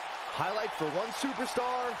 Highlight for one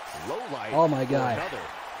superstar, low light Oh my for God. another.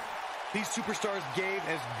 These superstars gave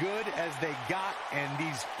as good as they got, and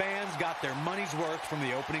these fans got their money's worth from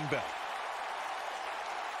the opening bell.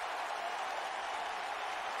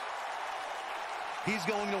 He's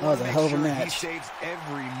going to want to make sure he saves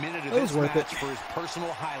every minute of this match for his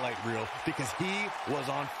personal highlight reel, because he was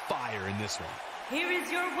on fire in this one. Here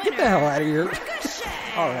is your winner. Get the hell out of here. Ricochet.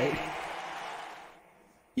 All right.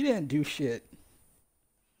 You didn't do shit.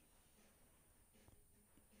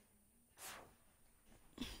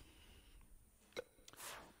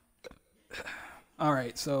 All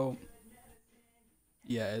right, so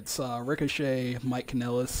yeah, it's Ricochet, Mike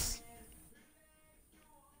Kanellis,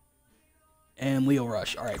 and Lio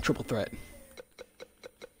Rush. All right, triple threat.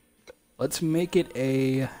 Let's make it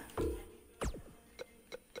a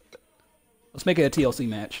TLC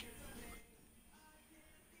match.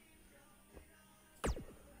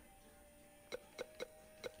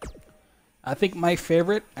 I think my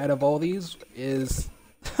favorite out of all these is,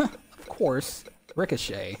 of course,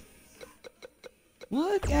 Ricochet.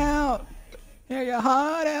 Look out! Hear your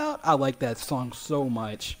heart out! I like that song so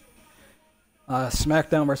much.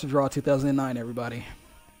 SmackDown vs. Raw 2009, everybody.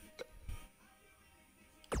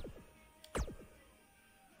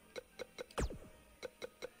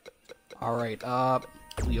 All right,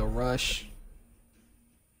 Leo Rush.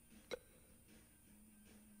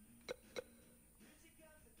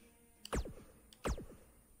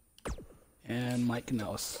 And Mike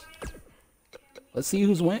Kanellis. Let's see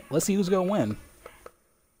who's win. Let's see who's gonna win.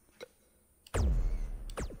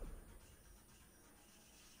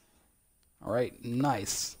 All right,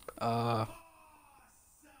 nice. Let's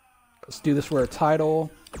do this for a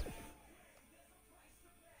title.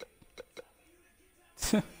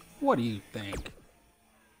 What do you think?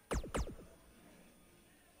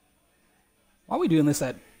 Why are we doing this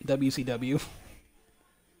at WCW?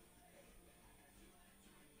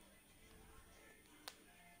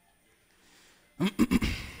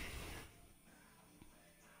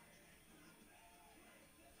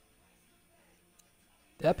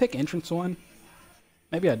 Did I pick entrance one?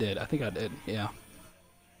 Maybe I did. I think I did. Yeah.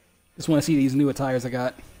 Just want to see these new attires I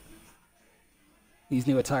got. These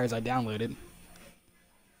new attires I downloaded.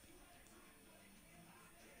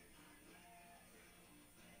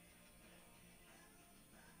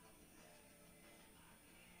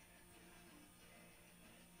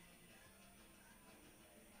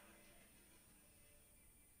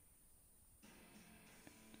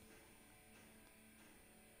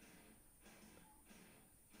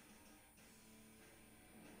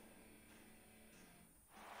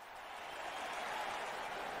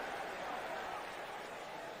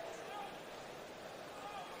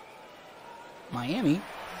 Miami.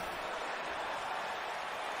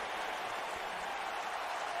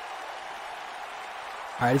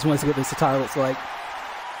 Alright, I just want to see what this attire looks like.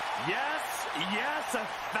 Yes, yes,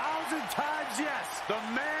 1,000 times yes. The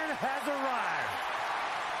man has arrived.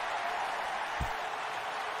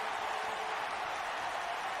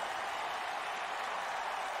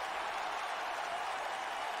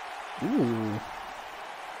 Ooh.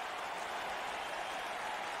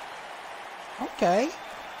 Okay.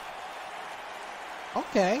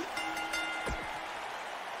 Okay.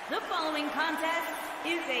 The following contest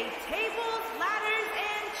is a tables, ladders,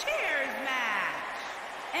 and chairs match,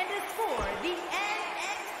 and is for the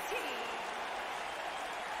NXT.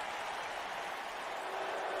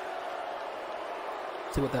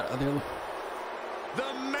 See what that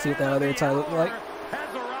other attire looked like.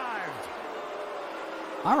 Has arrived.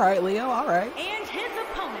 All right, Leo. All right. And his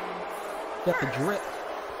opponent. Got the drip.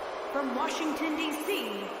 From Washington,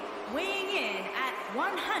 D.C., weighing in at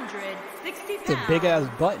 160 pounds. It's a big ass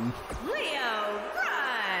button. Leo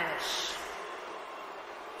Rush.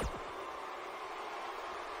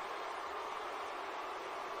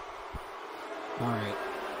 All right.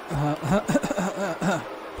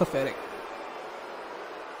 Pathetic.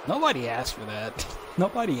 Nobody asked for that.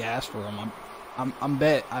 Nobody asked for him. I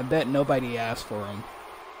bet nobody asked for him.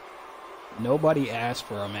 Nobody asked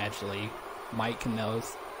for him, actually. Mike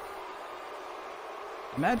Kanellis.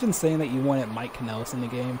 Imagine saying that you wanted Mike Kanellis in the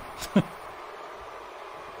game.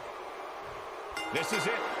 This is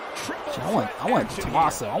it. Triple I want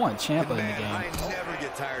Tommaso. I want Ciampa in the game. I never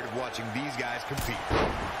get tired of watching these guys compete.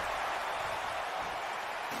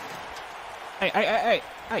 Hey,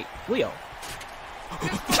 Leo.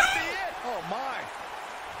 This might be it. Oh my.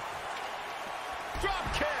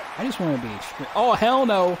 Drop kick. I just want to be extreme. Oh, hell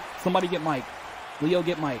no. Somebody get Mike. Leo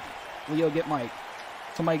get Mike. Leo get Mike.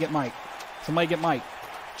 Somebody get Mike. Somebody get Mike.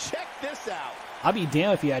 Check this out. I'll be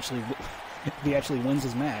damned if he actually wins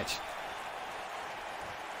his match.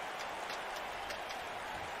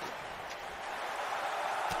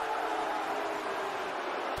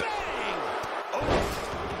 Bang!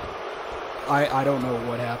 Oh. I don't know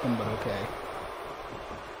what happened, but okay.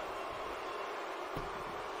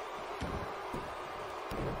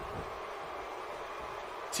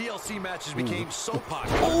 TLC matches became so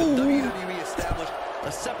popular that WWE established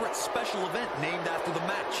a separate special event named after the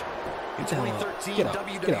match. In 2013,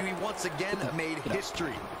 WWE once again made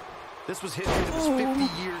history. This was history that was 50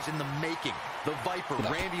 years in the making. The Viper,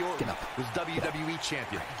 Randy Orton, was WWE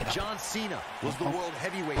champion. John Cena was the World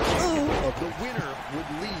Heavyweight champion. The winner would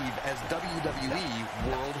leave as WWE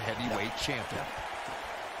World Heavyweight champion.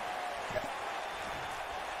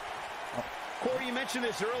 Corey, you mentioned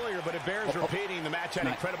this earlier, but it bears repeating. The match had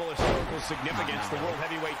incredible historical significance. The World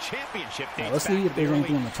Heavyweight Championship dates back to the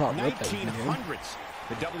early 1900s.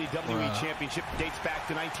 The WWE Championship dates back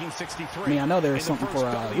to 1963. I mean, I know there was something for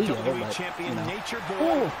Leo, WWE Champion Nature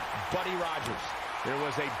Boy, Buddy Rogers. There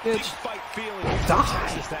was a big fight feeling in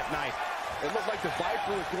Texas that night. It looked like the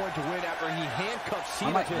Viper was going to win after he handcuffed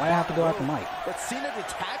Cena. Why do I have to go after Mike? But Cena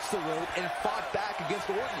detached the rope and fought back against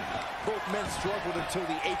Orton. Both men struggled until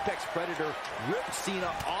the Apex Predator ripped Cena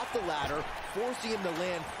off the ladder, forcing him to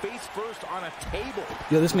land face first on a table.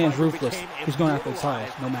 Yo, this man's ruthless. He's going after his house,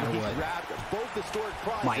 no matter what. Both historic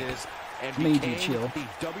Mike, and I need you to chill.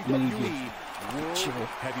 the I need you WWE World chill.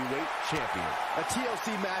 Heavyweight Champion. A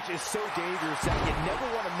TLC match is so dangerous that you never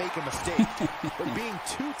want to make a mistake. But being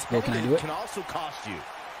too tentative can also cost you.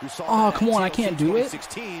 Oh, come on, I can't do it.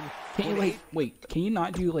 2016, Can't you, like, wait, can you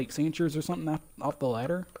not do, like, signatures or something off the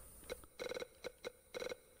ladder?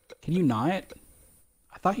 Can you not?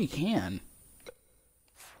 I thought you can.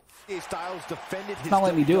 Styles defended his not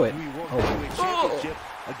letting me do it. WWE Championship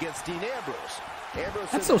against Dean Ambrose.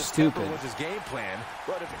 That's so stupid. Was his game plan,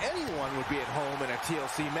 but if anyone would be at home in a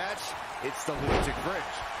TLC match, it's the Lunatic Fringe.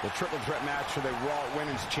 The triple threat match for the Raw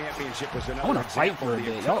Women's Championship was I another want to fight for a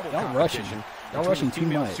bit. Y'all rushing. Y'all rushing too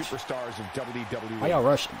much. Superstars of WWE. Why y'all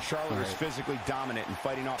rushing? Charlotte was physically dominant and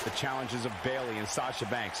fighting off the challenges of Bayley and Sasha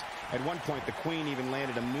Banks. At one point, the Queen even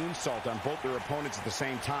landed a moonsault on both their opponents at the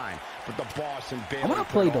same time. But the Boss and Bayley I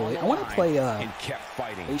want to play and kept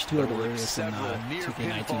fighting. H2O Delirious and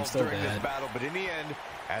 2K19 so bad. Battle, but in the end,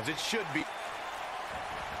 as it should be.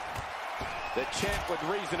 The champ with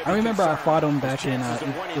reason to I remember I fought him back in,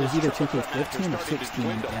 it was either 2K15 or 16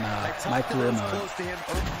 in my career mode.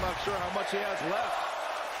 I'm not sure how much he has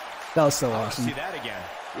left. That was so awesome. See that again.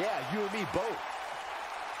 Yeah, you and me both.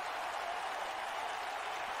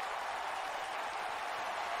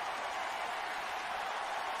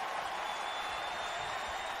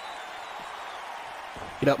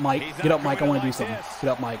 Get up, Mike. Get up, Mike. I want to do something. Get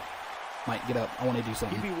up, Mike. Mike, get up. I want to do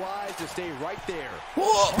something. He'd be wise to stay right there.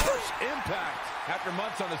 Harsh impact. After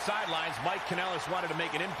months on the sidelines, Mike Kanellis wanted to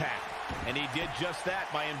make an impact. And he did just that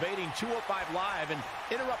by invading 205 Live and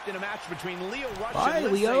interrupting a match between Lio Rush and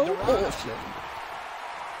Lindsay Dorado. What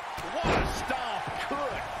a stomp.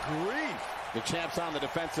 Good grief. The champ's on the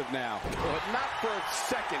defensive now. But not for a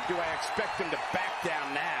second do I expect him to back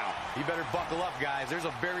down now. You better buckle up, guys. There's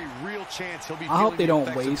a very real chance he'll be I hope they don't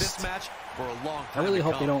this waste. match for a long I time really to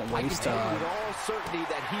hope come. they don't waste.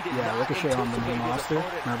 Yeah, Ricochet on the main roster.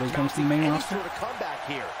 Whenever he comes to the main roster. Sort of comeback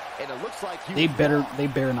here. And it looks like They better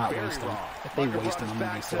not waste him. If they waste him, I'm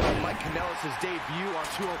gonna be so mad. Mike Kanellis' debut on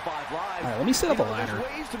 205 Live. All right, let me set up a ladder.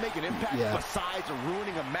 Ways to make an impact besides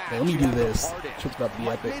ruining a match. Okay, let me do this. Shit's about to be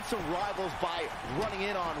epic. Made some rivals by running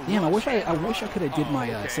in on Damn, I wish I could have did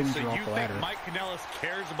my signature off the ladder. Mike Kanellis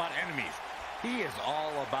cares about enemies. He is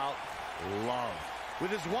all about love.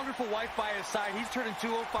 With his wonderful wife by his side, he's turning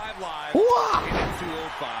 205 Live into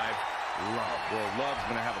 205 Love. Well, love's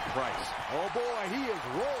going to have a price. Oh, boy, he is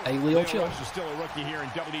rolling. Hey, Leo, chill. Rush is still a rookie here in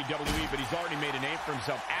WWE, but he's already made a name for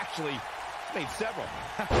himself. Actually, he's made several.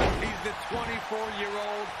 He's the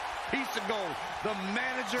 24-year-old piece of gold, the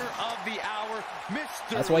manager of the hour, Mr.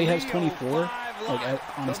 That's why he has Leo 24, 5 like Live,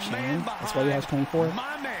 on his the chain. man That's why he has 24.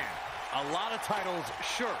 My man, a lot of titles,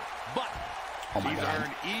 sure, but Oh my he's God!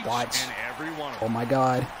 earned each Watch. and every one of Oh them. my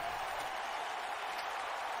God!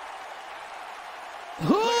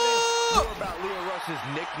 More about Lio Rush's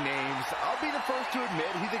nicknames. I'll be the first to admit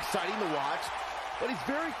he's exciting to watch, but he's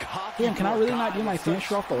very cocky. Damn, can I really not do my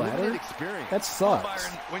finisher off the ladder? That sucks.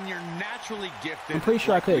 Byron, when you're naturally gifted, I'm pretty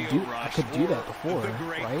sure I could Lio do Rush that or before, the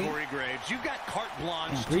great right? Corey Graves, you've got carte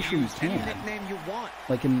blanche I'm pretty to sure you use any can. nickname you want.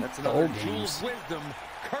 Like in That's the another old jewel games. of wisdom,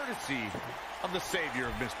 courtesy of the savior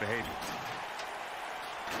of misbehavior.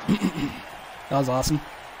 That was awesome.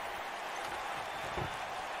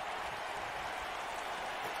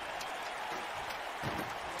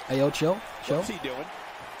 Hey, yo, chill. What's he doing?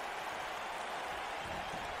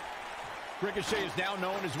 Ricochet is now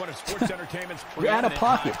known as one of sports entertainment's You're out of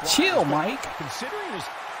pocket. Chill, Mike. Considering his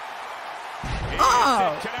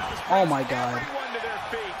Oh my God. everyone to their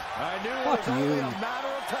feet. I knew it Fuck was only you. a matter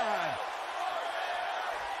of time.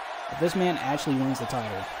 If this man actually wins the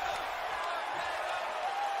title,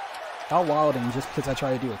 I'll wild him just because I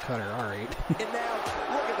try to do a cutter. All right. And now,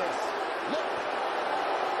 look at this. Look.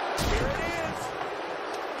 Here it is.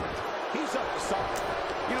 He's up to something.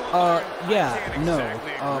 You know what, Byron? Yeah, I can't no.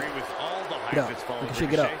 exactly agree with all the hype Get up. that's followed Ricochet,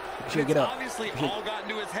 get up. Ricochet. Ricochet, get It's up. obviously Ricochet. all got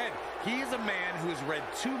into his head. He is a man who has read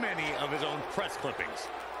too many of his own press clippings.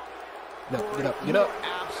 Get up. Get up.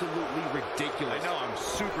 Absolutely ridiculous. I know, I'm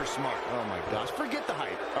super smart. Oh my gosh, forget the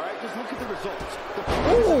hype. All right, just look at the results.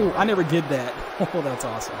 Oh, I never did that. Oh, that's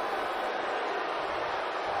awesome.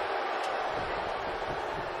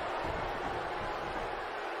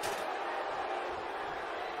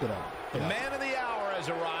 The man of the hour has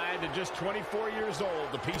arrived, and At just 24 years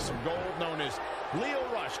old, the piece of gold known as Lio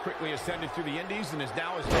Rush quickly ascended through the Indies and is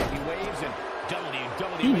now as making waves in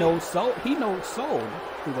WWE. He knows sold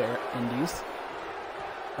through their Indies.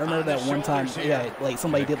 I remember that one time, yeah, like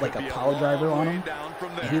somebody did like a power driver on him,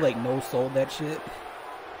 and he like no-sold that shit.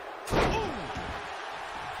 That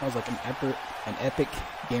was like an epic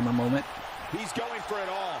gamer moment. He's going for it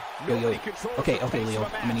all. Yo. Okay, Leo,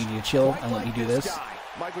 I'm gonna need you to chill and let me do this.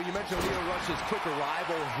 Michael, you mentioned Lio Rush's quick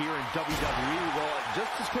arrival here in WWE. Well,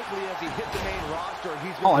 just as quickly as he hit the main roster,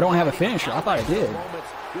 he's I don't have a finisher. I thought I did.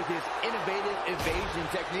 With his innovative evasion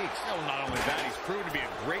techniques. Well, not only that, he's proved to be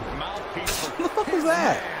a great mouthpiece for what the fuck was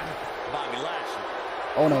that? Bobby Lashley.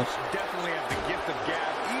 Oh no. Definitely has the gift of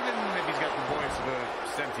gab, even if he's got the voice of a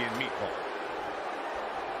sentient meatball.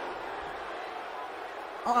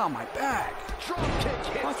 Oh, my back. Drop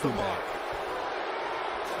kick hits the mark.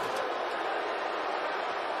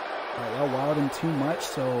 Alright, y'all wilded him too much,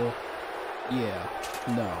 so yeah,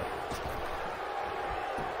 no.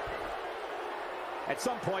 At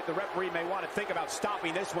some point, the referee may want to think about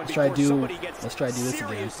stopping this one Let's before try to somebody gets do this again.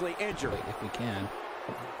 seriously injured. Wait, if we can.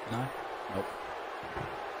 Can I? Nope.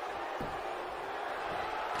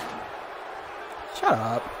 Shut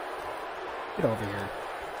up. Get over here.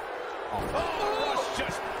 Oh, Rush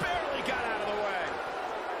just barely got out of the way.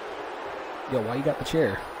 Yo, why you got the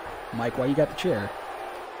chair? Mike, why you got the chair?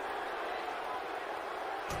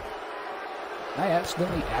 Did I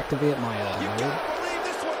accidentally activate my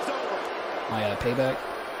my payback? I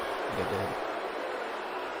think I did.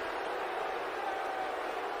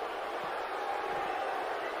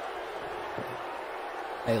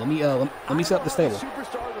 Hey, let me set up the stable.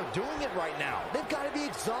 Superstars are doing it right now. They've got to be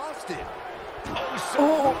exhausted.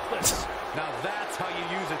 Oh. Now that's how you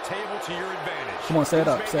use a table to your advantage. Come on, set it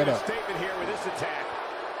up, set it up. Statement here with this attack.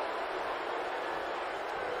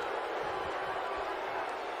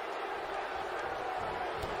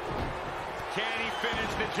 Can he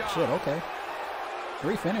finish the job? Shit, okay.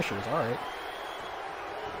 3 finishers, alright.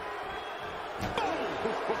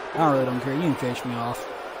 I really don't care. You can finish me off.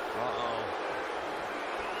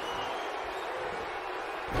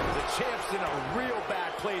 The champ's in a real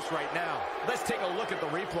bad place right now. Let's take a look at the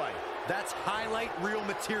replay. That's highlight reel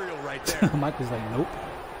material right there. Mike was like, nope.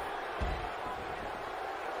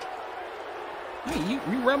 Hey,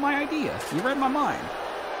 you read my idea. You read my mind.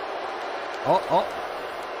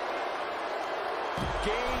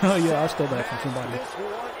 Oh, yeah, I stole that from somebody. This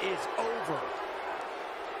one is over.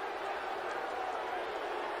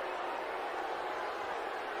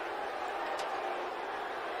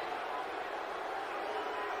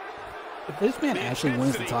 If this man actually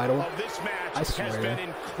wins the title, I swear. Has been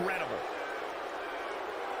incredible.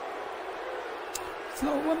 So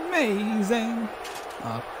amazing.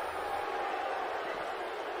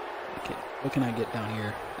 Okay, what can I get down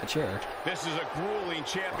here? A chair. This is a grueling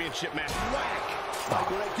championship match. Whack!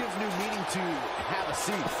 Michael, that gives new meaning to have a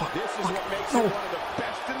seat. This is what makes him one of the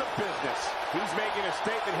best in the business. He's making a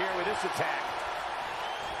statement here with this attack.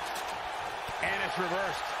 And it's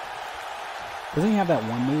reversed. Doesn't he have that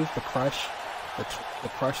one move, the crush? The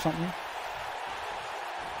crush something?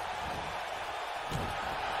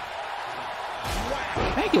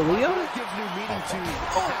 Thank you, Leo. That gives new meaning to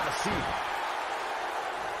have a seat.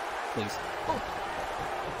 Please.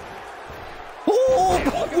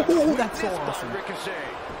 Oh, that's so awesome. Ricochet.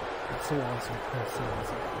 That's so awesome. That's so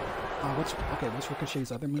awesome. What's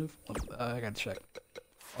Ricochet's other move? I gotta check.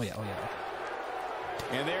 Oh yeah.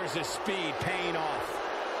 And there's his speed paying off.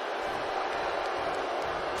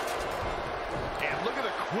 And look at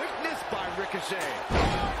the quickness by Ricochet. KO!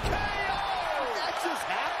 That just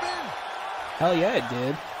happened? Hell yeah, it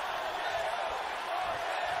did.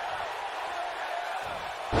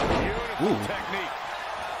 Beautiful technique.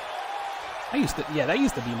 That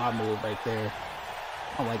used to be my move right there.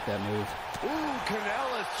 I like that move. Ooh,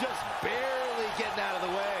 Canela's just barely getting out of the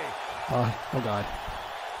way. Oh god.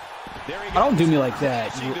 Don't do me like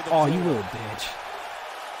that. You little bitch.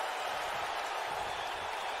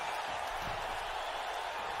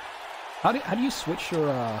 How do you switch your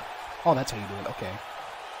oh, that's how you do it. Okay.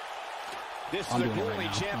 This is a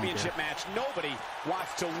grueling championship match. Nobody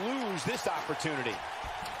wants to lose this opportunity.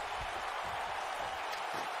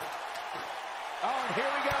 Oh, and here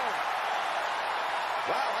we go.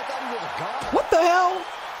 Wow, I thought he was gone. What the hell?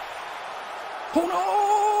 Oh no!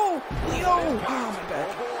 Leo! Oh my back.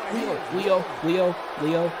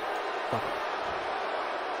 Leo. Fuck.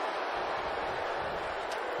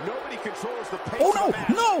 Nobody controls the pace Oh of the match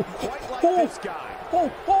no! quite like Oh! this guy. Oh!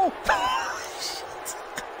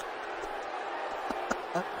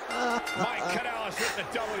 Mike Canales with the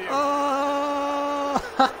W.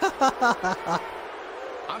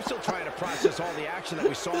 I'm still trying to process all the action that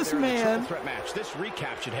we saw there in the triple threat match. This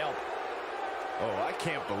recap should help. Oh, I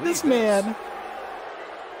can't believe this man.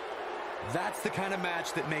 That's the kind of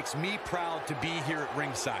match that makes me proud to be here at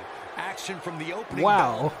ringside. Action from the opening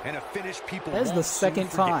bell and a finish people That's the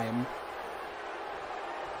second time.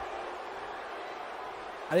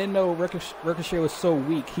 I didn't know Ricochet was so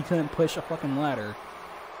weak he couldn't push a fucking ladder.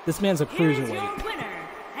 This man's a cruiserweight. Here's your winner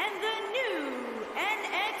and the new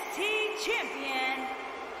NXT champion,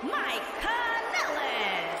 Mike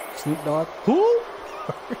Kanellis. Snoop Dogg. Who?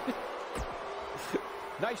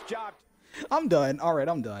 Nice job. I'm done. All right,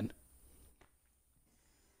 I'm done.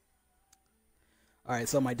 All right,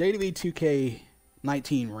 so my WWE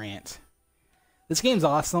 2K19 rant. This game's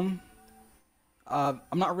awesome. I'm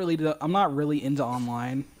not really into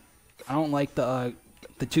online. I don't like the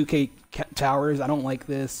 2K towers. I don't like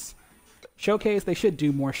this showcase. They should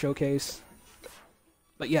do more showcase.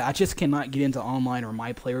 But yeah, I just cannot get into online or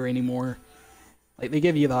my player anymore. Like, they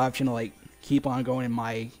give you the option to like keep on going in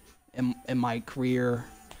my career,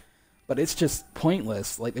 but it's just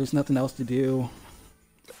pointless. Like, there's nothing else to do.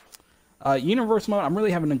 Universe mode, I'm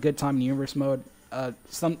really having a good time in universe mode.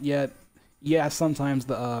 Sometimes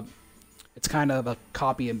it's kind of a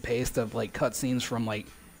copy and paste of like cutscenes from like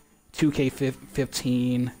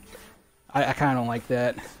 2K15. I kind of don't like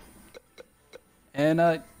that. And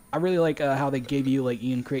I really like how they gave you, like,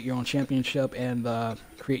 you can create your own championship and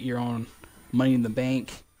create your own Money in the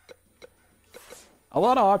Bank. A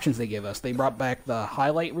lot of options they give us. They brought back the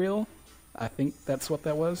highlight reel. I think that's what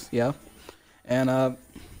that was. Yeah. And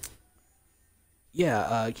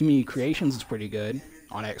Community Creations is pretty good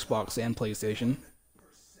on Xbox and PlayStation.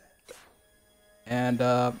 And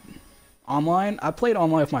online, I played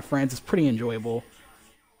online with my friends. It's pretty enjoyable.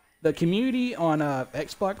 The community on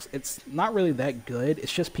Xbox, it's not really that good.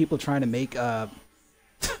 It's just people trying to make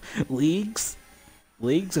leagues,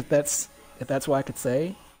 if that's what I could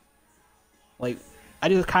say. Like, I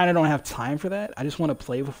just kind of don't have time for that. I just want to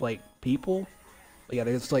play with like people. But yeah,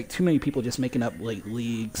 there's like too many people just making up like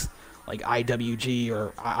leagues, like IWG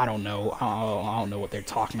or I don't know. I don't know what they're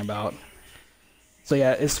talking about. So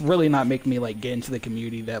yeah, it's really not making me like get into the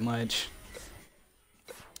community that much.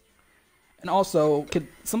 And also, could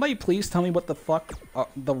somebody please tell me what the fuck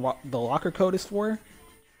the locker code is for?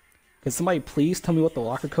 Could somebody please tell me what the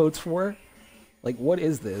locker code's for? Like, what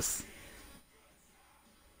is this?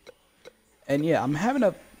 And yeah, I'm having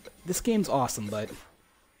this game's awesome, but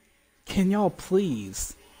can y'all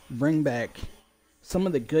please bring back some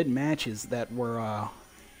of the good matches that were on?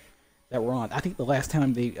 I think the last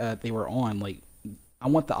time they were on, like, I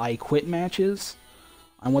want the I Quit matches.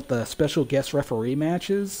 I want the special guest referee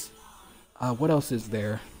matches. What else is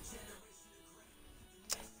there?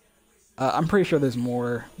 I'm pretty sure there's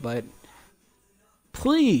more, but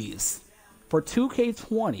please, for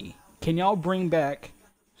 2K20, can y'all bring back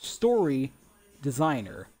Story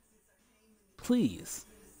Designer? Please,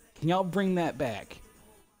 can y'all bring that back?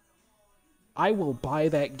 I will buy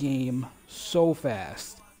that game so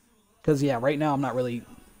fast. Because, yeah, right now I'm not really...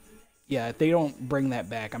 Yeah, if they don't bring that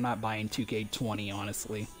back, I'm not buying 2K20,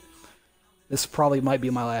 honestly. This probably might be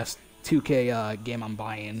my last 2K game I'm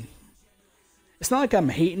buying. It's not like I'm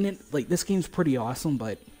hating it. Like, this game's pretty awesome,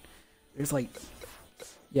 but there's like...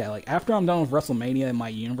 Yeah, like, after I'm done with WrestleMania in my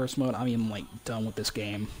universe mode, I'm even, like, done with this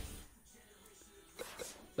game.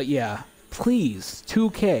 But yeah, please,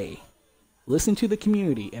 2K, listen to the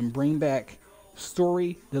community and bring back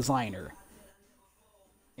Story Designer.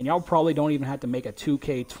 And y'all probably don't even have to make a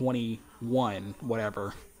 2K21,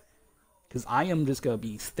 whatever. Because I am just going to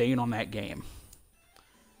be staying on that game.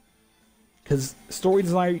 Because Story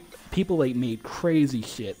Designer, people like made crazy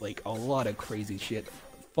shit. Like, a lot of crazy shit.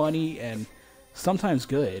 Funny and sometimes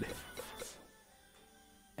good.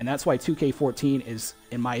 And that's why 2K14 is,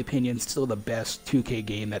 in my opinion, still the best 2K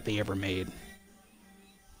game that they ever made.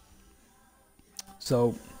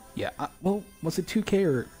 So, yeah. Well, was it 2K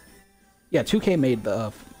or... Yeah, 2K made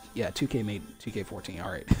the... Yeah, 2K made 2K14.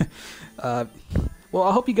 Alright. Well,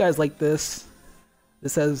 I hope you guys like this.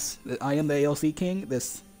 This says, I am the ALC King.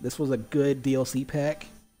 This was a good DLC pack.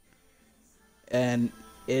 And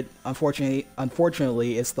it,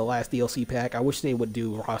 unfortunately, it's the last DLC pack. I wish they would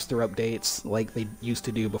do roster updates like they used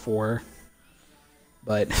to do before.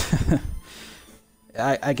 But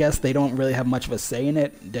I guess they don't really have much of a say in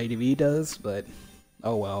it. WWE does, but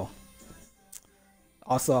oh well.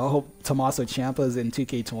 Also, I hope Tommaso Ciampa's in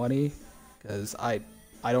 2K20, because I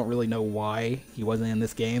don't really know why he wasn't in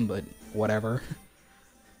this game, but whatever.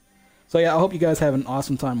 So yeah, I hope you guys have an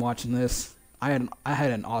awesome time watching this. I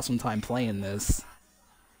had an awesome time playing this.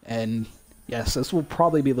 And yes, this will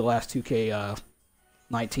probably be the last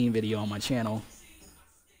 2K19 video on my channel.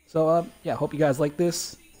 So, yeah, hope you guys like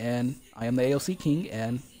this. And I am the AOC King,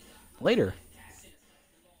 and later.